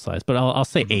sample size, but I'll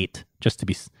say 8 just to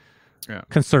be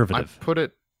conservative.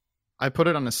 I put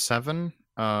it on a 7,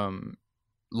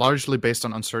 largely based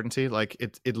on uncertainty. Like,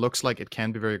 it looks like it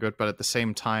can be very good, but at the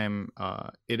same time,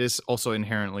 it is also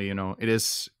inherently, it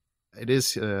is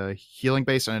healing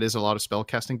based, and it is a lot of spell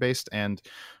casting based, and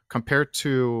compared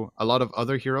to a lot of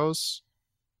other heroes,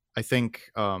 I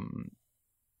think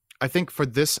for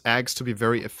this Ags to be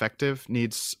very effective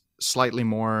needs slightly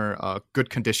more good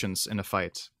conditions in a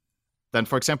fight. Then,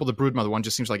 for example, the Broodmother one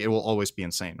just seems like it will always be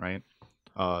insane, right?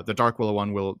 The Dark Willow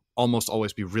one will almost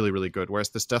always be really, really good. Whereas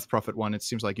this Death Prophet one, it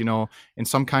seems like, in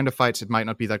some kind of fights, it might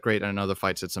not be that great, and in other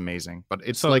fights, it's amazing. But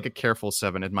it's like a careful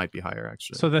 7. It might be higher,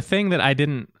 actually. So the thing that I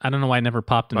don't know why it never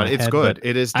popped in my head. But it's good.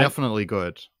 It is definitely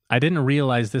good. I didn't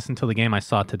realize this until the game I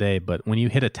saw today, but when you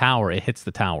hit a tower, it hits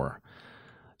the tower.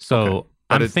 So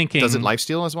I'm thinking... Does it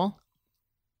lifesteal as well?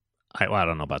 I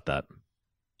don't know about that.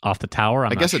 Off the tower,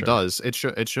 I guess it does. It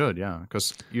should, yeah.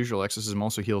 Because usual Exorcism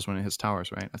also heals when it hits towers,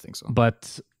 right? I think so.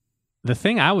 But the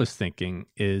thing I was thinking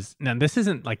is... Now, this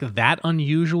isn't like that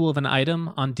unusual of an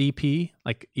item on DP.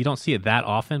 Like, you don't see it that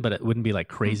often, but it wouldn't be like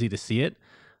crazy to see it.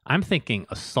 I'm thinking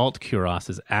Assault Cuirass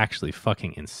is actually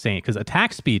fucking insane. Because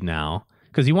attack speed now...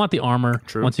 Because you want the armor.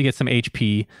 True. Once you get some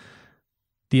HP.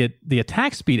 The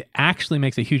attack speed actually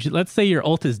makes a huge... Let's say your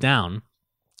ult is down.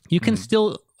 You can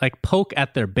still like poke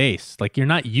at their base. Like, you're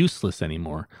not useless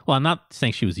anymore. Well, I'm not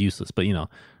saying she was useless, but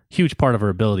huge part of her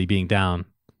ability being down,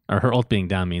 or her ult being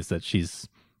down, means that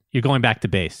you're going back to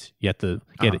base. You have to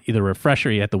get either a refresher,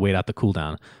 or you have to wait out the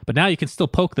cooldown. But now you can still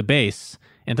poke the base,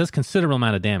 and it does considerable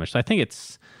amount of damage. So I think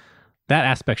that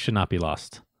aspect should not be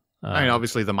lost. I mean,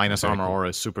 obviously the minus armor aura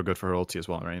is super good for her ulti as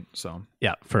well, right? So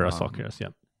yeah, for Assault Cuirass, yeah.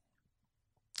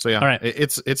 So yeah, all right.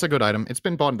 It's a good item. It's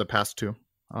been bought in the past too,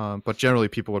 but generally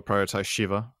people would prioritize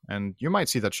Shiva, and you might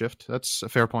see that shift. That's a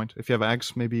fair point. If you have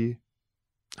Ags, maybe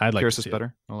I'd like Cuirass to see is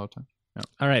better a lot of time. Yeah.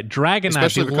 All right, Dragon Knight.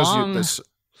 Especially because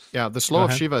the slow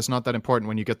of Shiva is not that important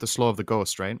when you get the slow of the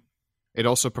Ghost, right? It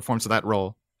also performs that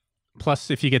role. Plus,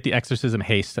 if you get the Exorcism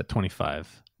haste at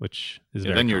 25, which is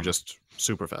very then you're common. Just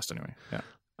super fast anyway. Yeah.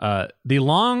 The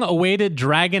long-awaited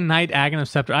Dragon Knight Aghanim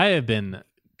Scepter. I have been,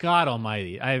 God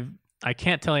Almighty, I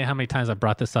can't tell you how many times I've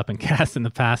brought this up in cast in the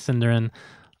past, Sindarin.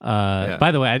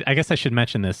 By the way, I guess I should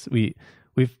mention this. We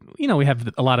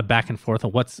have a lot of back and forth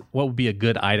on what would be a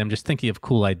good item. Just thinking of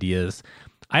cool ideas.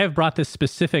 I have brought this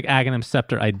specific Aghanim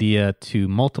Scepter idea to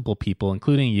multiple people,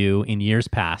 including you, in years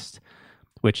past.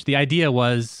 Which the idea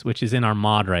was, which is in our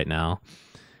mod right now,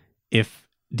 if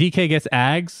DK gets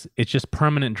Ags, it's just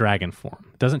permanent dragon form.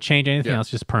 It doesn't change anything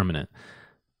else, just permanent.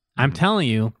 I'm telling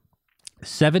you,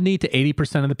 70 to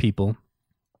 80% of the people,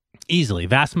 easily,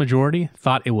 vast majority,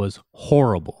 thought it was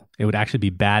horrible. It would actually be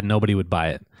bad. Nobody would buy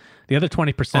it. The other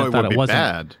 20% thought it wasn't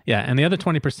bad. Yeah, and the other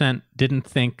 20% didn't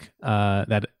think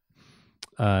that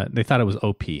they thought it was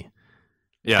OP.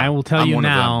 Yeah, I will tell you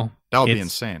now, that would be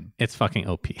insane. It's fucking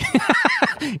OP.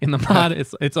 In the mod,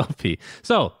 it's OP.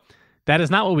 So that is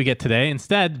not what we get today.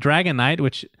 Instead, Dragon Knight,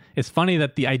 which is funny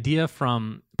that the idea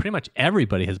from pretty much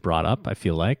everybody has brought up, I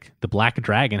feel like. The Black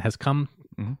Dragon has come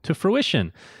to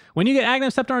fruition. When you get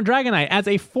Aghanim Scepter on Dragon Knight, adds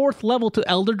a 4th level to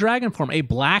Elder Dragon form, a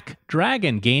Black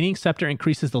Dragon. Gaining Scepter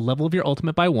increases the level of your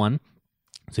ultimate by 1.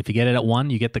 So if you get it at 1,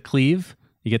 you get the Cleave.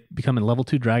 You become a level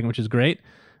 2 dragon, which is great.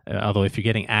 Although if you're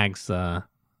getting Ags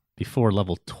before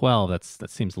level 12, that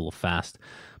seems a little fast.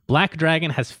 Black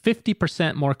Dragon has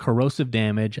 50% more corrosive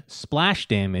damage, splash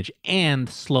damage, and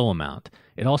slow amount.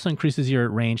 It also increases your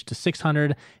range to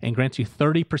 600 and grants you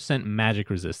 30% magic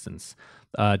resistance.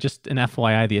 Just an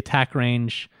FYI, the attack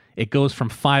range, it goes from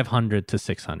 500 to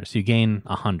 600. So you gain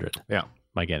 100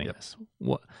 by getting this.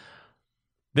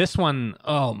 This one,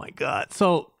 oh my God.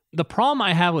 So the problem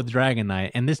I have with Dragon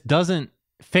Knight, and this doesn't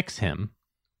fix him,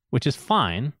 which is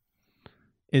fine,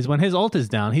 is when his ult is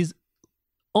down, he's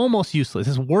almost useless.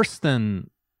 It's worse than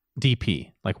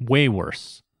DP, like way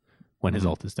worse when his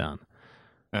ult is down.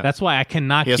 Yeah. That's why I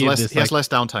cannot give this. He has less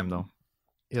downtime, though.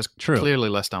 He has clearly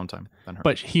less downtime than her.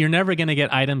 But you're never going to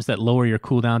get items that lower your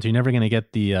cooldowns. You're never going to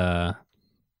get the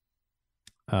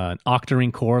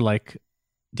Octarine core like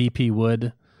DP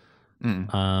would.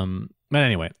 But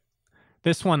anyway,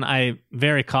 this one I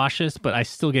very cautious, but I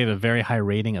still gave it a very high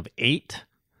rating of 8.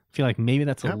 I feel like maybe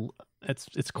that's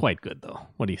it's quite good though.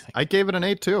 What do you think? I gave it an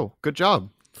 8 too. Good job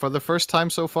for the first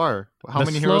time so far. How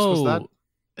many heroes was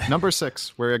that? Number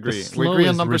 6. We agree. We agree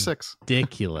on number 6.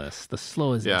 Ridiculous. The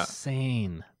slow is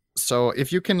insane. So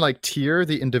if you can like tier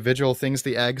the individual things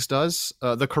the Aghs does,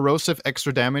 the corrosive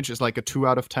extra damage is like a 2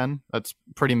 out of 10. That's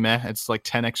pretty meh. It's like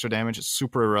 10 extra damage. It's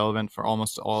super irrelevant for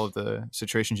almost all of the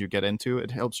situations you get into. It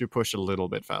helps you push a little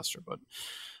bit faster, but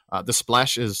the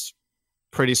splash is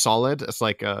pretty solid. It's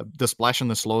like the splash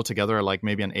and the slow together are like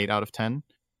maybe an 8 out of 10.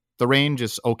 The range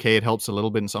is okay. It helps a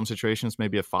little bit in some situations,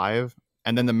 maybe a 5.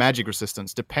 And then the magic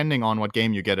resistance, depending on what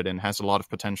game you get it in, has a lot of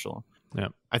potential. Yeah,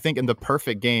 I think in the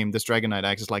perfect game, this Dragon Knight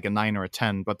Aghs is like a 9 or a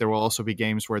 10, but there will also be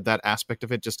games where that aspect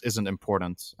of it just isn't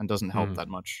important and doesn't help that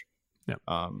much.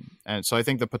 Yeah. And so I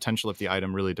think the potential of the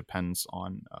item really depends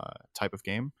on type of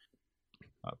game.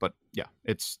 But yeah,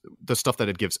 it's the stuff that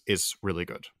it gives is really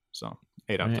good. So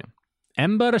 8 out of 10.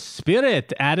 Ember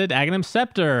Spirit added Aghanim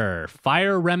Scepter.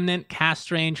 Fire Remnant cast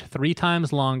range 3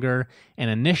 times longer, and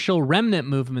initial Remnant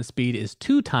movement speed is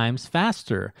 2 times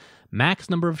faster. Max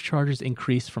number of charges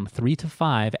increased from 3 to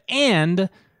 5, and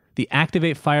the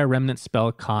Activate Fire Remnant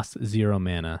spell costs 0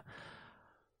 mana.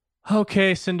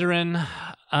 Okay, Cinderin,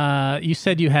 you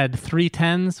said you had 3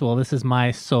 10s. Well, this is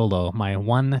my solo, my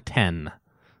 1 10.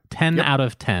 10 out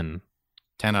of 10.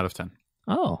 10 out of 10.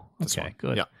 Oh, okay,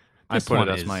 good. Yeah. I put it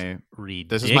as my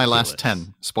ridiculous. This is my last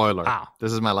 10. Spoiler. Wow.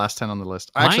 This is my last 10 on the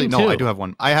list. Actually, no, I do have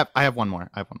one. I have one more.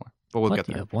 But we'll get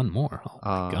there. You have one more. Oh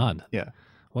my God. Yeah.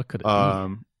 What could it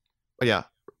be? But yeah,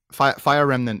 Fire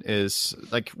Remnant is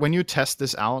like when you test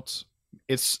this out,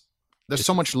 there's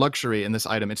so much luxury in this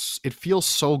item. It feels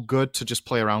so good to just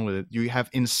play around with it. You have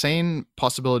insane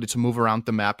possibility to move around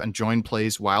the map and join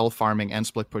plays while farming and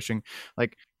split pushing.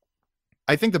 Like,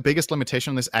 I think the biggest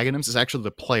limitation on this Aghanims is actually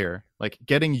the player, like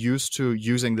getting used to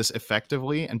using this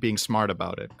effectively and being smart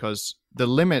about it. Because the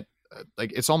limit,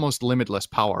 like it's almost limitless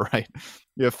power, right?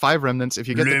 You have 5 remnants. If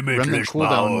you get the remnant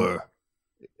cooldown,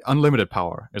 unlimited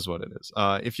power is what it is.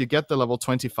 If you get the level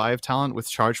 25 talent with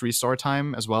charge restore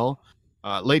time as well,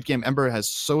 late game Ember has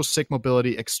so sick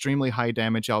mobility, extremely high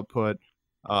damage output.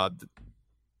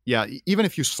 Yeah, even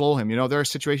if you slow him, there are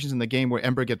situations in the game where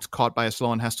Ember gets caught by a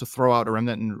slow and has to throw out a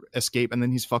remnant and escape, and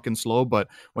then he's fucking slow. But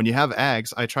when you have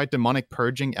Aghs, I tried demonic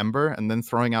purging Ember and then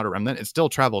throwing out a remnant. It still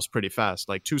travels pretty fast.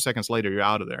 Like 2 seconds later, you're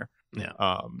out of there. Yeah.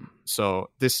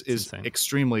 So this is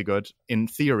extremely good, in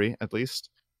theory, at least.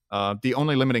 The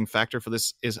only limiting factor for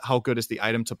this is how good is the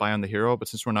item to buy on the hero, but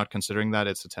since we're not considering that,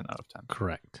 it's a 10 out of 10.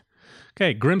 Correct.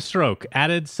 Okay, Grimstroke,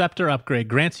 added scepter upgrade,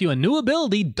 grants you a new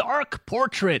ability, Dark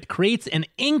Portrait, creates an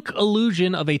ink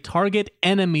illusion of a target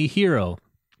enemy hero.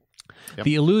 Yep.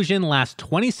 The illusion lasts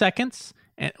 20 seconds,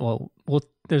 and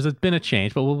there's been a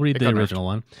change, but we'll read the original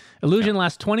one. Illusion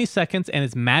lasts 20 seconds and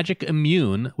is magic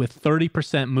immune with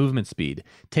 30% movement speed.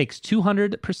 Takes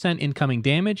 200% incoming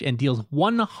damage and deals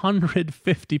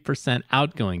 150%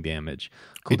 outgoing damage.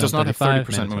 It does not have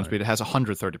 30% movement speed. It has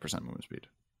 130% movement speed.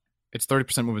 It's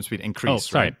 30% movement speed increase. Oh,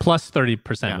 sorry. Right? Plus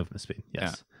 30% movement speed.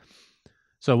 Yes. Yeah.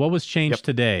 So what was changed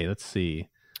today? Let's see.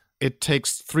 It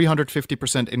takes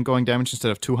 350% ingoing damage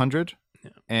instead of 200,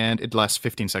 and it lasts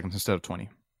 15 seconds instead of 20.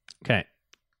 Okay.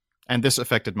 And this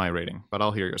affected my rating, but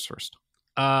I'll hear yours first.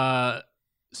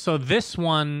 So this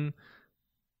one,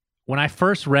 when I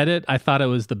first read it, I thought it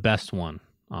was the best one,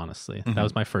 honestly. Mm-hmm. That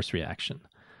was my first reaction.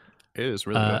 It is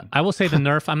really good. I will say the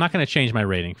nerf, I'm not going to change my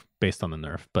rating based on the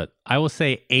nerf, but I will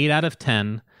say 8 out of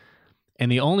 10.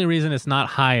 And the only reason it's not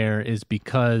higher is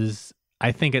because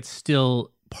I think it's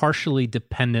still partially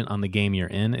dependent on the game you're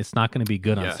in. It's not going to be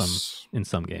good in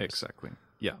some games. Exactly.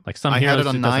 Yeah. Like some heroes, it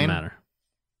doesn't matter.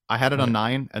 I had it on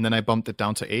 9, and then I bumped it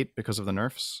down to 8 because of the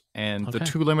nerfs. And the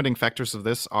 2 limiting factors of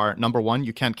this are, number 1,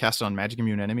 you can't cast it on magic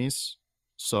immune enemies.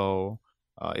 So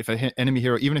If an enemy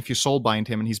hero, even if you soulbind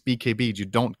him and he's BKB'd, you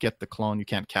don't get the clone. You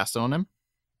can't cast it on him.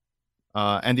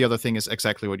 And the other thing is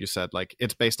exactly what you said. Like,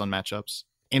 it's based on matchups.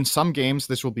 In some games,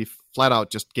 this will be flat out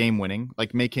just game winning,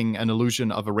 like making an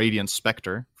illusion of a Radiant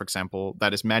Spectre, for example,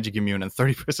 that is magic immune and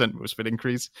 30% move speed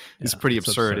increase is pretty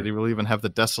absurd. It will even have the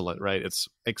Desolate, right? It's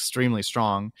extremely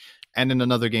strong. And in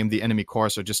another game, the enemy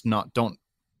cores are just don't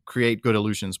create good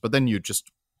illusions, but then you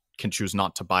just can choose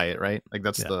not to buy it, right? Like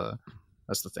that's the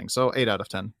thing. So 8 out of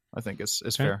 10, I think is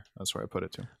fair. That's where I put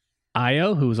it too.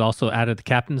 Io, who's also added the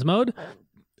captain's mode,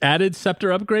 added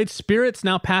scepter upgrade. Spirits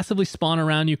now passively spawn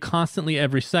around you constantly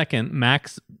every second,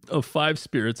 max of 5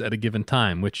 spirits at a given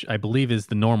time, which I believe is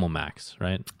the normal max,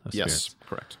 right? Yes,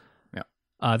 correct.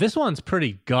 Yeah. This one's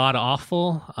pretty god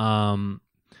awful.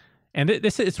 And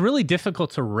it's really difficult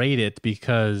to rate it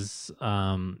because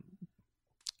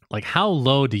like how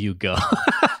low do you go?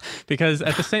 Because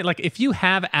at the same, like if you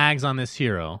have Ags on this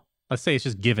hero, let's say it's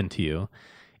just given to you,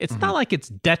 it's not like it's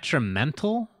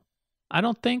detrimental. I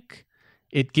don't think.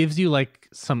 It gives you a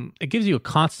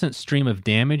constant stream of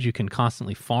damage you can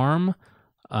constantly farm.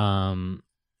 I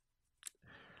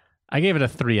gave it a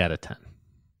 3 out of 10.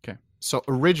 Okay. So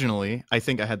originally, I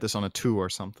think I had this on a 2 or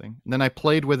something. And then I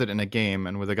played with it in a game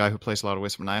and with a guy who plays a lot of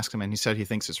Wisp, and I asked him and he said he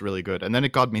thinks it's really good. And then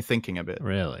it got me thinking a bit.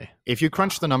 Really? If you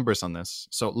crunch the numbers on this,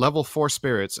 so level 4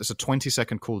 spirits is a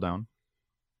 20-second cooldown,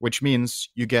 which means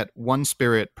you get 1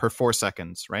 spirit per 4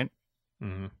 seconds, right?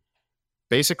 Mm-hmm.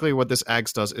 Basically, what this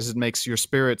Ags does is it makes your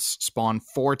spirits spawn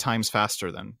 4 times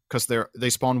faster then, because they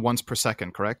spawn once per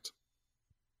second, correct?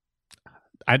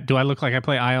 Do I look like I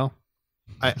play IO?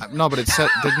 No, but it said,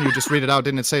 didn't you just read it out?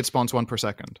 Didn't it say it spawns 1 per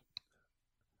second?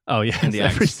 Oh, yeah.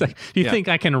 Every second. Do you think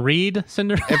I can read,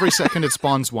 Cinder? Every second it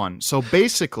spawns 1. So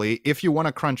basically, if you want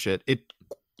to crunch it,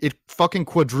 it fucking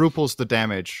quadruples the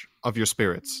damage of your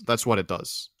spirits. That's what it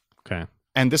does. Okay.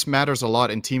 And this matters a lot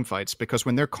in team fights because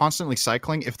when they're constantly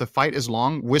cycling, if the fight is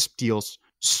long, Wisp deals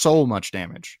so much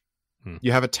damage.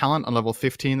 You have a talent on level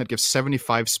 15 that gives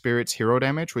 75 spirits hero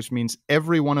damage, which means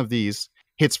every one of these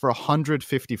hits for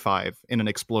 155 in an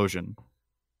explosion.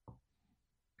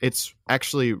 It's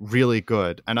actually really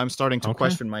good. And I'm starting to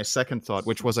question my second thought,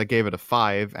 which was I gave it a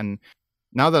 5. And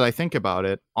now that I think about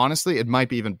it, honestly, it might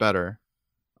be even better.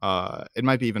 It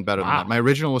might be even better than that. My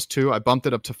original was 2. I bumped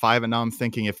it up to 5, and now I'm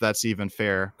thinking if that's even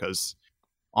fair, because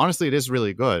honestly, it is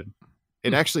really good.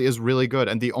 It actually is really good.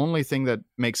 And the only thing that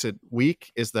makes it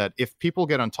weak is that if people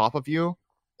get on top of you,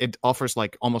 it offers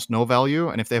like almost no value.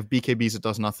 And if they have BKBs, it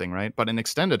does nothing, right? But in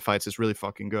extended fights, it's really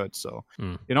fucking good. So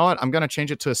you know what? I'm going to change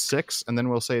it to a 6, and then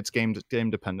we'll say it's game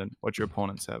dependent, what your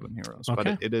opponents have in heroes.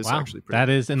 Okay. But it is actually pretty That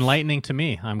is enlightening to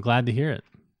me. I'm glad to hear it.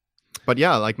 But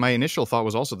yeah, like my initial thought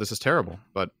was also this is terrible,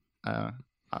 but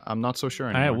I'm not so sure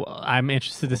anymore. All right, well, I'm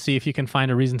interested to see if you can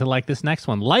find a reason to like this next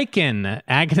one. Lycan,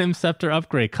 Aghanim Scepter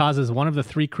upgrade causes one of the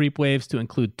 3 creep waves to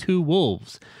include 2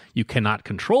 wolves. You cannot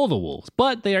control the wolves,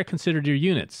 but they are considered your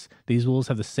units. These wolves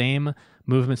have the same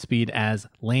movement speed as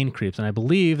lane creeps, and I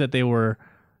believe that they were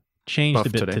changed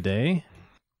Buffed a bit today.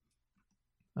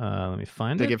 Let me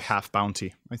find it. They give half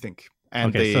bounty, I think,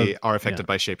 and they are affected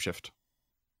by shapeshift.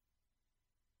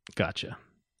 Gotcha.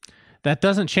 That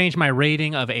doesn't change my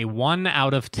rating of a 1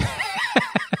 out of 10.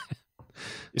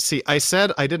 You see, I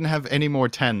said I didn't have any more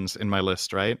 10s in my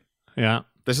list, right? Yeah.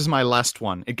 This is my last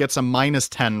one. It gets a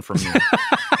 -10 from me.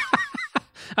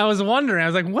 I was wondering. I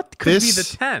was like, what could be the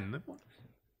 10?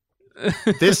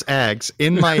 This Ags,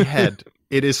 in my head,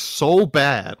 it is so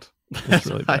bad. It's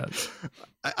really bad.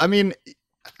 I mean,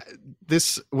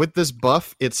 with this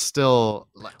buff, it's still...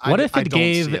 What if it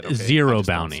gave 0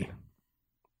 bounty?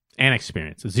 And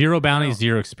experience. 0 bounty,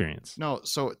 0 experience. No,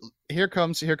 so here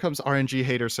comes RNG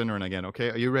hater Synerin again,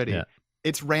 okay? Are you ready? Yeah.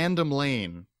 It's random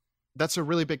lane. That's a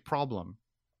really big problem.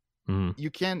 Mm-hmm. You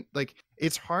can't,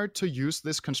 it's hard to use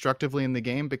this constructively in the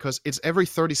game because it's every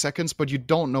 30 seconds, but you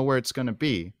don't know where it's going to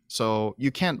be. So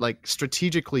you can't,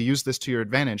 strategically use this to your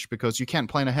advantage because you can't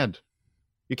plan ahead.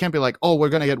 You can't be like, oh, we're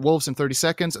going to get wolves in 30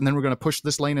 seconds, and then we're going to push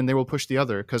this lane, and they will push the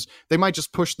other, because they might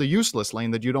just push the useless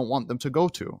lane that you don't want them to go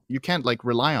to. You can't,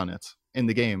 rely on it in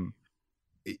the game.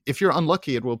 If you're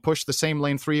unlucky, it will push the same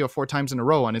lane 3 or 4 times in a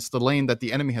row, and it's the lane that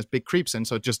the enemy has big creeps in,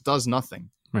 so it just does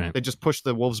nothing. Right. They just push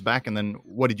the wolves back, and then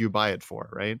what did you buy it for,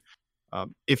 right?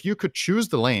 If you could choose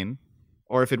the lane,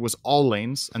 or if it was all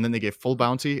lanes, and then they gave full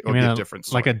bounty, it would be a different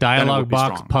story. Like a dialogue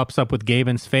box pops up with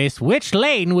Gaben's face. Which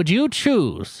lane would you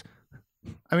choose?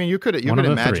 I mean, you could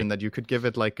imagine that you could give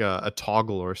it a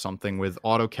toggle or something with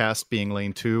autocast being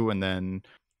lane 2 and then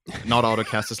not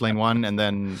autocast is lane 1 and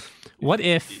then... What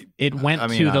if it went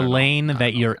to the lane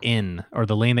that you're in or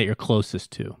the lane that you're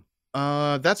closest to?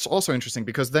 That's also interesting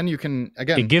because then you can,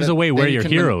 again... It gives away where your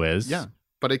hero is. Yeah,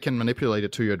 but it can manipulate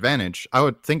it to your advantage. I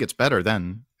would think it's better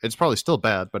then. It's probably still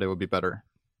bad, but it would be better.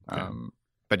 Okay.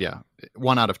 But yeah,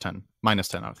 1 out of 10. Minus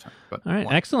 10 out of 10. But all right,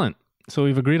 1. Excellent. So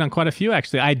we've agreed on quite a few,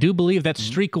 actually. I do believe that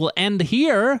streak will end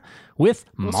here with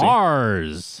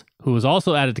Mars, who was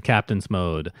also added to Captain's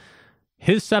Mode.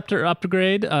 His Scepter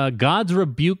upgrade, God's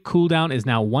Rebuke cooldown is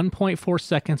now 1.4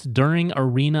 seconds during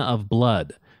Arena of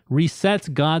Blood.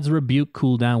 Resets God's Rebuke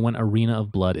cooldown when Arena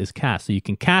of Blood is cast. So you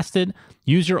can cast it,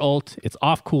 use your ult, it's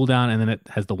off cooldown, and then it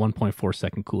has the 1.4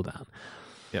 second cooldown.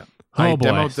 Yeah. I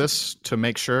demoed this to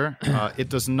make sure. It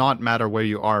does not matter where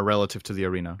you are relative to the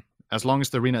arena. As long as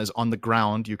the arena is on the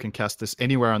ground, you can cast this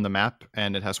anywhere on the map,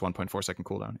 and it has 1.4 second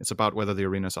cooldown. It's about whether the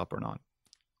arena is up or not.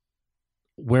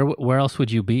 Where else would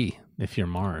you be if you're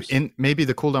Mars? Maybe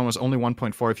the cooldown was only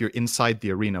 1.4 if you're inside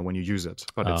the arena when you use it.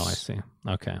 But I see.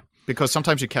 Okay. Because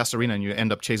sometimes you cast arena and you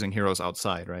end up chasing heroes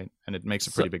outside, right? And it makes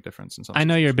a pretty big difference. I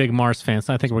know you're a big Mars fan,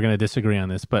 so I think we're going to disagree on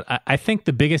this. But I think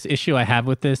the biggest issue I have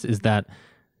with this is that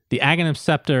the Aghanim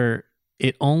Scepter,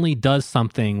 it only does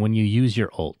something when you use your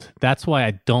ult. That's why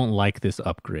I don't like this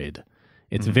upgrade.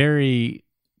 It's very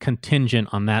contingent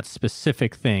on that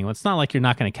specific thing. Well, it's not like you're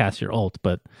not going to cast your ult,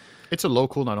 but... It's a low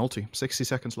cooldown ulti. 60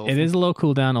 seconds low. It is a low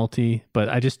cooldown ulti, but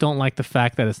I just don't like the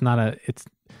fact that it's not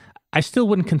I still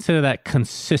wouldn't consider that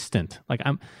consistent. Like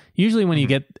usually when you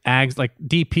get ags, like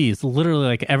DPs, literally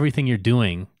like everything you're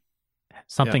doing,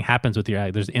 something happens with your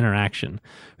ag. There's interaction.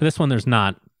 For this one, there's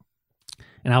not.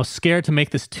 And I was scared to make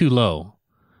this too low.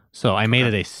 So I made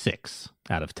it a 6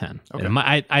 out of 10.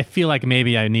 Okay. I feel like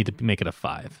maybe I need to make it a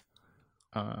 5.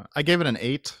 I gave it an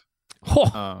 8.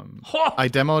 I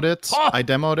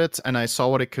demoed it and I saw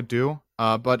what it could do.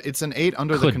 But it's an 8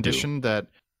 under the condition that,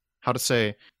 how to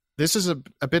say, this is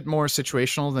a bit more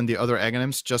situational than the other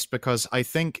Aghanims, just because I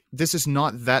think this is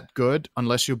not that good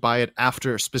unless you buy it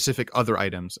after specific other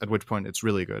items, at which point it's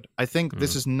really good. I think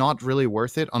this is not really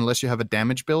worth it unless you have a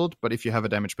damage build, but if you have a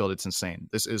damage build, it's insane.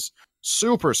 This is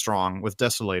super strong with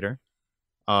Desolator,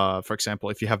 for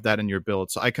example, if you have that in your build.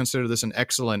 So I consider this an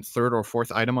excellent 3rd or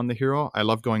 4th item on the hero. I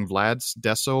love going Vlad's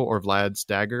Deso or Vlad's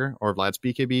Dagger or Vlad's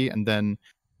BKB, and then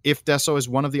if Deso is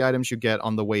one of the items you get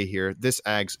on the way here, this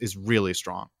Ags is really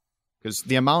strong. Because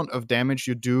the amount of damage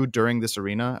you do during this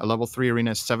arena, a level 3 arena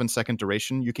is 7-second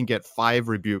duration, you can get 5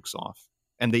 rebukes off.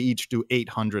 And they each do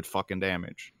 800 fucking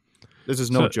damage. This is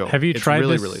no joke. Have you tried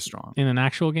really, this really strong. In an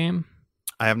actual game?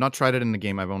 I have not tried it in the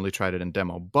game. I've only tried it in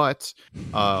demo. But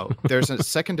there's a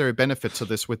secondary benefit to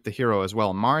this with the hero as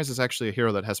well. Mars is actually a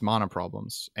hero that has mana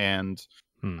problems. And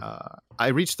I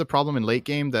reached the problem in late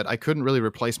game that I couldn't really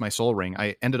replace my Soul Ring.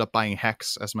 I ended up buying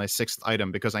Hex as my 6th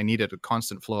item because I needed a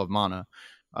constant flow of mana.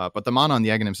 But the mana on the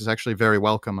Aghanims is actually very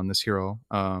welcome on this hero.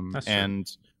 And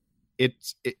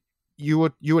you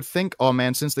would think, oh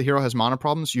man, since the hero has mana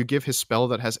problems, you give his spell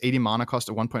that has 80 mana cost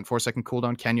a 1.4 second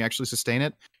cooldown. Can you actually sustain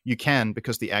it? You can,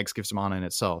 because the Ags gives mana in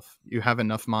itself. You have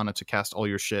enough mana to cast all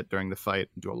your shit during the fight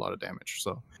and do a lot of damage.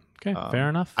 So okay, fair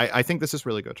enough. I think this is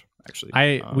really good, actually.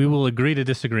 We will agree to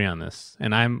disagree on this,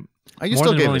 and I'm more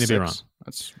than willing to be wrong.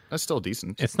 That's still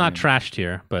decent. It's not trashed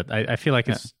here, but I feel like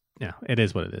it's... Yeah, it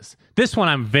is what it is. This one,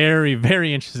 I'm very,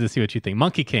 very interested to see what you think.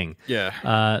 Monkey King.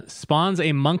 Yeah. Spawns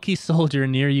a monkey soldier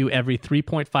near you every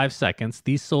 3.5 seconds.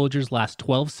 These soldiers last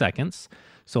 12 seconds.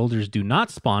 Soldiers do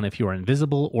not spawn if you are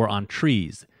invisible or on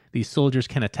trees. These soldiers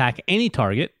can attack any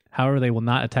target. However, they will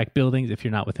not attack buildings if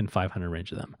you're not within 500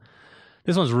 range of them.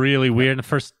 This one's really weird. The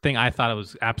first thing I thought it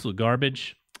was absolute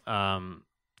garbage. And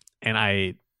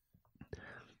I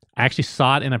actually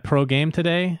saw it in a pro game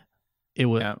today. It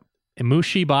was... Yeah.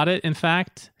 Mushi bought it, in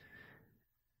fact.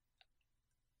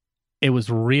 It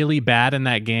was really bad in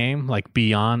that game, like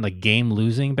beyond like game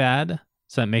losing bad.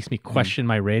 So that makes me question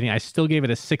my rating. I still gave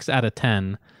it a 6 out of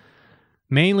 10,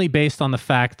 mainly based on the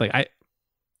fact, like I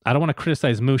don't want to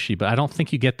criticize Mushi, but I don't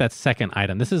think you get that second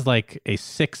item. This is like a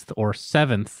 6th or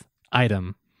 7th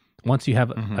item once you have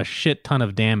a shit ton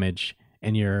of damage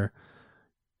and your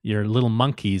little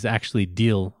monkeys actually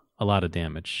deal a lot of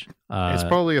damage. It's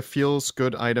probably a feels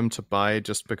good item to buy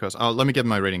just because... let me get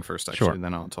my rating first, actually, and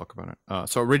then I'll talk about it.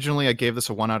 So originally, I gave this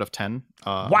a 1 out of 10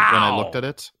 wow! When I looked at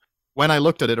it. When I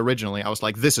looked at it originally, I was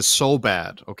like, this is so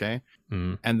bad, okay?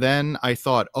 And then I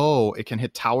thought, oh, it can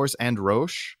hit towers and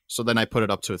Roche, so then I put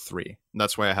it up to a 3. And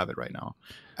that's why I have it right now.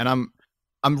 And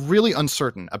I'm really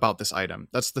uncertain about this item.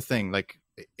 That's the thing. Like,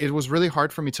 it was really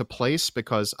hard for me to place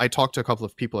because I talked to a couple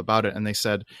of people about it and they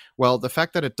said, well, the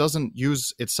fact that it doesn't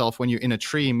use itself when you're in a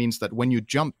tree means that when you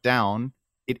jump down,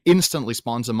 it instantly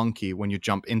spawns a monkey when you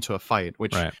jump into a fight,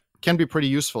 which can be pretty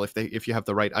useful if you have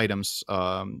the right items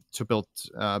to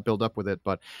build up with it.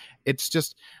 But it's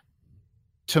just,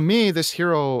 to me, this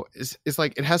hero is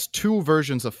like, it has two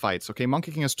versions of fights. Okay,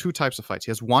 Monkey King has two types of fights.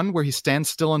 He has one where he stands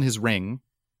still in his ring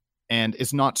and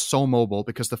is not so mobile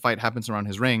because the fight happens around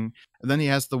his ring. And then he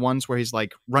has the ones where he's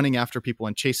like running after people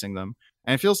and chasing them.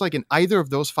 And it feels like in either of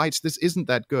those fights, this isn't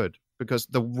that good, because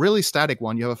the really static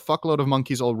one, you have a fuckload of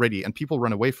monkeys already and people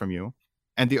run away from you.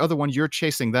 And the other one, you're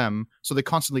chasing them, so they're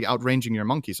constantly outranging your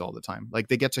monkeys all the time. Like,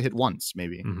 they get to hit once,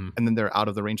 maybe, and then they're out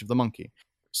of the range of the monkey.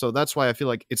 So that's why I feel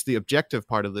like it's the objective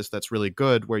part of this that's really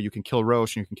good, where you can kill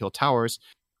Roche and you can kill towers.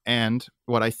 And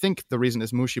what I think the reason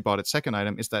is Mushi bought its second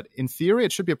item is that, in theory,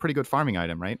 it should be a pretty good farming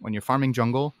item, right? When you're farming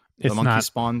jungle, the monkeys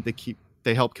spawn,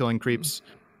 they help killing creeps.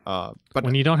 But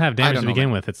when you don't have damage to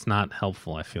begin with, it's not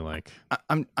helpful, I feel like.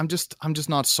 I'm just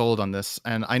not sold on this.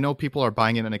 And I know people are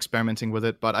buying it and experimenting with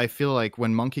it, but I feel like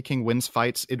when Monkey King wins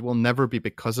fights, it will never be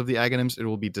because of the Aghanims, it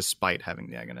will be despite having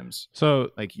the Aghanims.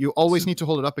 So, like, you always need to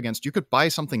hold it up against. You could buy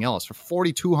something else for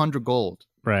 4,200 gold.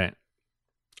 Right.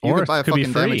 You could buy a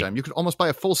fucking damage item. You could almost buy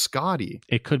a full Skadi.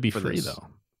 It could be free, though.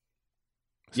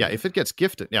 Yeah, if it gets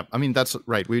gifted. Yeah, I mean, that's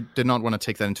right. We did not want to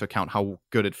take that into account, how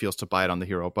good it feels to buy it on the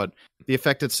hero. But the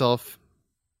effect itself,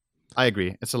 I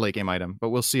agree. It's a late game item. But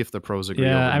we'll see if the pros agree.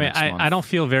 Yeah, I mean, I don't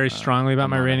feel very strongly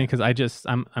about my rating, because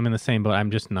I'm in the same boat.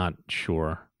 I'm just not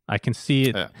sure. I can see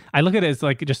it. Yeah. I look at it as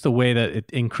like just the way that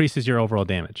it increases your overall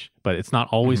damage. But it's not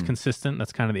always consistent.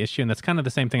 That's kind of the issue. And that's kind of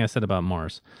the same thing I said about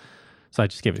Mars. So I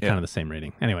just gave it kind of the same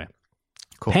rating. Anyway,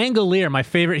 cool. Pangolier, my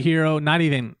favorite hero. Not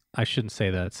even, I shouldn't say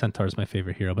that. Centaur is my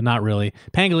favorite hero, but not really.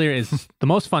 Pangolier is the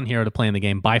most fun hero to play in the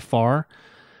game by far.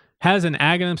 Has an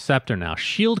Aghanim Scepter now.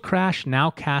 Shield Crash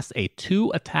now casts a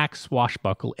 2-attack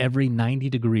swashbuckle every 90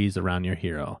 degrees around your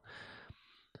hero.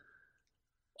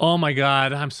 Oh my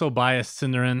god, I'm so biased,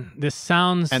 Cinderin. This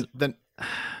sounds... And then...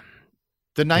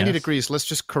 The 90 degrees, let's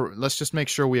just make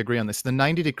sure we agree on this. The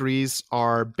 90 degrees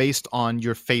are based on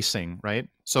your facing, right?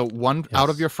 So one out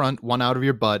of your front, one out of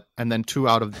your butt, and then 2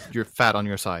 out of your fat on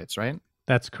your sides, right?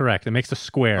 That's correct. It makes a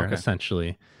square,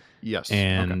 essentially. Yes.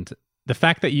 And the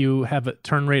fact that you have a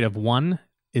turn rate of 1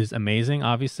 is amazing,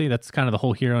 obviously. That's kind of the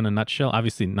whole hero in a nutshell.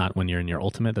 Obviously not when you're in your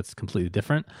ultimate. That's completely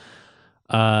different.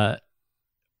 I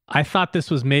thought this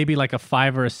was maybe like a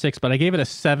 5 or a 6, but I gave it a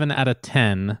 7 out of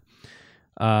 10.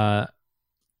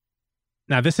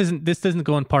 Now, this doesn't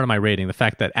go in part of my rating. The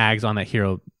fact that Ags on that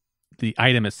hero, the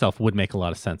item itself would make a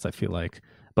lot of sense, I feel like.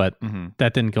 But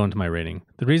that didn't go into my rating.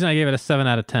 The reason I gave it a 7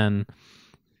 out of 10,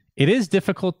 it is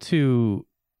difficult to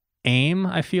aim,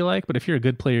 I feel like. But if you're a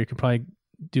good player, you can probably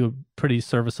do a pretty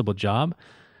serviceable job.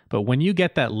 But when you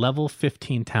get that level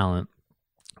 15 talent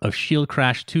of Shield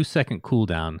Crash 2-second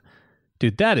cooldown,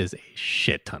 dude, that is a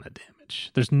shit ton of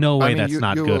damage. There's no way that's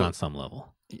not good on some level.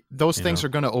 Those things are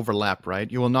going to overlap, right?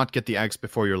 You will not get the Ags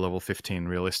before you're level 15,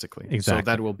 realistically. Exactly. So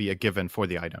that will be a given for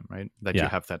the item, right? That you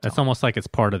have that talent. That's almost like it's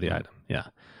part of the item. Yeah.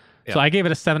 So I gave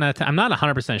it a 7 out of 10. I'm not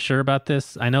 100% sure about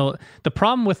this. I know the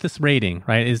problem with this rating,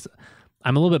 right, is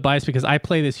I'm a little bit biased because I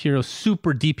play this hero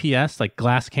super DPS, like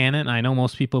Glass Cannon. I know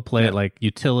most people play it like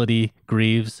utility,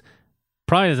 Greaves.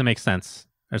 Probably doesn't make sense.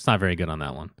 It's not very good on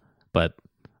that one. But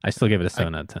I still give it a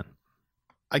 7 out of 10.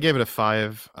 I gave it a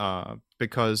 5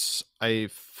 because I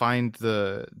find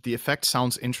the effect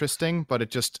sounds interesting, but it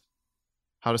just,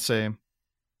 how to say,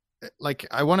 like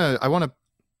I want to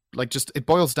like, just, it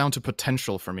boils down to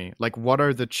potential for me. Like, what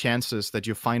are the chances that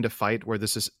you find a fight where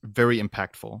this is very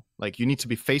impactful? Like, you need to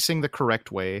be facing the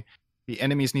correct way. The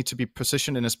enemies need to be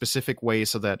positioned in a specific way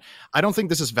so that, I don't think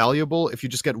this is valuable if you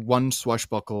just get one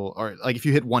swashbuckle, or like if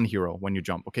you hit one hero when you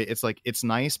jump. Okay, it's like, it's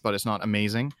nice, but it's not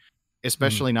amazing.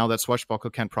 Especially now that Swashbuckle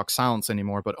can't proc silence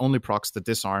anymore, but only procs the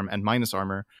disarm and minus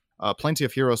armor. Plenty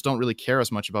of heroes don't really care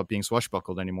as much about being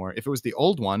swashbuckled anymore. If it was the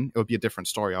old one, it would be a different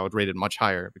story. I would rate it much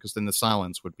higher, because then the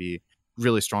silence would be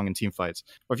really strong in team fights.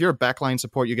 But if you're a backline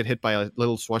support, you get hit by a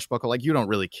little swashbuckle, like, you don't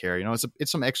really care. You know,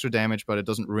 it's some extra damage, but it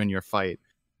doesn't ruin your fight.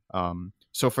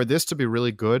 So for this to be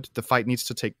really good, the fight needs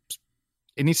to take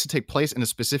place in a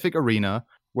specific arena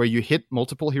where you hit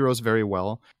multiple heroes very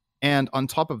well. And on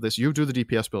top of this, you do the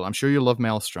DPS build. I'm sure you love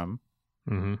Maelstrom.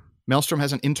 Mm-hmm. Maelstrom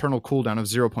has an internal cooldown of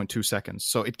 0.2 seconds,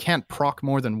 so it can't proc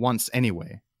more than once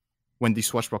anyway when these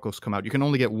swashbuckles come out. You can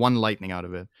only get 1 lightning out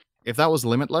of it. If that was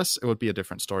limitless, it would be a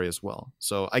different story as well.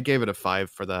 So I gave it a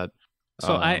 5 for that.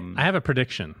 So I have a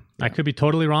prediction. Yeah. I could be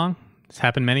totally wrong. It's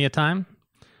happened many a time.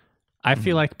 I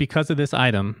feel like because of this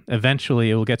item,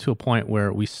 eventually it will get to a point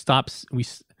where we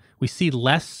see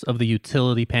less of the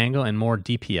utility Pango and more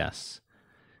DPS.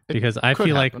 Because I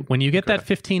feel like when you get that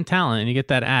 15 talent and you get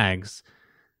that Ags,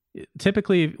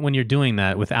 typically when you're doing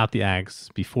that without the Ags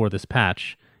before this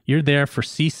patch, You're there for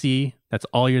CC. That's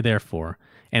all you're there for.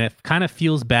 And it kind of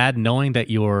feels bad knowing that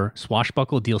your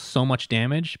swashbuckle deals so much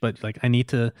damage, but like I need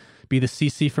to be the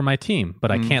CC for my team,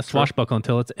 but I can't swashbuckle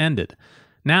until it's ended.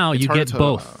 Now you get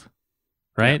both,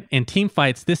 right? In team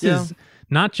fights, this is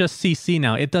not just CC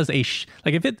now. It does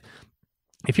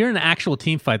if you're in an actual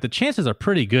team fight, the chances are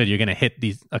pretty good you're going to hit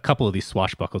a couple of these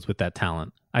swashbuckles with that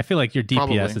talent. I feel like your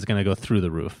DPS is going to go through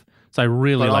the roof. So I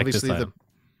really like this item.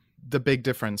 The big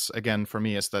difference, again, for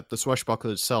me is that the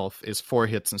swashbuckle itself is 4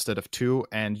 hits instead of 2,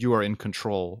 and you are in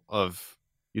control of,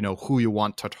 who you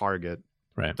want to target.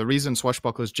 Right. The reason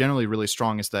swashbuckle is generally really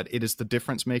strong is that it is the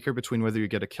difference maker between whether you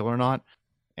get a kill or not,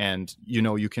 and,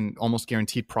 you can almost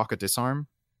guaranteed proc a disarm.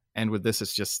 And with this,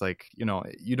 it's just like,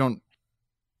 you don't...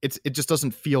 It just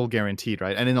doesn't feel guaranteed,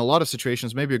 right? And in a lot of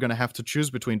situations, maybe you're going to have to choose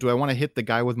between, do I want to hit the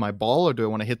guy with my ball or do I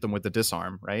want to hit them with the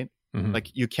disarm, right? Mm-hmm.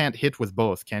 Like, you can't hit with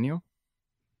both, can you?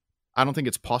 I don't think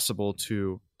it's possible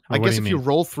to... I guess if you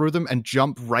roll through them and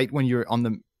jump right when you're on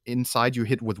the inside, you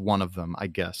hit with one of them, I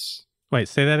guess. Wait,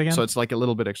 say that again? So it's like a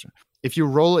little bit extra. If you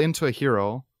roll into a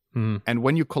hero, and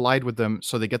when you collide with them,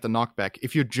 so they get the knockback,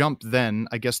 if you jump then,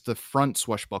 I guess the front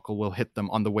swashbuckle will hit them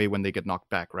on the way when they get knocked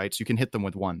back, right? So you can hit them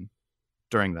with one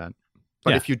during that.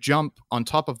 But if you jump on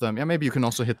top of them, maybe you can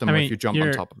also hit them if you jump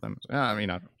on top of them.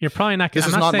 You're probably not. This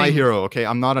is not my hero, okay?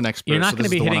 I'm not an expert. You're not going to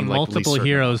be hitting multiple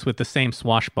heroes with the same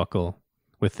swashbuckle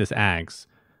with this Ags,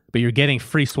 but you're getting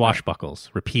free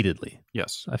swashbuckles repeatedly.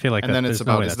 Yes, I feel like. And then it's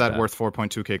about, is that worth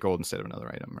 4.2k gold instead of another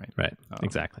item, right? Right.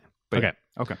 Exactly.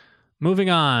 Okay. Moving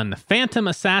on. Phantom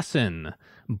Assassin.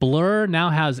 Blur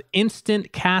now has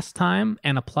instant cast time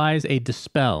and applies a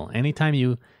dispel. Anytime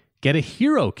you get a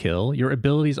hero kill, your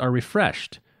abilities are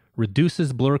refreshed.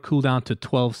 Reduces blur cooldown to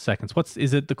 12 seconds.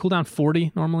 Is it the cooldown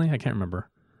 40 normally? I can't remember.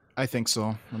 I think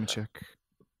so. Let me check.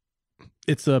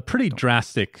 It's a pretty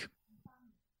drastic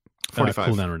 45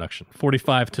 cooldown reduction.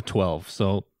 45 to 12.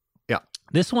 So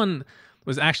this one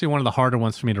was actually one of the harder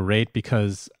ones for me to rate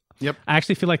because I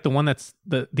actually feel like the one that's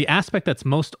the aspect that's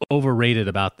most overrated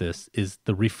about this is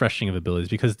the refreshing of abilities,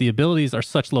 because the abilities are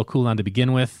such low cooldown to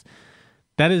begin with.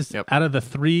 That is, out of the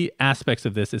 3 aspects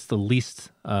of this, it's the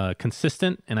least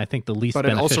consistent, and I think the least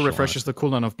beneficial. But it also refreshes the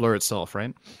cooldown of Blur itself,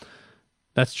 right?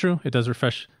 That's true. It does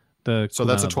refresh the So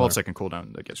that's a 12-second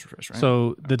cooldown that gets refreshed, right?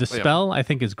 So the Dispel, I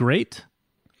think, is great,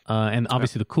 and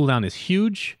obviously the cooldown is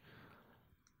huge.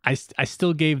 I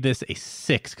still gave this a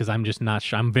 6 because I'm just not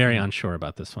sure. I'm very unsure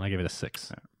about this one. I gave it a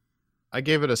 6. I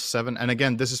gave it a 7, and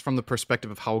again, this is from the perspective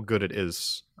of how good it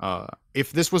is.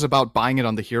 If this was about buying it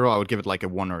on the hero, I would give it like a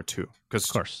 1 or a 2,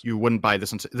 because you wouldn't buy this.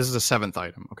 This is a 7th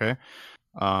item, okay?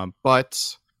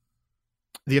 But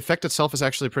the effect itself is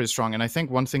actually pretty strong, and I think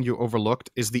one thing you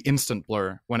overlooked is the instant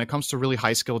blur. When it comes to really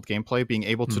high-skilled gameplay, being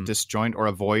able to disjoint or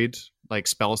avoid like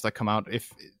spells that come out.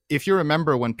 If you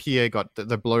remember when PA got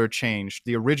the blur changed,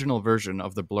 the original version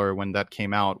of the blur when that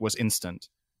came out was instant.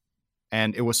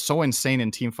 And it was so insane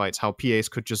in team fights how PAs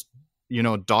could just,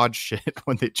 dodge shit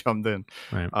when they jumped in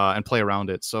and play around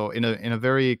it. So in a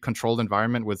very controlled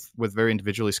environment with very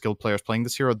individually skilled players playing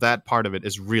this hero, that part of it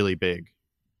is really big.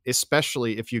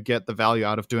 Especially if you get the value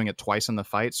out of doing it twice in the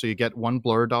fight. So you get 1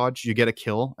 blur dodge, you get a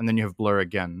kill, and then you have blur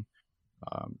again.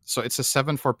 So it's a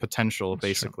 7 for potential,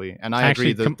 basically. And I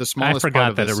agree that the smallest part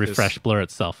of this I forgot that it refreshed blur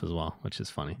itself as well, which is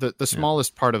funny. The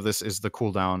smallest part of this is the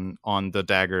cooldown on the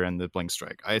dagger and the blink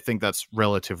strike. I think that's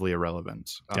relatively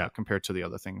irrelevant compared to the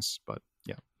other things. But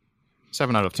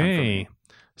 7 out of 10 for me.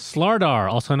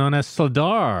 Slardar, also known as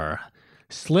Slardar.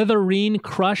 Slitherine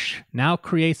Crush now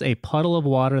creates a puddle of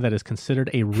water that is considered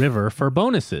a river for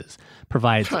bonuses.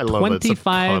 Provides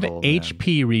 25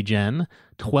 HP regen,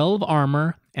 12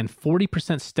 armor, and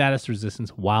 40% status resistance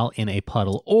while in a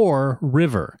puddle or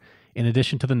river, in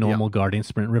addition to the normal Guardian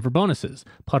Sprint River bonuses.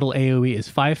 Puddle AoE is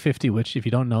 550, which, if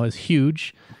you don't know, is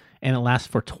huge, and it lasts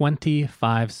for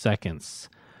 25 seconds.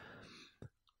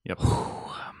 Yep.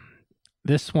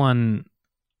 This one,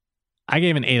 I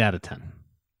gave an 8 out of 10.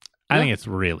 I think it's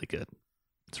really good.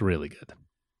 It's really good.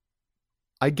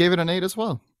 I gave it an 8 as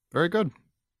well. Very good.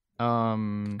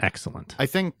 Excellent. I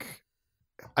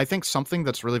think something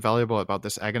that's really valuable about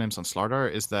this Aghanims on Slardar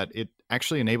is that it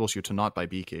actually enables you to not buy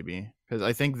BKB. Because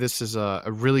I think this is a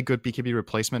really good BKB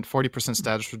replacement. 40%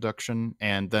 status reduction,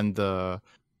 and then the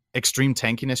extreme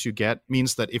tankiness you get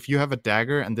means that if you have a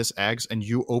dagger and this Ags and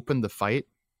you open the fight,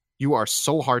 you are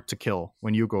so hard to kill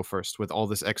when you go first with all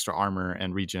this extra armor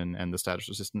and regen and the status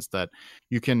resistance that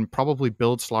you can probably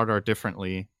build Slardar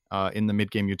differently in the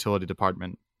mid-game utility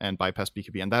department and bypass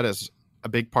BKB. And that is a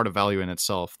big part of value in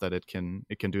itself, that it can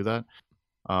do that.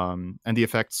 And the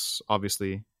effects,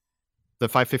 obviously, the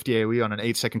 550 AoE on an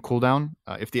 8-second cooldown.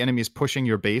 If the enemy is pushing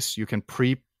your base, you can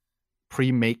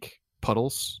pre-make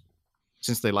puddles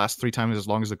since they last 3 times as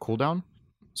long as the cooldown.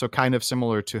 So kind of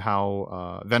similar to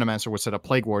how Venomancer would set up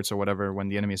Plague Wards or whatever when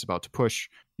the enemy is about to push.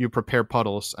 You prepare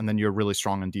puddles, and then you're really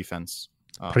strong on defense.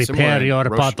 Prepare your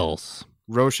puddles.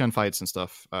 Roshan fights and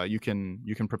stuff. You can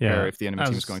prepare if the enemy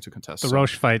team is going to contest. The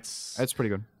Rosh fights. That's pretty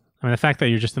good. I mean, the fact that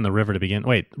you're just in the river to begin.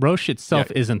 Wait, Rosh itself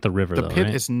isn't the river, the though, pit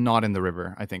right? is not in the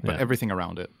river, I think, but everything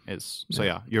around it is.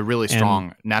 So you're really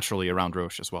strong naturally around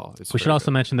Rosh as well. We should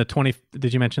also mention the 20.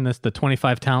 Did you mention this? The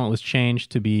 25 talent was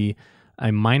changed to be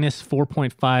a minus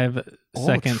 4.5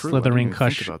 second Slithering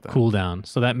Kush cooldown.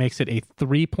 So that makes it a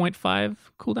 3.5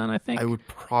 cooldown, I think. I would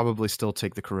probably still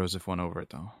take the corrosive one over it,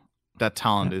 though. That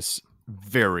talent is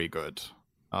very good.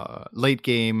 Late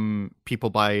game, people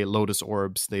buy Lotus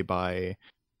Orbs, they buy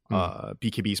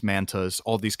BKB's Mantas,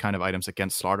 all these kind of items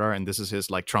against Slardar, and this is his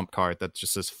like trump card that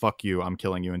just says, fuck you, I'm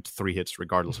killing you in 3 hits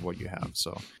regardless of what you have.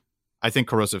 So I think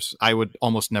corrosives, I would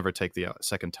almost never take the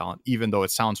second talent, even though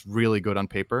it sounds really good on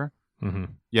paper.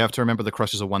 You have to remember the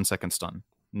Crush is a 1 second stun,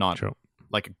 not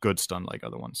like a good stun like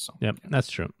other ones. So. Yep, that's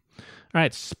true. All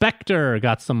right, Spectre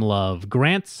got some love.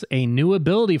 Grants a new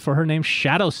ability for her named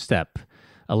Shadow Step.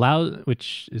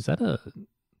 Which is that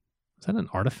an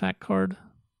artifact card?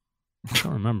 I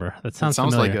don't remember. That sounds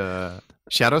familiar. Like a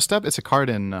Shadow Step. It's a card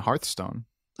in Hearthstone.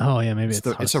 Oh yeah, maybe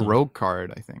it's a rogue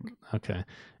card, I think. Okay.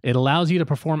 It allows you to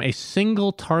perform a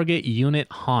single target unit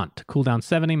haunt. Cooldown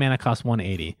 70, mana cost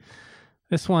 180.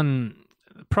 This one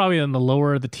probably in the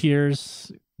lower of the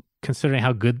tiers, considering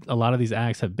how good a lot of these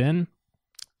ags have been.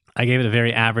 I gave it a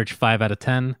very average 5 out of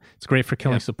 10. It's great for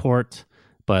killing support,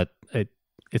 but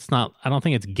it's not. I don't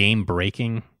think it's game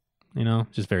breaking.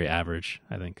 Just very average,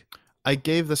 I think. I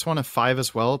gave this one a 5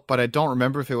 as well, but I don't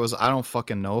remember if it was I don't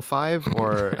fucking know 5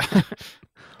 or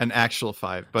an actual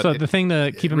 5. But so the thing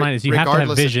to keep in mind is you have to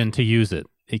have vision to use it.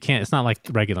 It's not like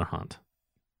regular haunt.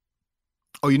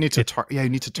 Oh, you need to you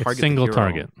need to target single the hero.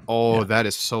 Target. Oh, that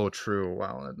is so true.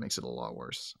 Wow, that makes it a lot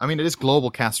worse. I mean, it is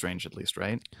global cast range at least,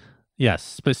 right?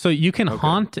 Yes, but so you can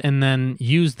haunt and then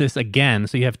use this again.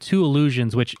 So you have 2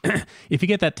 illusions, which if you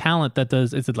get that talent that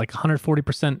does, is it like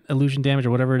 140% illusion damage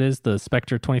or whatever it is, the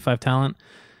Spectre 25 talent?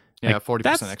 Yeah,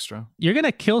 40% extra. You're going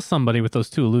to kill somebody with those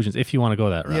 2 illusions if you want to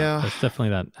go that route. Yeah. There's definitely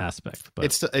that aspect. But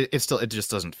it just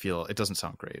doesn't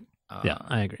sound great. Yeah,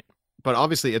 I agree. But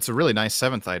obviously it's a really nice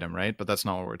 7th item, right? But that's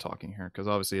not what we're talking here, because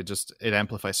obviously it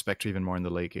amplifies Spectre even more in the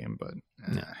late game. But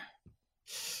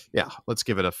let's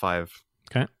give it a 5.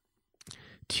 Okay.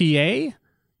 TA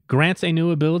grants a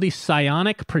new ability,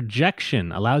 Psionic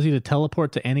Projection. Allows you to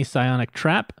teleport to any psionic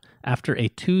trap after a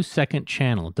 2-second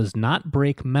channel. Does not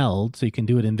break meld, so you can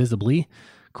do it invisibly.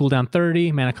 Cooldown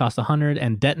 30, mana cost 100,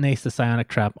 and detonates the psionic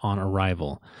trap on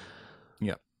arrival.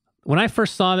 Yeah. When I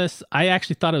first saw this, I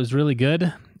actually thought it was really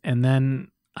good, and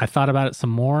then I thought about it some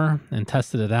more and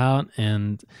tested it out,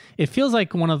 and it feels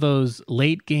like one of those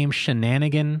late game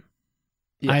shenanigan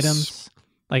items.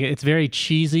 Like, it's very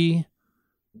cheesy.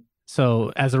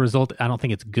 So as a result, I don't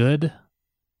think it's good.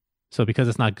 So because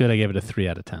it's not good, I gave it a 3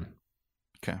 out of 10.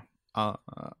 Okay.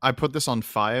 I put this on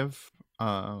 5.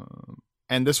 And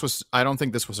I don't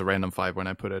think this was a random 5 when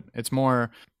I put it. It's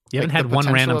more... You haven't had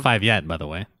one random 5 yet, by the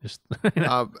way. Just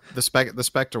the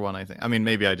Spectre one, I think. I mean,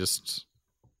 maybe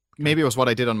it was what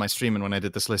I did on my stream, and when I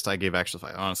did this list, I gave actual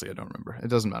 5. Honestly, I don't remember. It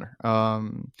doesn't matter.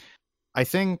 I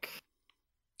think...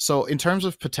 So in terms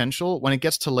of potential, when it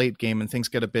gets to late game and things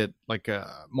get a bit like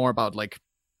more about like,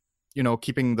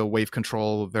 keeping the wave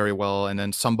control very well, and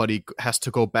then somebody has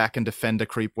to go back and defend a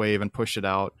creep wave and push it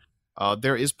out.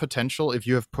 There is potential if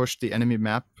you have pushed the enemy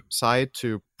map side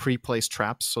to pre-place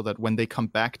traps so that when they come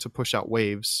back to push out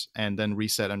waves and then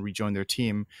reset and rejoin their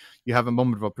team, you have a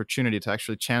moment of opportunity to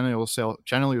actually channel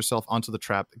yourself onto the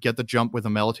trap, get the jump with a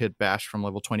meld hit bash from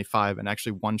level 25, and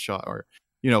actually one-shot or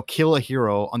kill a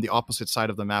hero on the opposite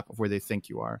side of the map of where they think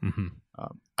you are. Mm-hmm.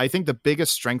 I think the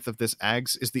biggest strength of this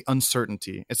AGS is the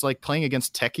uncertainty. It's like playing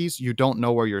against techies. You don't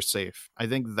know where you're safe. I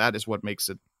think that is what makes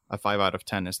it a 5 out of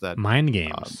 10, is that mind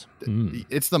games.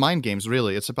 It's the mind games,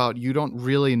 really. It's about you don't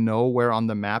really know where on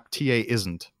the map TA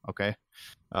isn't, okay?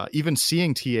 Even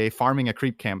seeing TA farming a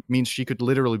creep camp means she could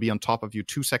literally be on top of you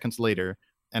 2 seconds later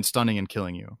and stunning and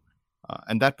killing you.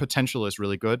 And that potential is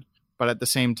really good. But at the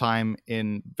same time,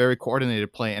 in very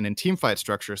coordinated play and in teamfight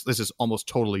structures, this is almost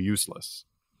totally useless.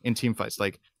 In teamfights,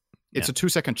 like, it's a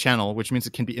 2-second channel, which means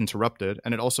it can be interrupted,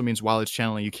 and it also means while it's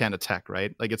channeling, you can't attack,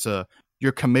 right? Like,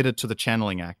 you're committed to the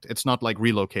channeling act. It's not like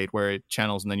relocate where it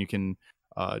channels and then you can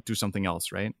do something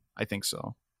else, right? I think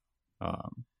so.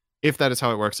 If that is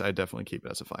how it works, I'd definitely keep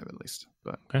it as a 5 at least.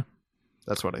 But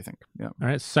that's what I think. Yeah. All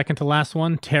right, second to last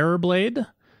one, Terrorblade.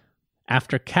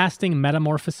 After casting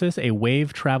Metamorphosis, a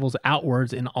wave travels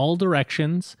outwards in all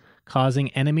directions, causing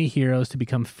enemy heroes to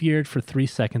become feared for 3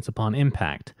 seconds upon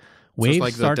impact. Wave so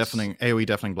it's like the AoE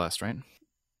deafening blast, right?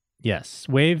 Yes.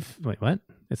 Wave. Wait, what?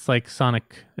 It's like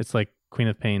Sonic. It's like Queen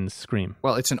of Pain's Scream.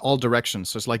 Well, it's in all directions,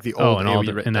 so it's like the old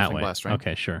AoE in that deafening way. blast, right?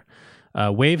 Okay, sure.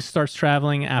 Wave starts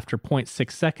traveling after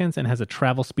 0.6 seconds and has a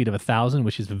travel speed of 1,000,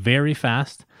 which is very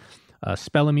fast.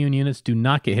 Spell immune units do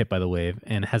not get hit by the wave,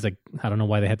 and has a, I don't know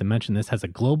why they had to mention this, has a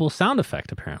global sound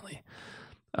effect, apparently.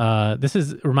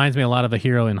 This reminds me a lot of a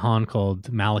hero in Han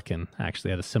called Malakin,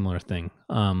 actually, had a similar thing.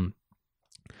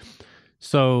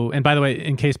 So, and by the way,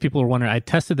 in case people are wondering, I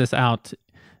tested this out.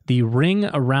 The ring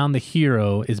around the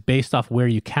hero is based off where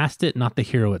you cast it, not the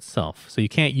hero itself. So you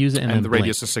can't use it and the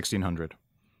radius is 1,600.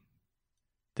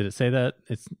 Did it say that?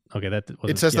 It's okay.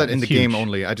 It says that in the game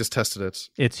only. I just tested it.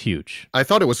 It's huge. I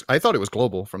thought it was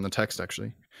global from the text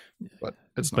actually, but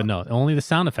it's not. But no, only the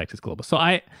sound effect is global. So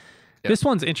this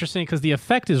one's interesting because the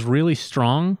effect is really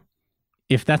strong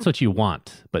if that's what you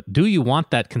want. But do you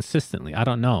want that consistently? I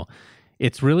don't know.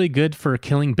 It's really good for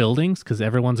killing buildings because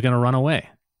everyone's going to run away.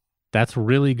 That's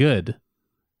really good.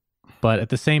 But at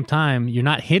the same time, you're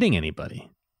not hitting anybody.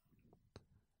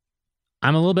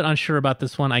 I'm a little bit unsure about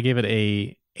this one. I gave it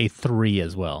a 3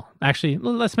 as well. Actually,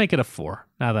 let's make it a 4.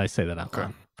 Now that I say that out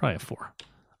loud, probably a 4.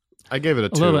 I gave it a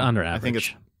 2. A little bit under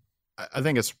average. I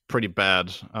think it's pretty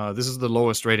bad. This is the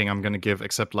lowest rating I'm going to give,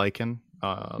 except Lycan.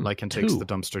 Lycan takes the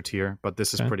dumpster tier, but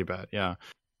this is pretty bad. Yeah.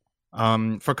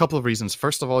 For a couple of reasons.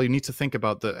 First of all, you need to think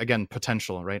about the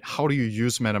potential, right? How do you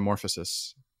use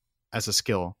Metamorphosis as a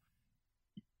skill?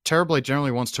 Terrorblade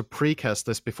generally wants to precast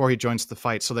this before he joins the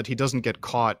fight, so that he doesn't get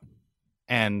caught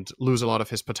and lose a lot of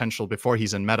his potential before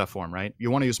he's in meta form, right? You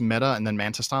want to use meta and then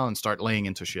Manta style and start laying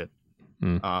into shit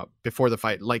before the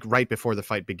fight, like right before the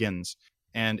fight begins.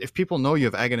 And if people know you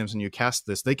have Aghanims and you cast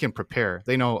this, they can prepare.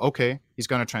 They know, okay, he's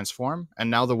going to transform,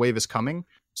 and now the wave is coming,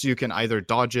 so you can either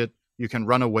dodge it, you can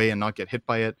run away and not get hit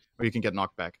by it, or you can get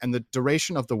knocked back. And the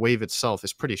duration of the wave itself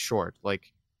is pretty short.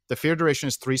 Like, the fear duration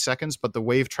is 3 seconds, but the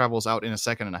wave travels out in 1.5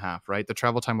 seconds, right? The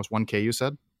travel time was 1K, you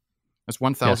said? It's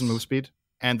 1,000 move speed.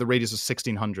 And the radius is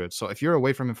 1,600. So if you're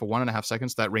away from him for 1.5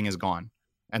 seconds, that ring is gone.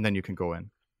 And then you can go in.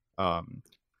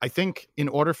 I think in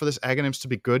order for this Aghanims to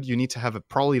be good, you need to have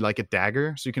probably like a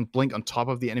dagger. So you can blink on top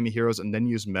of the enemy heroes and then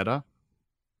use meta.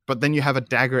 But then you have a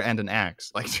dagger and an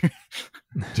axe. Like,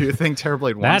 do you think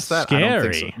Terrorblade wants that? Scary. I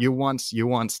don't think so. You want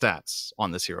stats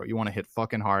on this hero. You want to hit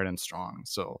fucking hard and strong.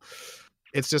 So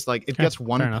it's just like, it gets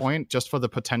 1 point just for the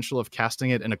potential of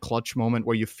casting it in a clutch moment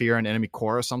where you fear an enemy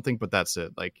core or something, but that's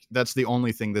it. Like, that's the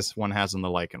only thing this one has in the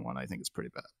Lycan one. I think it's pretty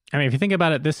bad. I mean, if you think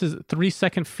about it, this is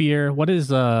 3-second fear. What is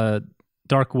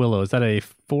Dark Willow? Is that a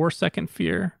 4-second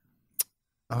fear?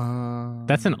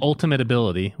 That's an ultimate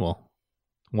ability. Well,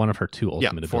 one of her 2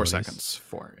 ultimate abilities. 4 seconds.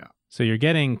 4, yeah. So you're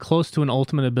getting close to an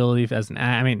ultimate ability as an...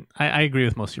 I mean, I agree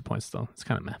with most of your points, though. It's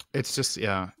kind of meh. It's just,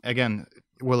 again...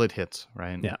 Will it hit,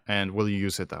 right? Yeah. And will you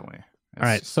use it that way? All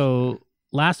right. So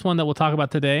last one that we'll talk about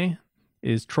today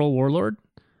is Troll Warlord.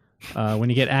 When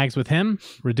you get Ags with him,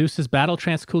 reduces battle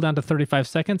trance cooldown to 35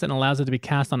 seconds and allows it to be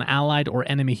cast on allied or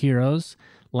enemy heroes.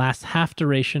 Lasts half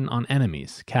duration on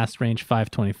enemies. Cast range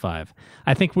 525.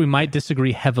 I think we might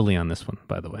disagree heavily on this one,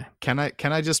 by the way. Can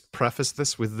I just preface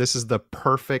this with, this is the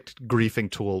perfect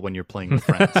griefing tool when you're playing with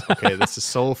friends. Okay, this is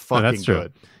so fucking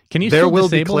good. Can you there still will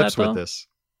be disable clips that, with this.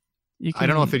 I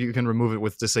don't know if you can remove it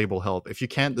with disable help. If you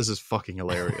can't, this is fucking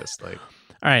hilarious. Like,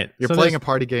 all right, you're playing a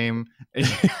party game and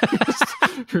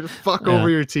you fuck over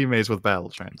your teammates with battle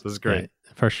trance. This is great,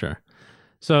 for sure.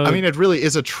 So I mean, it really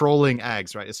is a trolling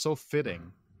axe, right? It's so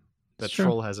fitting that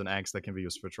Troll has an axe that can be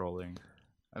used for trolling.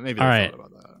 Maybe they thought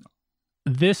about that. I don't know.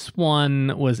 This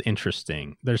one was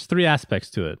interesting. There's 3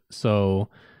 aspects to it. So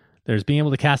there's being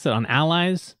able to cast it on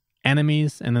allies,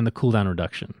 enemies, and then the cooldown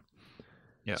reduction.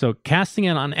 Yeah. So casting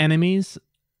it on enemies,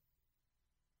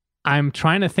 I'm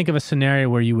trying to think of a scenario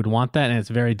where you would want that, and it's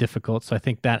very difficult. So I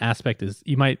think that aspect is,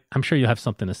 I'm sure you have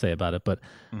something to say about it, but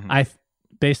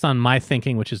based on my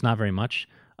thinking, which is not very much,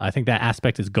 I think that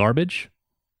aspect is garbage.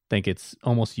 I think it's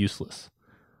almost useless.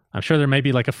 I'm sure there may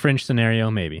be like a fringe scenario,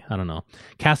 maybe. I don't know.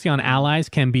 Casting on allies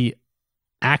can be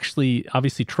actually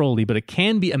obviously trolly, but it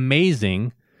can be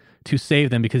amazing to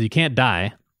save them because you can't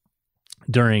die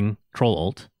during troll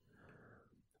ult.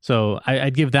 So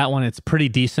I'd give that one, it's pretty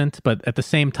decent, but at the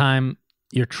same time,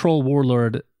 you're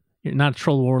not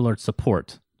Troll Warlord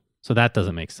support. So that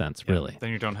doesn't make sense, really.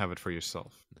 Then you don't have it for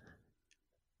yourself.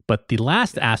 But the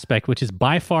last aspect, which is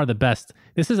by far the best,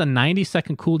 this is a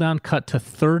 90-second cooldown cut to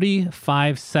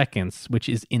 35 seconds, which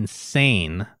is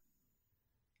insane.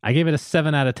 I gave it a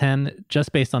 7 out of 10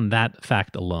 just based on that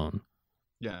fact alone.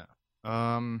 Yeah.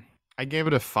 I gave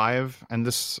it a 5, and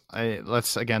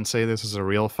let's again say this is a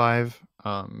real 5.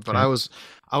 But Okay.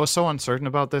 I was so uncertain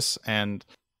about this, and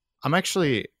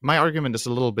my argument is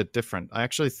a little bit different. I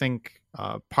actually think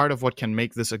part of what can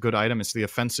make this a good item is the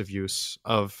offensive use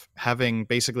of having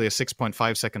basically a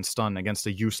 6.5 second stun against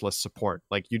a useless support.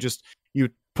 Like you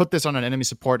put this on an enemy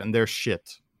support and they're shit.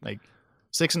 Like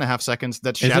 6.5 seconds,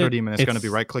 that Shadow Demon is going to be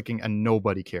right clicking and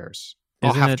nobody cares.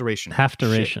 Oh, half duration. Half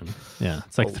duration. Shit. Yeah,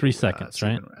 it's like 3 seconds,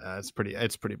 right? It's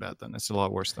pretty bad then. It's a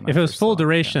lot worse than if it was full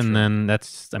duration. Then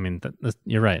that's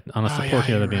you're right. On a support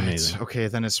hero, that'd be amazing. Okay,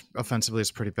 then it's offensively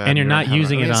it's pretty bad. And you're not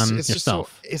using it on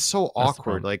yourself. It's so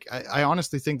awkward. Like I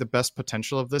honestly think the best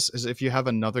potential of this is if you have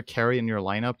another carry in your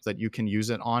lineup that you can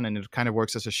use it on, and it kind of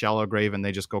works as a shallow grave, and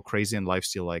they just go crazy and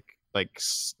lifesteal. Like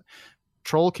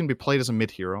Troll can be played as a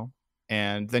mid hero.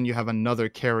 And then you have another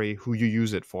carry who you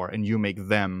use it for, and you make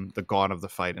them the god of the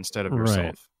fight instead of yourself.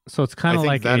 Right. So it's kind of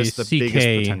like that a is the CK biggest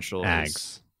potential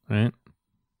Ags, right?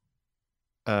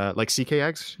 Like CK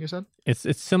Ags, you said?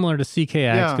 It's similar to CK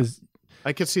Ags because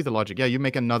I could see the logic. Yeah, you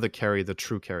make another carry the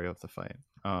true carry of the fight.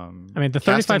 I mean, the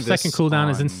 35-second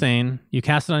cooldown is insane. You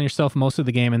cast it on yourself most of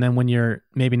the game, and then when you're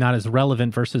maybe not as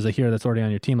relevant versus a hero that's already on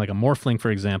your team, like a Morphling,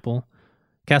 for example,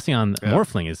 casting on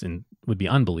Morphling would be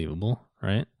unbelievable,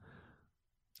 right?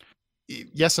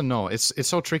 Yes and no. It's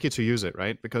so tricky to use it,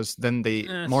 right? Because then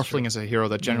Morphling is a hero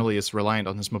that generally is reliant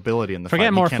on his mobility in the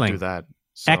Forget fight. Morphling. He can't do that.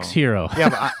 So. X-hero. Yeah,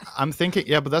 but I'm thinking,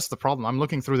 but that's the problem. I'm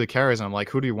looking through the carries and I'm like,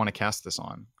 who do you want to cast this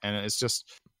on? And it's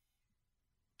just...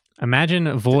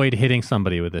 Imagine Void hitting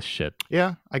somebody with this shit.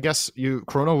 Yeah, I guess you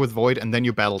Chrono with Void and then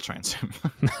you battle trance him.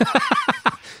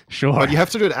 Sure. But you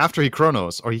have to do it after he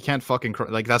Chronos or he can't fucking...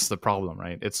 Like, that's the problem,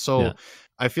 right? It's so... Yeah.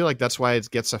 I feel like that's why it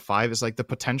gets a 5. Is like the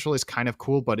potential is kind of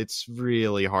cool, but it's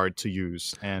really hard to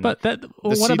use. And but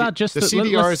about just the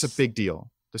CDR is a big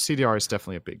deal. The CDR is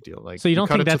definitely a big deal. Like, so you don't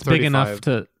think that's big enough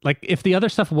to like if the other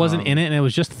stuff wasn't in it and it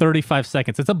was just 35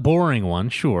 seconds? It's a boring one,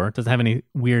 sure. It doesn't have any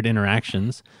weird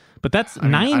interactions, but that's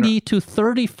 90 to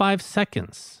 35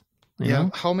 seconds. You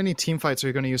know? How many team fights are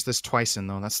you going to use this twice in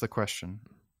though? That's the question.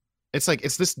 It's like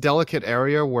it's this delicate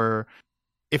area where.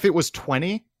 If it was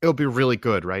 20, it'll be really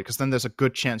good, right? Because then there's a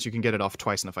good chance you can get it off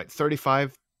twice in a fight.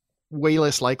 35, way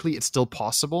less likely. It's still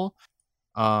possible.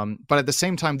 But at the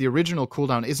same time, the original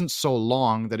cooldown isn't so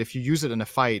long that if you use it in a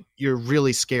fight, you're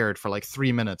really scared for like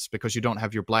 3 minutes because you don't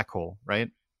have your black hole, right?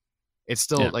 It's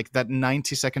still like that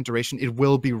 90-second duration. It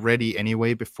will be ready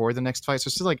anyway before the next fight. So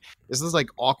it's still like this is like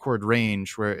awkward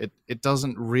range where it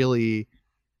doesn't really...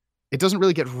 It doesn't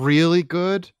really get really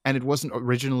good, and it wasn't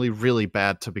originally really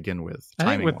bad to begin with,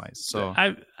 timing-wise. So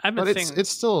I've been saying it's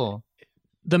still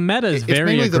the meta is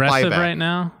very aggressive right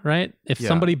now, right? If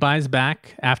somebody buys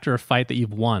back after a fight that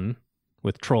you've won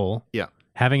with Troll,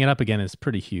 having it up again is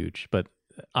pretty huge. But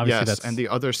obviously, that's and the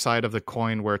other side of the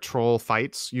coin where Troll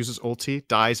fights, uses ulti,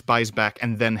 dies, buys back,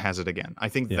 and then has it again. I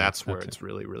think that's where it's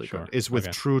really, really good. Is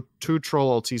with two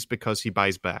Troll ultis because he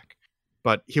buys back.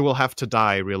 But he will have to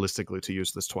die realistically to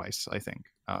use this twice, I think.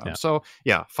 So,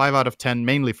 5 out of 10,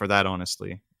 mainly for that,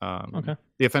 honestly. The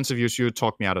offensive use, you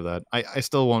talked me out of that. I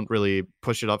still won't really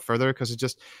push it up further because it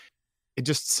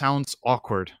just sounds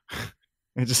awkward.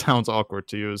 It just sounds awkward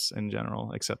to use in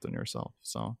general, except on yourself.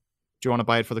 So, do you want to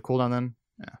buy it for the cooldown then?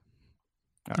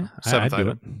 Yeah. 7th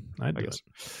item. I'd do it.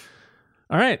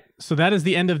 All right, so that is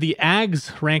the end of the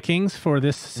Ags rankings for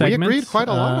this segment. We agreed quite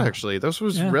a lot, actually. This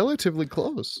was relatively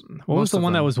close. What was the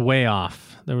one that was way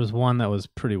off? There was one that was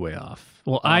pretty way off.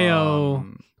 Well, IO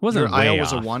wasn't your way IO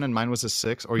was off. a 1 and mine was a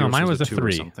 6? Or no, mine was a 2 3.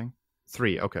 Or something?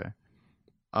 3, okay.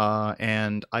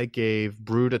 And I gave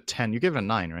Brood a 10. You gave it a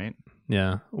 9, right?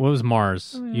 Yeah. What was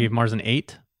Mars? You gave Mars an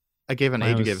 8? I gave an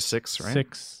 8, you gave a 6, right?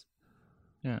 6.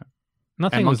 Yeah.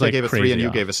 Nothing and was like gave a 3 and you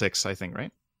off. gave a 6, I think,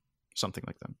 right? Something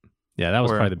like that. Yeah, that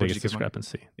was probably the biggest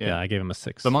discrepancy. Yeah, I gave him a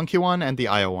 6. The Monkey one and the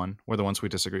IO one were the ones we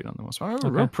disagreed on the most.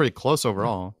 We're pretty close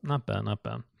overall. Not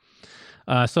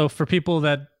bad. So for people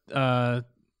that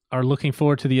are looking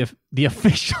forward to the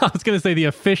official, I was going to say the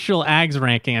official Ags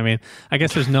ranking. I mean, I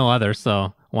guess there's no other,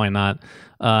 so why not?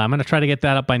 I'm going to try to get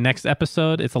that up by next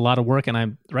episode. It's a lot of work,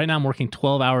 and right now I'm working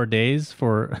 12-hour days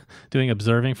for doing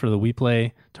observing for the We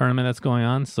Play tournament that's going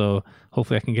on. So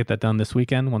hopefully I can get that done this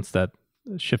weekend once that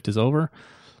shift is over.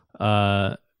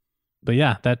 But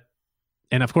yeah,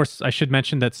 and of course I should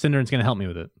mention that Syndern's going to help me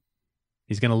with it.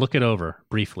 He's going to look it over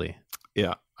briefly.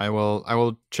 Yeah, I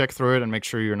will check through it and make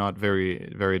sure you're not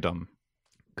very, very dumb.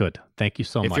 Good. Thank you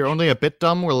so much. If you're only a bit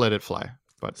dumb, we'll let it fly.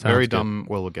 But Sounds very good. dumb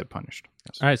will get punished.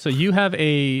 Yes. All right. So you have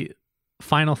a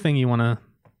final thing you want to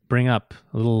bring up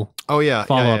a little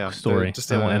follow-up story, and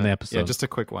we'll end the episode. Yeah, just a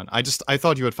quick one. I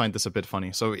thought you would find this a bit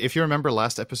funny. So if you remember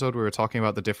last episode, we were talking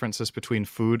about the differences between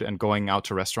food and going out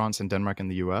to restaurants in Denmark and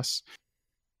the US.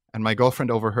 And my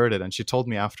girlfriend overheard it, and she told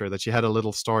me after that she had a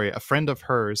little story. A friend of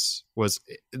hers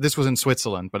this was in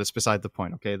Switzerland, but it's beside the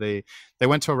point, okay? They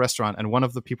went to a restaurant, and one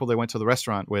of the people they went to the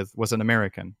restaurant with was an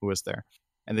American who was there.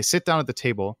 And they sit down at the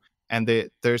table, and they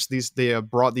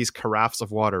brought these carafes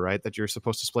of water, right, that you're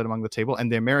supposed to split among the table.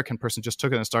 And the American person just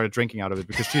took it and started drinking out of it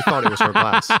because she thought it was her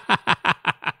glass.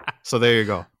 So there you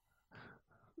go.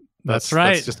 That's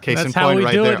right. That's just case in point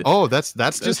right there. Oh, that's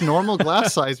just normal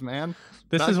glass size, man.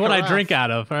 This is what I drink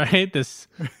out of, all right?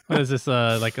 What is this,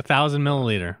 like 1,000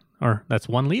 milliliter? Or that's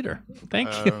 1 liter. Thank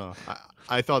you. I don't know.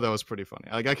 I thought that was pretty funny.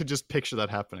 Like, I could just picture that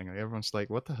happening. Like, everyone's like,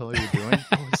 what the hell are you doing?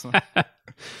 Oh, it's not...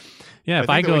 Yeah,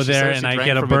 if I go there and I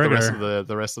get a burger,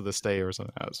 the rest of the stay or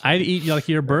something, I'd eat like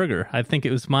your burger. I think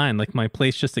it was mine. Like my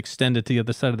place just extended to the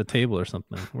other side of the table or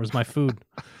something. Where's my food?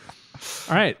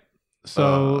 All right,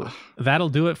 so that'll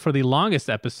do it for the longest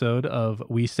episode of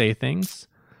We Say Things.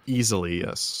 Easily,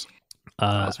 yes.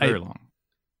 That was very long.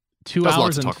 2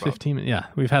 hours and 15 minutes. Yeah,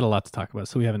 we've had a lot to talk about,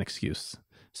 so we have an excuse.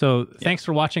 So thanks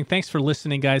for watching. Thanks for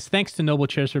listening, guys. Thanks to Noble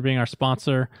Chairs for being our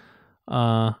sponsor.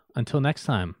 Until next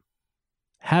time.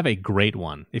 Have a great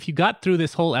one. If you got through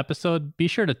this whole episode, be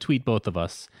sure to tweet both of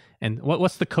us. And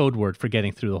what's the code word for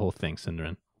getting through the whole thing,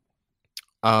 Synderen?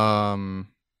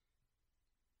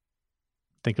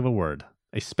 Think of a word.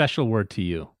 A special word to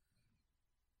you.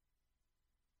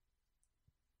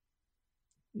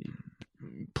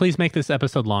 Please make this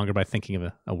episode longer by thinking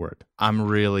of a word. I'm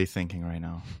really thinking right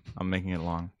now. I'm making it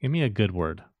long. Give me a good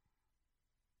word.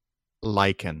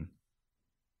 Lichen.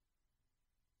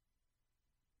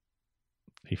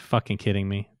 Are you fucking kidding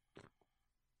me?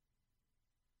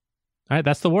 All right,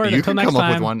 that's the word. You Until can next come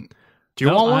time. up with one. Do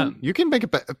you want one? You can make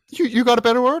it better. You got a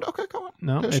better word? Okay, come on.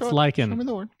 No, okay, it's lichen. Show me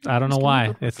the word. I don't know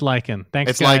why. It's lichen.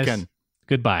 Thanks, it's guys. Lichen.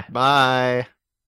 Goodbye. Bye.